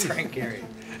to it. Frank Gehry.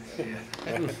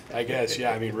 I guess,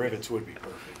 yeah, I mean, rivets would be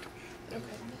perfect.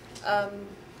 Okay.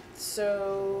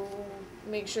 So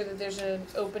make sure that there's an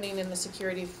opening in the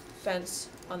security fence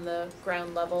on the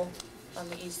ground level on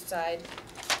the east side,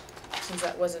 since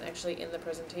that wasn't actually in the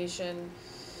presentation.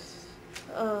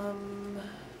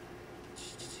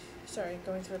 Sorry,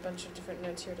 going through a bunch of different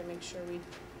notes here to make sure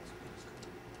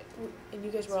and you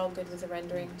guys were all good with the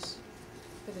renderings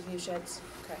for the view sheds?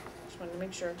 Okay, just wanted to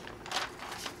make sure.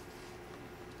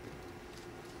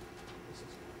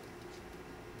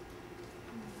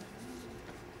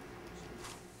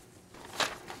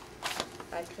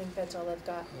 I think that's all I've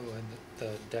got. Oh, and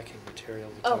the decking material,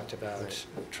 we Oh. talked about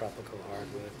tropical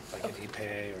hardwood, like an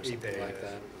Ipe or something like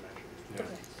that. Yeah.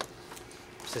 Okay.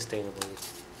 Sustainably,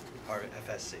 Or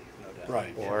FSC, no doubt.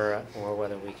 Right. or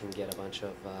whether we can get a bunch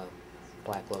of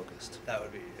black locust. That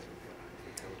would be.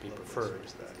 That would be Love to preferred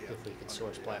source that, yeah. if we could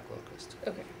source black locust.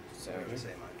 Okay, so The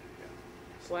same idea,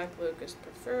 yeah. black locust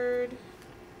preferred.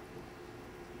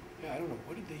 Yeah, I don't know,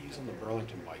 what did they use on the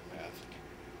Burlington bike path?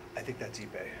 I think that's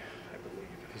eBay, I believe.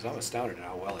 Because I'm astounded at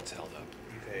how well it's held up.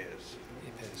 eBay is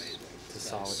Ipe's amazing. It's a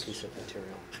solid piece of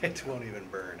material. It won't even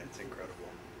burn, it's incredible.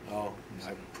 Oh,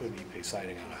 I put an EP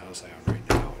siding on a house I own right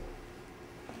now.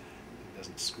 It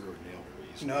doesn't screw or nail very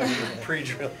easily. No, you can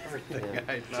pre-drill everything, Yeah,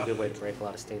 I it's a know. good way to break a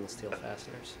lot of stainless steel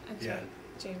fasteners. I'm Yeah. sorry,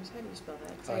 James, how do you spell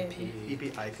that? 'Cause I-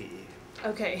 IPE. IPE.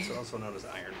 Okay. It's also known as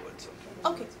ironwood sometimes.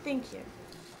 Okay, thank you.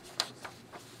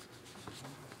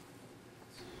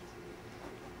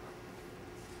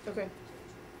 Okay,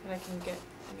 and I can get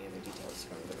any other details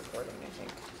from the recording, I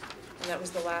think. And that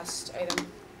was the last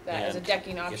item, that is a And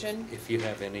decking if- option. If you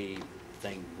have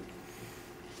anything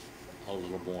a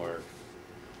little more,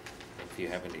 if you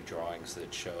have any drawings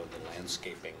that show the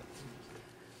landscaping,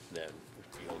 then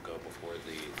you'll go before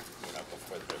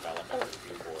before the development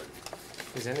review board.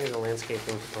 Is any of the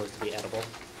landscaping proposed to be edible?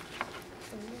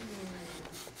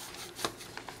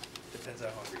 Depends how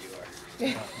hungry you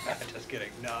are. No, just kidding.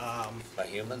 No, By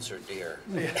humans or deer?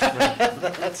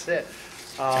 that's it.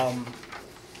 I'm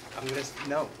gonna,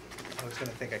 no, I was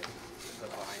gonna think I could, but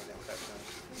I know what I've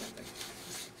done.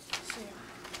 So,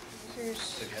 yeah, here's,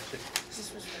 Suggested.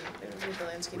 this was from, I reviewed the Were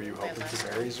landscaping you plan hoping last for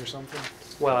time. berries or something?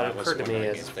 Well, I it was occurred to me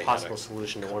wondering as if a they had possible a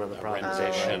solution to one of the a problems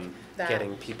rendition of that.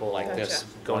 getting people like Gotcha. this,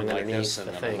 going one like underneath this, the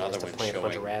and then thing is another to one plant a bunch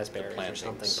of showing raspberries the or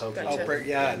something plantings. poking. Gotcha. Oh,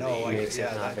 yeah, And no, the- I- Makes it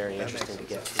yeah, not very that interesting to makes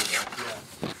get sense.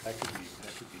 through. Yeah, That could be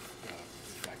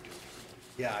effective.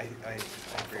 yeah, I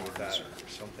agree with that, or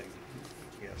something,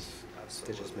 yes, That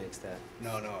absolutely. just makes that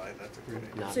no, that's a great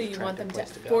idea. not So an you want them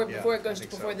attractive to, place to go. before Yeah, it goes I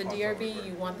think before so. the Hawthorne DRB, would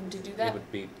you work. want them to do It that?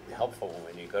 would be helpful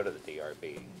when you go to the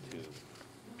DRB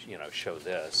to, show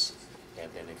this, and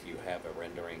then if you have a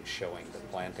rendering showing the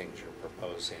plantings you're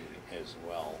proposing as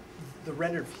well. The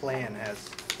rendered plan has,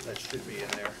 that should be in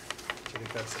there. Do you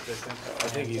think that's sufficient? I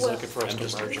think he's Well- looking for us I'm to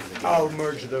just- merge them together. Oh,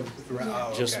 merge the,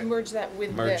 oh, Just okay. Merge that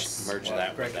with Merge, this. merge Well,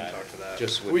 that Greg with can that. talk to that.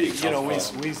 Just would We, be you know,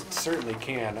 helpful. we certainly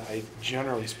can.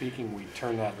 Generally speaking, we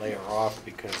turn that layer off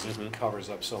because Mhm. it covers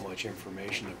up so much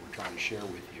information that we're trying to share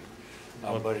with you.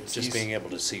 But it's Just easy- being able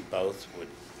to see both would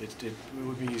it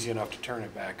would be easy enough to turn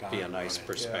it back on. be a and nice run it.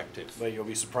 perspective. But you'll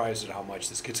be surprised at how much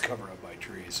this gets covered up by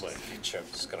trees. But it shows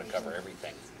it's gonna cover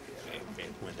everything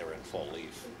when they're in full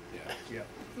leaf. Yeah. Yeah.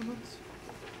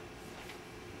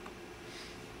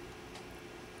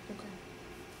 Okay.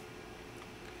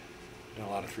 Done a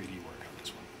lot of 3D work on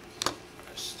this one.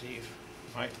 Steve,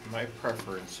 my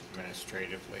preference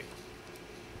administratively,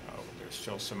 there's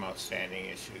still some outstanding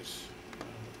issues.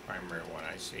 The primary one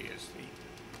I see is the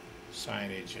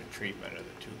signage and treatment of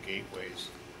the two gateways.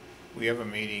 We have a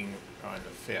meeting on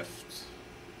the 5th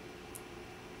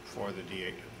for the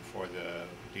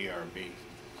DRB.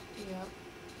 Yeah.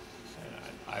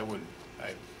 And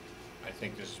I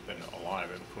think this has been a lot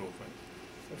of improvement.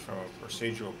 But from a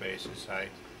procedural basis, I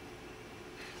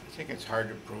think it's hard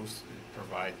to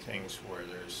provide things where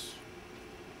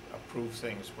approve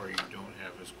things where you don't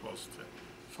have as close to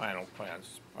final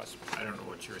plans as possible. I don't know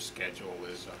what your schedule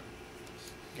is on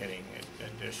getting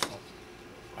additional.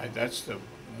 That's the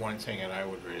one thing that I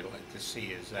would really like to see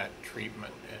is that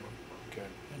treatment and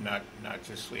not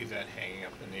just leave that hanging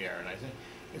up in the air. And I think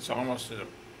it's almost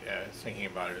thinking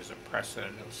about it as a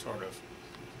precedent of sort of,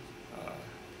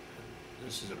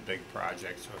 this is a big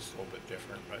project, so it's a little bit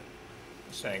different, but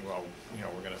saying, well, you know,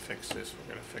 we're gonna fix this,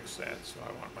 we're gonna fix that, so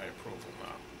I want my approval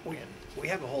now. We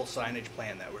have a whole signage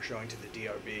plan that we're showing to the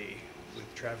DRB.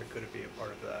 With traffic, could it be a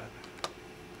part of that?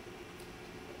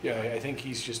 Yeah, I think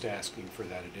he's just asking for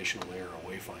that additional layer of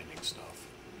wayfinding stuff.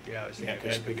 Yeah, I was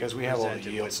thinking. Because we have all the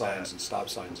presented yield with signs that. and stop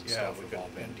signs and Yeah, stuff we have could- all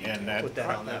been And detailed. that Put that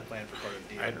on that plan for part of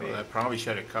DRB. I don't know, that probably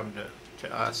should have come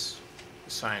to us,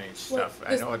 the signage Well, stuff.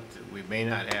 I this- know we may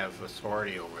not have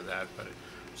authority over that, but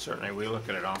certainly we look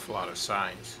at an awful lot of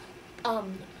signs.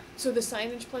 So the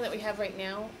signage plan that we have right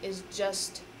now is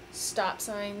just stop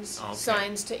signs, Okay.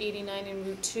 signs to 89 and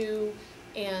Route 2,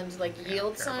 and like Okay, I don't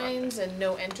yield care about signs and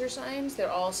no enter signs.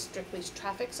 They're all strictly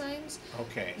traffic signs.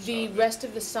 Okay. The so rest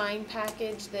of the sign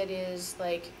package that is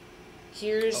like,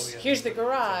 here's Oh, yeah, here's the that's a-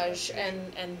 garage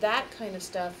that's a- and that kind of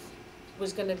stuff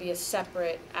was gonna be a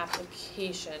separate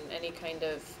application, any kind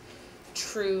of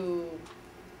true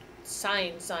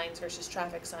signs versus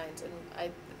traffic signs,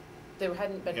 and there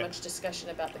hadn't been Yeah. much discussion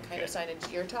about the kind of Okay.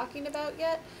 signage you're talking about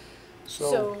yet.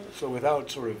 So without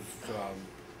sort of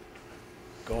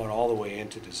going all the way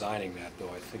into designing that, though,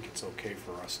 I think it's okay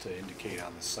for us to indicate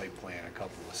on the site plan a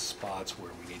couple of spots where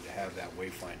we need to have that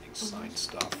wayfinding sign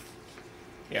stuff.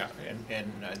 Yeah,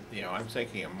 and you know, I'm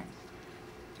thinking of,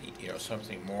 you know,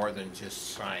 something more than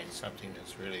just signs, something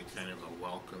that's really kind of a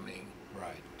welcoming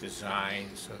Right. design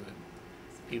so that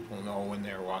people know when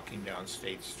they're walking down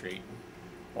State Street and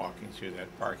walking through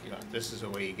that parking lot, this is the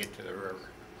way you get to the river.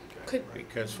 Could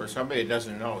Because for somebody that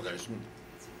doesn't know, there's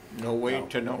no way No.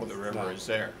 to know the river No. is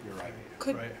there. You're right.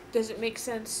 does it make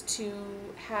sense to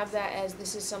have that as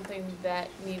this is something that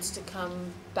needs to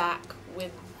come back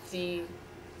with the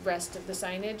rest of the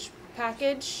signage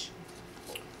package?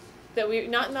 That we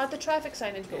not the traffic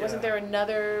signage, but wasn't Yeah. there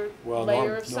another Well,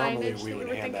 layer of normally signage that we you would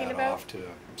were hand thinking that about? off to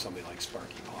somebody like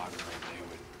Sparky Potter, and they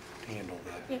would handle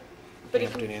Yeah. the But it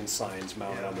Hampton can- Inn signs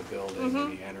mounted on the building, Mhm.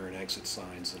 and the enter and exit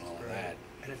signs and all of that.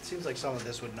 And it seems like some of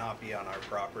this would not be on our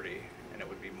property, and it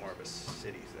would be more of a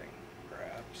city thing,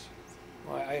 perhaps.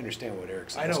 Well, I understand what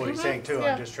Eric's I know what he's Mhm, saying too,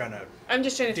 yeah. I'm just trying to. I'm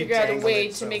just trying to figure out a detangle way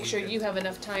it to so make we sure could- you have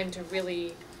enough time to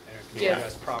really Yeah. give.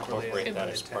 Us properly. Incorporate that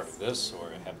and- as part of this,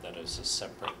 or have that as a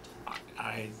separate?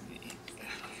 I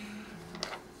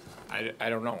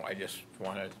don't know, I just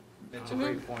wanna, It's a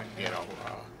great point. you know,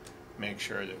 make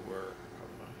sure that we're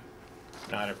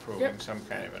not approving Yep. some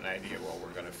kind of an idea, well, we're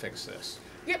gonna fix this.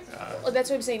 Yep, Uh, well, that's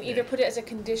what I'm saying, either yeah. put it as a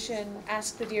condition,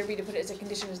 ask the DRB to put it as a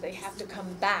condition, is they have to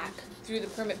come back through the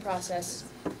permit process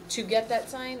to get that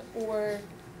sign, or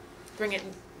bring it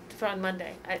for on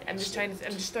Monday. I'm just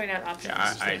throwing out options.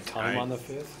 Yeah, Is there time on the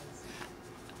 5th?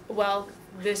 Well,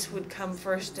 this would come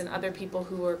first, and other people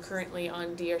who are currently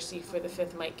on DRC for the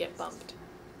 5th might get bumped.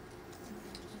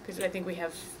 Because I think we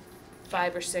have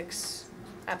 5 or 6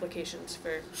 applications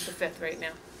for the 5th right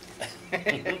now.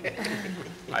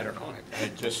 I don't know, I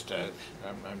just,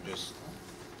 I'm just,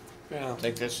 Yeah. I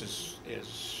think this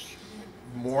is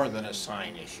more than a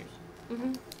sign issue,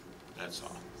 Mm-hmm. that's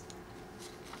all.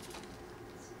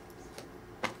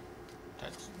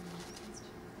 That's,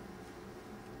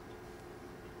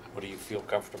 What do you feel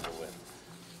comfortable with?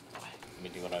 I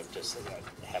mean, do you want to just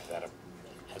have that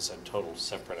as a total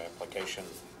separate application,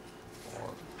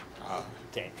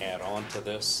 To add on to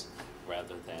this,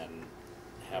 rather than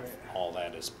have all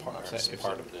that as part of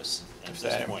this at If this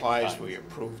that point in implies time. we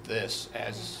approve this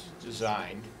as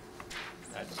designed,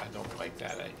 I don't like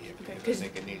that idea, Okay, because I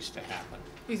think it needs to happen.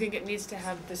 You think it needs to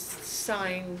have this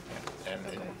sign? And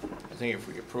Okay. I think if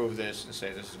we approve this and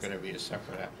say this is gonna be a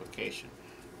separate application,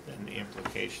 then the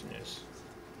implication is,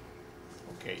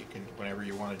 okay, you can, whenever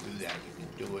you wanna do that, you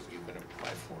can do it, you can apply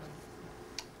for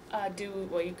it.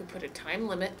 Well, you could put a time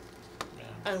limit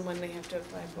Yeah. on when they have to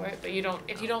apply for it, but you don't,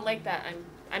 if you don't like that,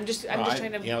 I'm just No,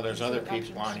 trying to. You know, there's see other what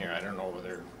people options. on here, I don't know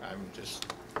whether I'm just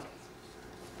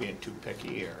being too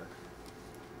picky or.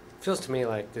 Feels to me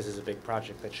like this is a big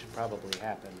project that should probably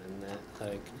happen, and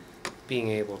that, like, being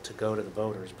able to go to the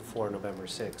voters before November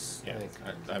 6th. Yeah,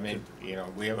 like, I mean, you know,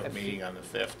 we have a meeting on the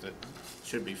 5th that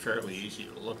should be fairly easy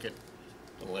to look at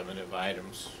the limited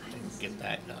items and get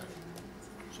that done,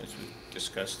 since we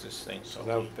discussed this thing so.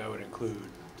 That would include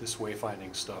this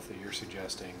wayfinding stuff that you're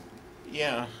suggesting,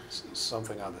 Yeah,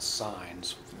 something on the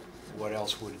signs. What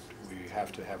else would we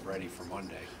have to have ready for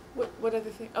Monday? What other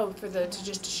thing, oh,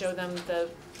 just to show them the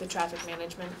traffic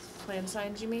management plan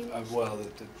signs, you mean? Well,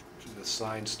 the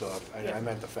sign stuff, I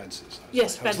meant the fences.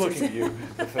 Yes, I was looking fences. at you,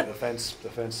 the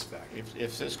fence spec.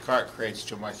 if this cart creates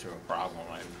too much of a problem,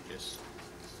 I would just,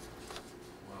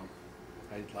 Well,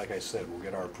 like I said, we'll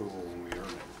get our approval when we earn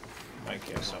it. Mike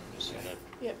has something to say.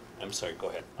 Yep. I'm sorry, go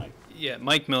ahead, Mike. Yeah,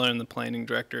 Mike Miller, I'm the planning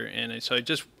director, and so I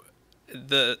just,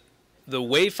 the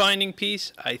wayfinding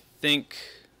piece, I think,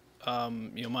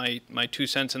 you know, my 2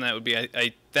 cents on that would be,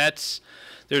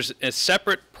 there's a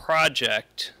separate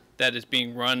project that is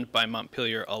being run by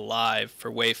Montpelier Alive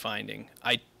for wayfinding.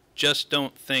 I just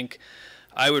don't think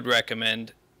I would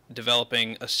recommend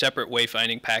developing a separate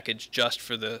wayfinding package just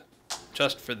for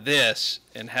this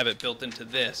and have it built into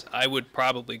this. I would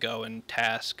probably go and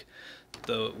task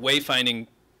the wayfinding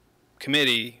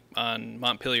committee on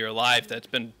Montpelier Alive that's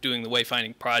been doing the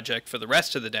wayfinding project for the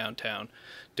rest of the downtown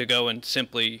to go and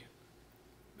simply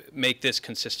make this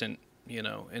consistent, you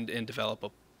know, and develop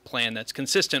a plan that's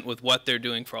consistent with what they're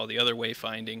doing for all the other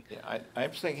wayfinding. Yeah,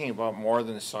 I'm thinking about more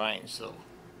than signs though,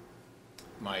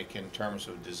 Mike, in terms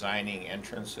of designing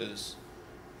entrances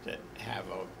that have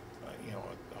you know,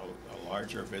 a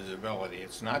larger visibility.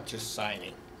 It's not just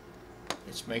signing,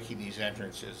 it's making these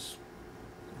entrances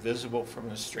visible from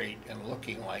the street and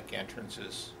looking like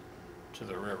entrances to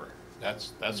the river.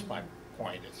 That's my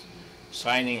point. It's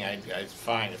signing, I'd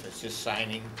fine. If it's just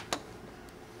signing,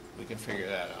 we can figure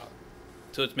that out.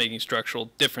 So it's making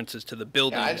structural differences to the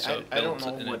building, Yeah, so it I don't builds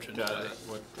know an entrance.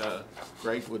 what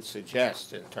Greg would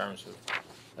suggest in terms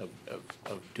of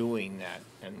doing that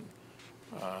and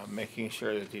making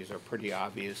sure that these are pretty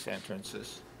obvious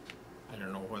entrances. I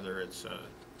don't know whether it's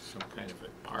some kind of an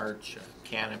arch, a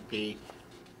canopy,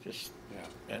 just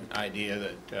an idea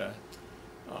that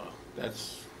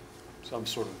that's Some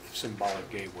sort of symbolic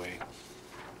gateway.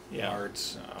 Yeah.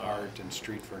 Art and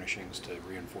street furnishings to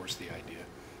reinforce the idea.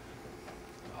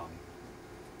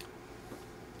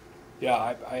 Yeah,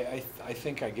 I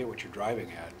think I get what you're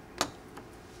driving at.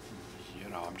 You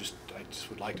know, I just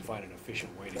would like to find an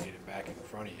efficient way to get it back in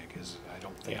front of you, because I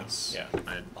don't think it's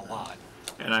a lot.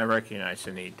 And I recognize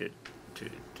the need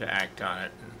to act on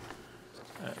it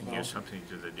and give something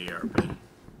to the DRB.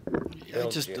 I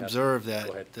just observed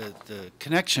that the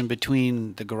connection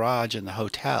between the garage and the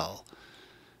hotel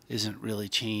isn't really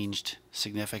changed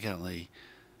significantly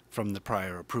from the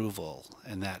prior approval,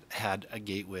 and that had a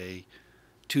gateway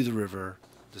to the river,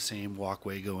 the same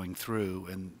walkway going through,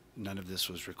 and none of this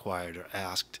was required or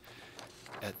asked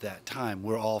at that time.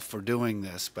 We're all for doing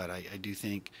this, but I do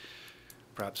think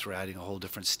perhaps we're adding a whole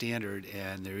different standard,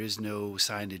 and there is no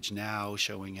signage now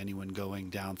showing anyone going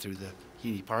down through the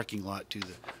Heaney parking lot to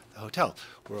the hotel.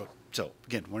 So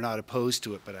again, we're not opposed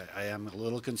to it, but I am a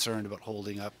little concerned about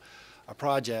holding up a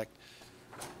project,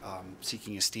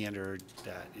 seeking a standard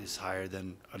that is higher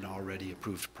than an already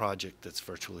approved project that's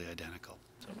virtually identical.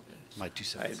 My 2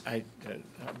 cents.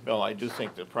 Bill, I do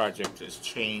think the project has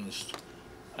changed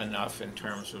enough in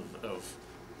terms of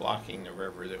blocking the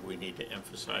river that we need to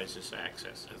emphasize this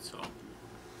access, that's all.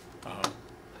 I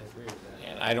agree with that.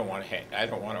 And I don't want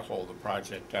to hold the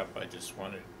project up. I just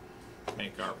want to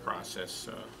make our process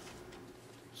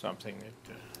something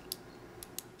that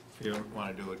if you don't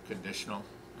want to do it conditional,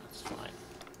 that's fine,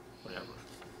 whatever.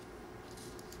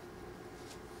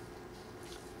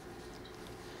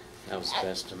 That was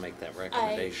best to make that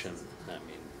recommendation.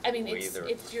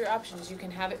 It's your options. You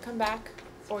can have it come back,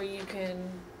 or you can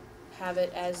have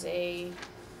it as they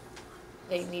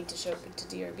need to show it to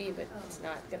DRB, but it's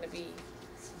not gonna be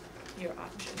your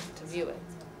option to view it.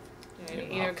 You know,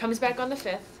 either it comes back on the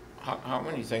 5th, How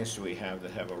many things do we have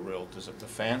that have a real, does it the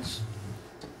fence?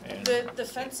 And, The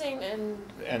fencing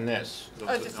and this?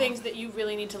 are the things that you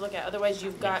really need to look at, otherwise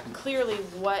you've got clearly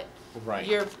what Right.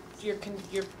 your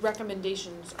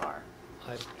recommendations are.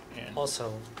 I And-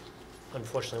 also,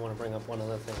 unfortunately, want to bring up one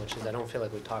other thing, which is I don't feel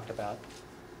like we talked about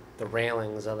the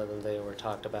railings other than they were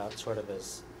talked about sort of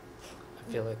as,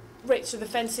 I feel like, Right, so the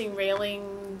fencing,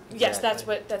 railing, yes,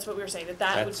 Exactly. that's what we were saying, that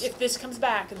would, That's if this comes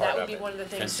back, part that would of be it, one of the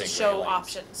things to fencing, show railings.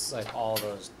 options. like all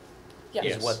those Yeah.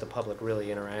 Yes. is what the public really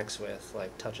interacts with,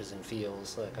 like touches and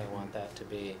feels, like I want that to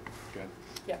be Good.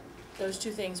 Yeah, those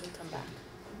two things would come back.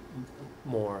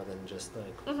 more than just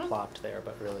like Mhm. plopped there,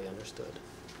 but really understood.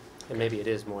 And maybe it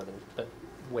is more than, but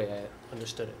way I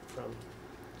understood it from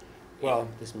Well,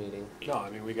 this meeting. no, I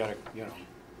mean, we got a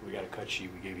cut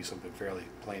sheet, we gave you something fairly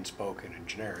plain spoken and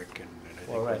generic, and I think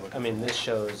Well, we're right, looking I mean, for this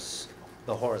more. shows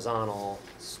the horizontal,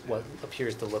 what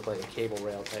appears to look like a cable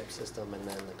rail type system, and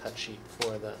then the cut sheet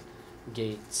for the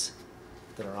gates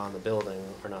that are on the building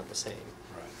are not the same.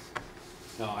 Right.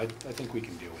 No, I think we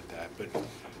can deal with that, but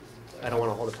I don't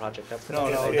wanna hold the project up for No,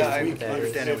 that. no, If- yeah, I if we-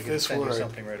 understand it, if we can this send you were-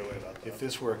 something right away about that. if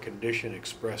this were a condition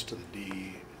expressed to the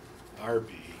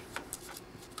DRB,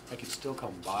 I could still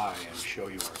come by and show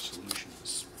you our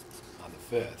solutions on the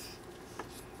 5th,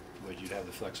 but you'd have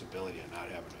the flexibility of not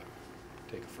having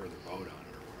to take a further vote on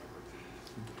it or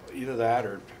whatever. Either that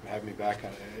or have me back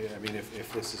on, I mean,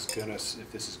 if this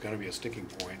is gonna be a sticking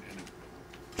point, and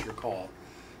it's your call,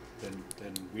 then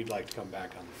we'd like to come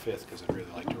back on the 5th, because I'd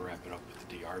really like to wrap it up with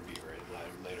the DRB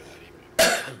later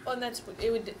that evening. Well,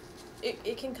 and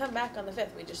it can come back on the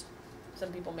 5th,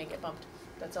 some people may get bumped,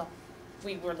 that's all.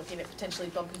 We were looking at potentially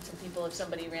bumping some people if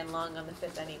somebody ran long on the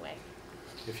 5th anyway.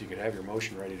 If you could have your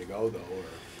motion ready to go, though, or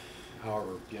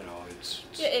however, it's.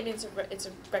 Yeah, I mean, it's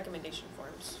a recommendation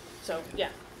forms, so, yeah.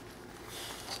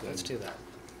 Let's do that.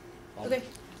 Okay.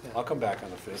 I'll come back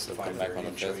on the 5th So if come I'm back there on the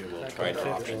and show 5th, you. we'll Back try on the to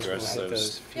 5th, and address we'll hit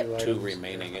those few two items.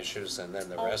 remaining issues, and then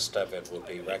the rest of it will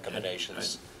be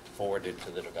recommendations forwarded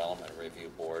to the Development Review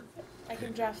Board. I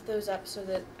can draft those up so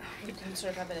that you can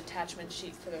sort of have an attachment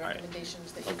sheet for the Right.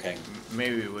 recommendations that you Okay. can.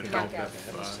 Maybe it would help Knock out if,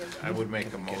 for those two. I would make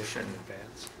a Get it motion, in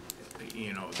advance.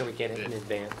 that. Can we get it in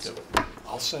advance? that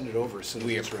I'll send it over as soon as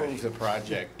We it's ready. approve the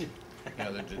project,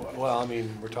 Well, I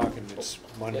mean, we're talking, it's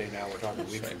Monday now, we're talking a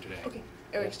week from today. Okay,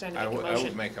 Eric's trying to I make a would,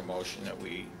 motion. make a motion that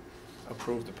we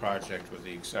approve the project with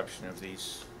the exception of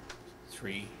these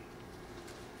 3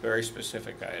 very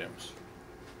specific items.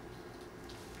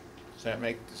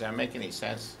 Does that make any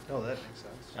sense? No, that makes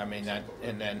sense. I mean,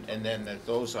 and then that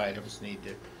those items need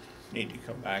to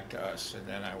come back to us, and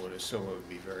then I would assume it would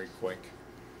be very quick.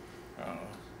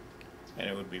 And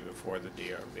it would be before the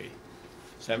DRB.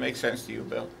 Does that make sense to you,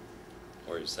 Bill?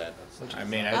 Or is that, I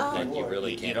mean, that you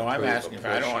really can't I'm approve a asking,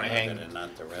 I don't wanna portion hang, of it and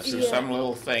not the rest? through some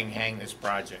little thing, hang this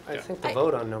project I up. think the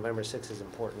vote on November 6th is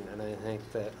important, and I think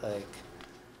that, like,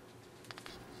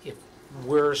 if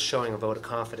we're showing a vote of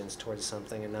confidence towards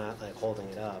something and not, like, holding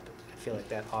it up, I feel like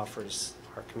that offers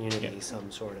our community Yeah.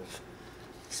 some sort of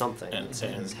something And, that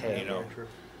says, and, hey, you know,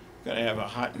 gonna have a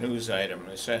hot news item,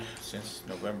 they said, since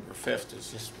November 5th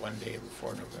is just one day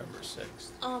before November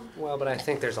 6th. well, but I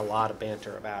think there's a lot of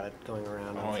banter about it going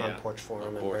around Oh, on yeah. Front Porch Forum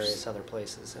Of and course. various other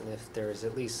places, and if there is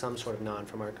at least some sort of nod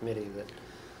from our committee that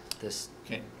this,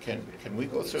 Can we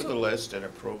go through the list and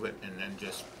approve it and then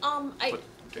just I put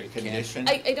the condition?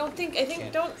 I don't think, I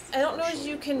don't know as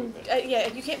you can,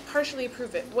 yeah, you can't partially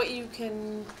approve it. What you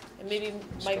can, and maybe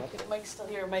Mike's still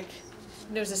here, Mike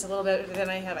knows this a little better than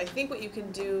I have. I think what you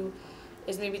can do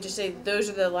is maybe just say, those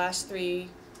are the last 3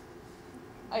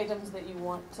 items that you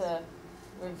want to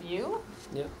review.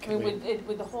 yeah. I mean,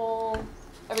 would the whole,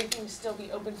 everything still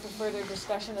be open for further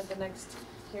discussion at the next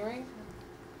hearing?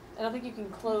 I don't think you can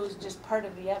close just part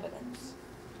of the evidence.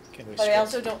 Can we But I straw-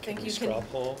 also don't think we you straw can.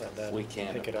 poll and then We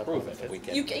can't pick it up approve on the it, 5th? we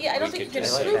can. Yeah, I don't we think you could can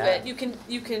just- I like approve that. it,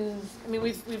 you can, I mean,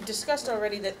 we've discussed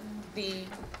already that the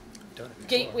Done it before.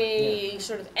 gateway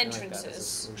sort of I like that as a entrances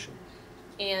solution.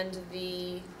 and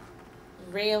the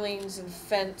railings and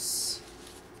fence,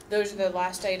 those are the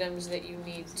last items that you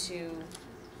need to,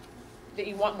 that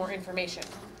you want more information.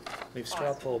 We've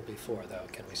straw polled before, though.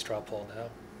 Can we straw poll now?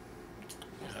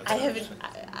 I haven't,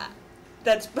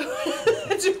 that's,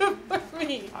 that's for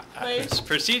me, Mike.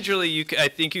 Procedurally, I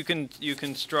think you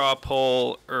can straw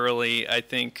poll early. I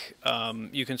think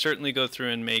you can certainly go through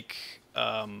and make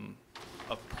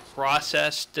a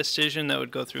process decision that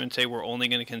would go through and say we're only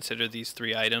going to consider these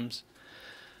 3 items.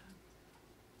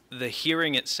 The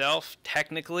hearing itself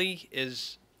technically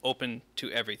is open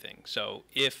to everything. So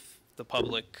if the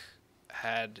public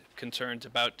had concerns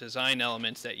about design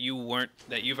elements that you've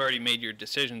already made your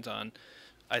decisions on,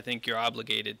 I think you're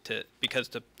obligated to, because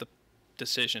the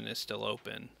decision is still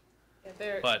open. Yeah,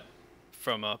 there. But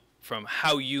from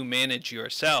how you manage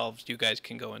yourselves, you guys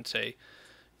can go and say,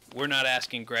 we're not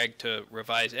asking Greg to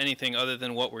revise anything other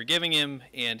than what we're giving him,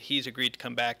 and he's agreed to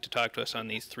come back to talk to us on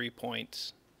these 3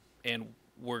 points, and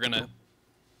we're going to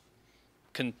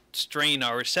constrain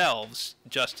ourselves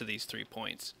just to these 3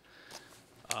 points.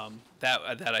 That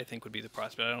I think would be the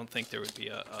prospect. I don't think there would be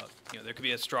there could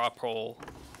be a straw poll,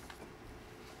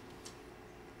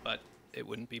 but it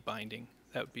wouldn't be binding.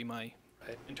 That would be my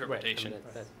interpretation.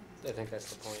 Right. I think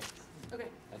that's the point. Okay.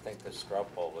 I think the straw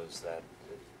poll is that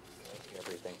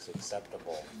everything's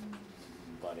acceptable,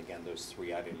 but again, those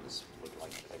 3 items would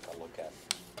like to take a look at.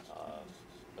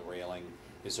 The railing,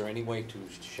 is there any way to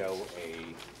show I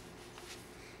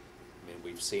mean,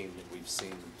 we've seen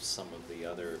some of the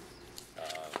other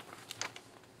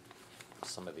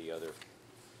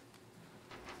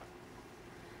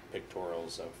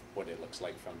pictorials of what it looks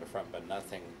like from the front, but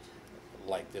nothing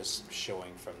like this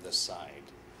showing from this side.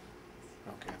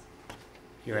 Okay.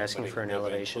 You're asking But for an it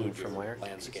would elevation include from your where?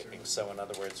 Landscaping. So in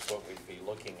other words, what we'd be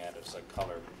looking at is a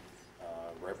color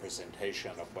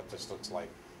representation of what this looks like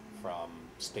from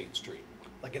State Street.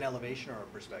 Like an elevation or a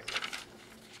perspective?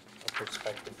 A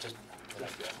perspective, just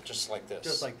like this.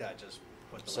 Just like that, just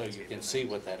put the So you landscape can in see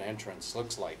there. what that entrance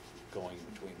looks like going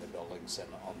between the buildings and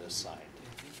on this side.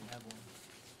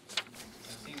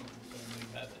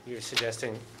 You're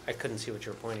suggesting, I couldn't see what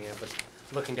you were pointing at, but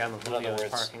looking down the In other Julio's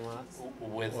words, parking lot?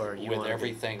 With Or you wanna do-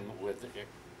 everything, with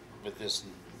this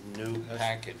new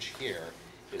package here,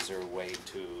 is there a way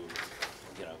to,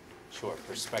 show a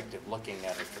perspective looking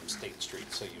at it from State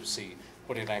Street, so you see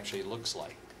what it actually looks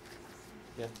like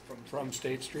Yeah. From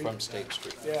State Street? from State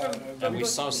Street? Yeah. And we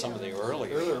saw some of the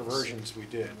earlier ones. versions we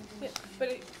did. Yeah,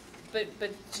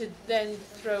 but to then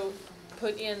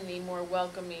put in the more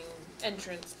welcoming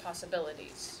entrance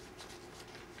possibilities,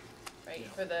 right,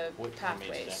 for the I mean,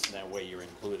 pathways. that way you're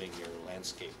including your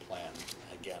landscape plan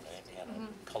again and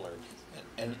a colored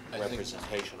And I think,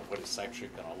 representation of what it's actually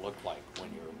gonna look like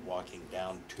when you're walking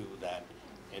down to that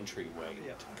entryway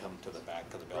Yeah. to come to the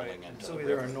back of the Right, building and to so the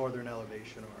either river. a northern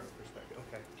elevation or a perspective,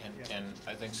 okay. Yeah. and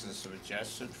I think since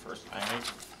suggested for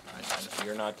signage,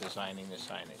 you're not designing the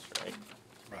signage, right?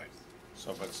 Right.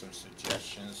 So, but some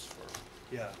suggestions for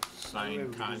Yeah. sign Maybe we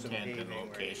could do some content and paving where you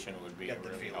location would be a get the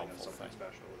really feeling of helpful something thing.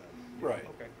 special with that. Right.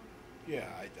 Okay. Yeah,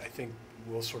 I think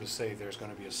we'll sort of say there's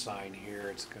gonna be a sign here,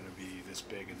 it's gonna be this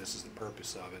big, and this is the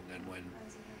purpose of it, and then when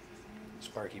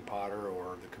Sparky Potter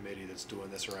or the committee that's doing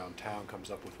this around town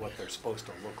comes up with what they're supposed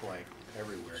to look like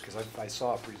everywhere, because I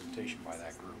saw a presentation by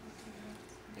that group.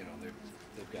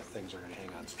 They've got things that are gonna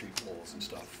hang on street poles and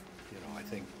stuff, I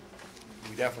think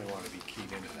we definitely wanna be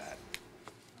keyed into that.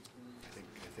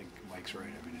 I think Mike's right,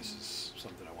 I mean, this is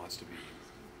something that wants to be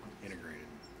integrated.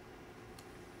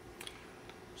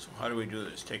 So how do we do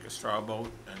this? Take a straw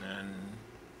vote and then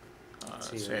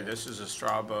See, say this is a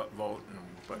straw vote,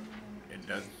 but it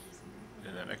does,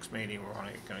 in the next meeting, we're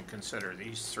only gonna consider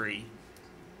these 3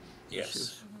 Yes.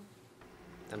 issues?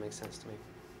 That makes sense to me.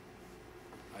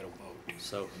 I don't vote.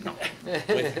 So,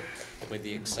 with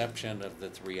the exception of the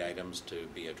 3 items to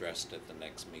be addressed at the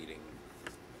next meeting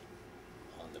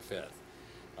on the 5th,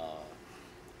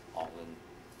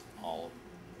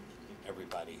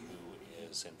 everybody who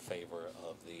is in favor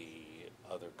of the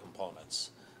other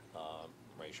components,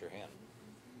 raise your hand.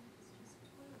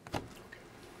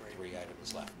 3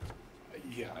 items left.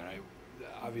 Yeah, and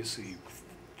obviously,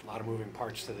 a lot of moving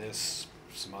parts to this,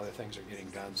 some other things are getting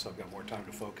done, so I've got more time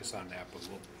to focus on that, but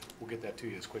we'll get that to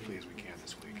you as quickly as we can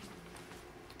this week.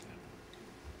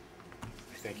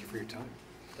 I thank you for your time.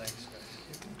 Thanks,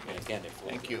 guys. And again, if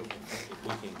we Thank you.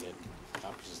 can get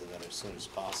copies of that as soon as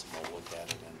possible, look at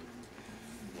it and,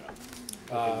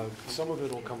 Some of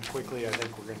it will come quickly, I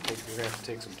think we're gonna have to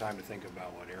take some time to think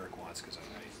about what Eric wants, because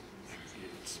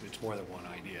it's more than one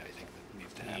idea, I think, that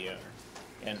needs to happen Yeah. there.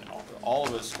 And all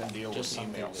of us can deal with Just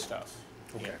something email that- stuff.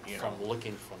 Okay. from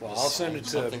looking from Well, this I'll send side, it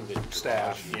something to that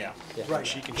staff. Yeah. Right,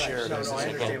 She can right. share No, this no, as I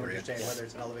understand what appropriate. you're saying, whether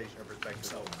it's an elevation or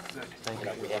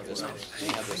perspective. we have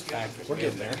this package. We're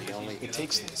getting there. The only- It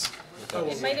takes this.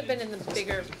 It might have been in the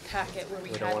bigger packet where we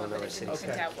We had don't want one, but another it didn't city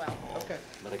print out well. Okay.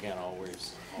 But again,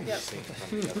 always Yep. seeing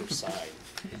from the other side.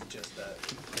 Just that.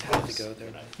 I have to go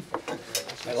there.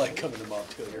 I like coming to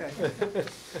Montpelier.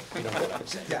 You know what I'm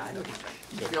saying? Yeah, I know.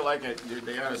 You feel like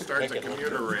they ought to start the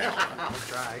commuter rail. I'll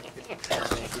try.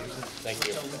 Thank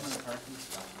you.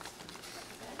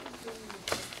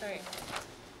 Alright,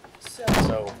 So,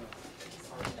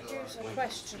 here's a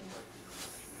question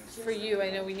for you. I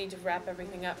know we need to wrap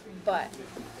everything up, but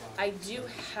I do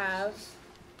have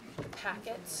the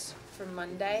packets for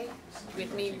Monday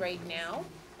with me right now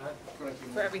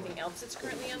for everything else that's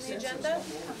currently on the agenda?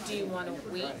 Do you want to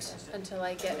wait until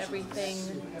I get everything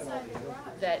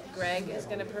that Greg is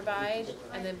going to provide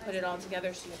and then put it all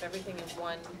together so you have everything in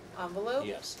one envelope?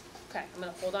 Yes. Okay, I'm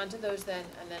going to hold on to those then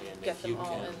and then And get if you them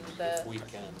all can, in the. if we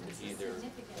can either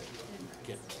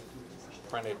get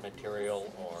printed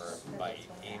material or by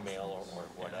email or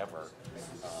whatever,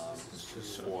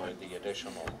 for the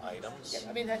additional items.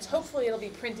 I mean, that's, hopefully it'll be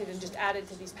printed and just added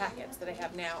to these packets that I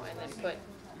have now and then put.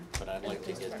 But I'd like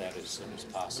to get that as soon as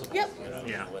possible. Yep. You know,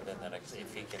 Yeah. within the next,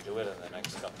 if he can do it in the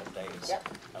next couple of days. Yep.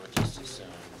 I would just as soon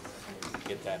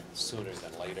get that sooner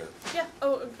than later. Yeah,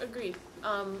 agreed.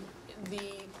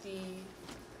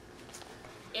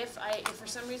 If for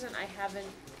some reason I haven't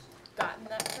gotten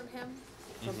that from him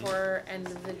before end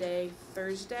of the day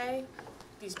Thursday,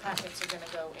 these packets are gonna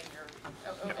go in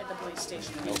your, at the police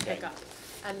station and Okay. pick up.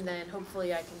 And then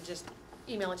hopefully I can just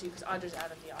email it to you, because Audra's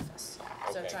out of the office.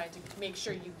 So Okay. trying to make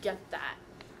sure you get that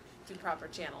through proper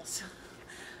channels.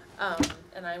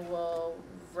 And I will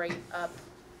write up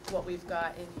what we've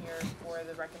got in here for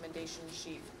the recommendation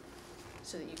sheet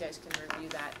so that you guys can review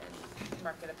that and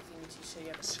mark it up if you need to, so you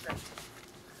have a script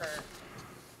for.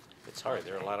 It's hard,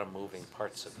 there are a lot of moving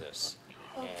parts of this.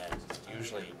 And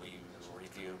usually we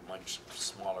review much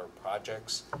smaller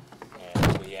projects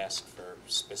and we ask for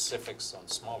specifics on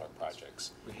smaller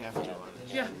projects. We have to on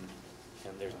this. Yeah.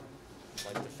 And there's,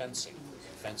 like the fencing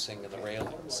and the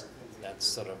railings, that's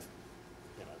sort of,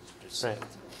 you know, just Right.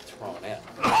 thrown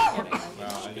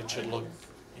in. It should look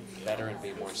better and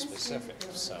be more specific,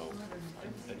 so,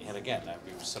 and again, I'd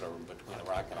be sort of between a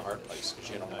rock and a hard place, because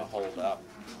you don't want to hold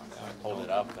it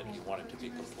up, but you want it to be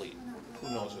complete. Who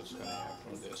knows what's gonna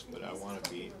happen with this, but I wanna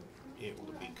be able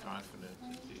to be confident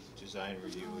that the design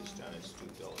review has done its due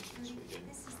diligence.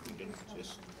 We didn't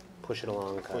just Push it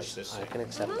along, push this I thing. can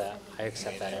accept that. I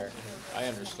accept that, Eric. I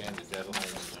understand the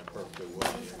deadlines, and I'm perfectly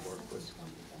willing to work with,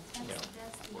 you know,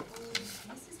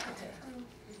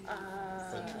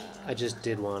 I just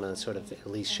did want to sort of at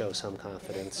least show some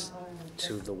confidence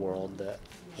to the world that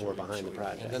we're behind the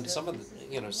project. And then some of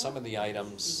the, some of the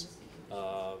items,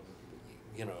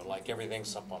 like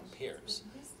everything's up on piers.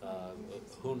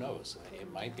 Who knows?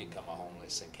 It might become a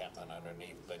homeless encampment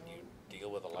underneath, but you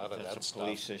deal with a lot of that that's a stuff.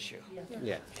 police issue.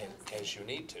 Yeah. As you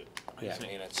need to. Yeah. I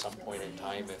mean, at some point in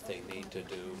time, if they need to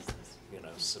do,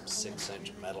 some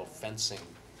 6-inch metal fencing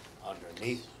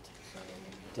underneath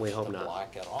We to hope not.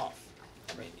 block it off.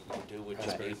 I mean, you do what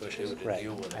you need to do to Right.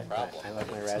 deal with the problem. I like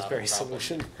my It's not a raspberry problem.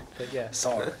 solution, but yeah.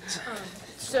 So,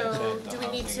 do we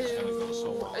need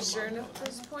to adjourn at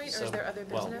this point, or is So, there other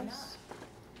well, business?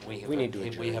 We need to We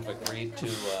adjourn. have agreed to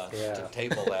Yeah.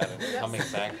 table that and coming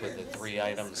back with the 3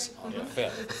 items on the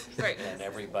 5th. Right. And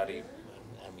everybody,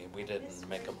 we didn't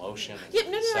make a motion. and Yeah,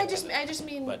 no, I second just it,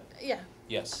 mean, but yeah,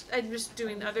 yes, I'm just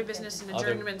doing other business and Other-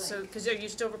 adjournment, so, because are you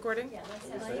still recording? Yeah,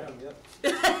 that's it.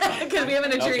 Because we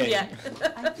haven't adjourned Okay. yet.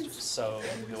 so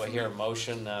do I hear a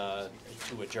motion to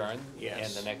adjourn?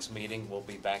 Yes. And the next meeting will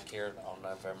be back here on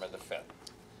November the 5th.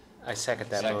 I second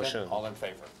that motion. Second, all in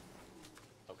favor?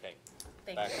 Okay,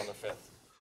 Thank back you. on the 5th.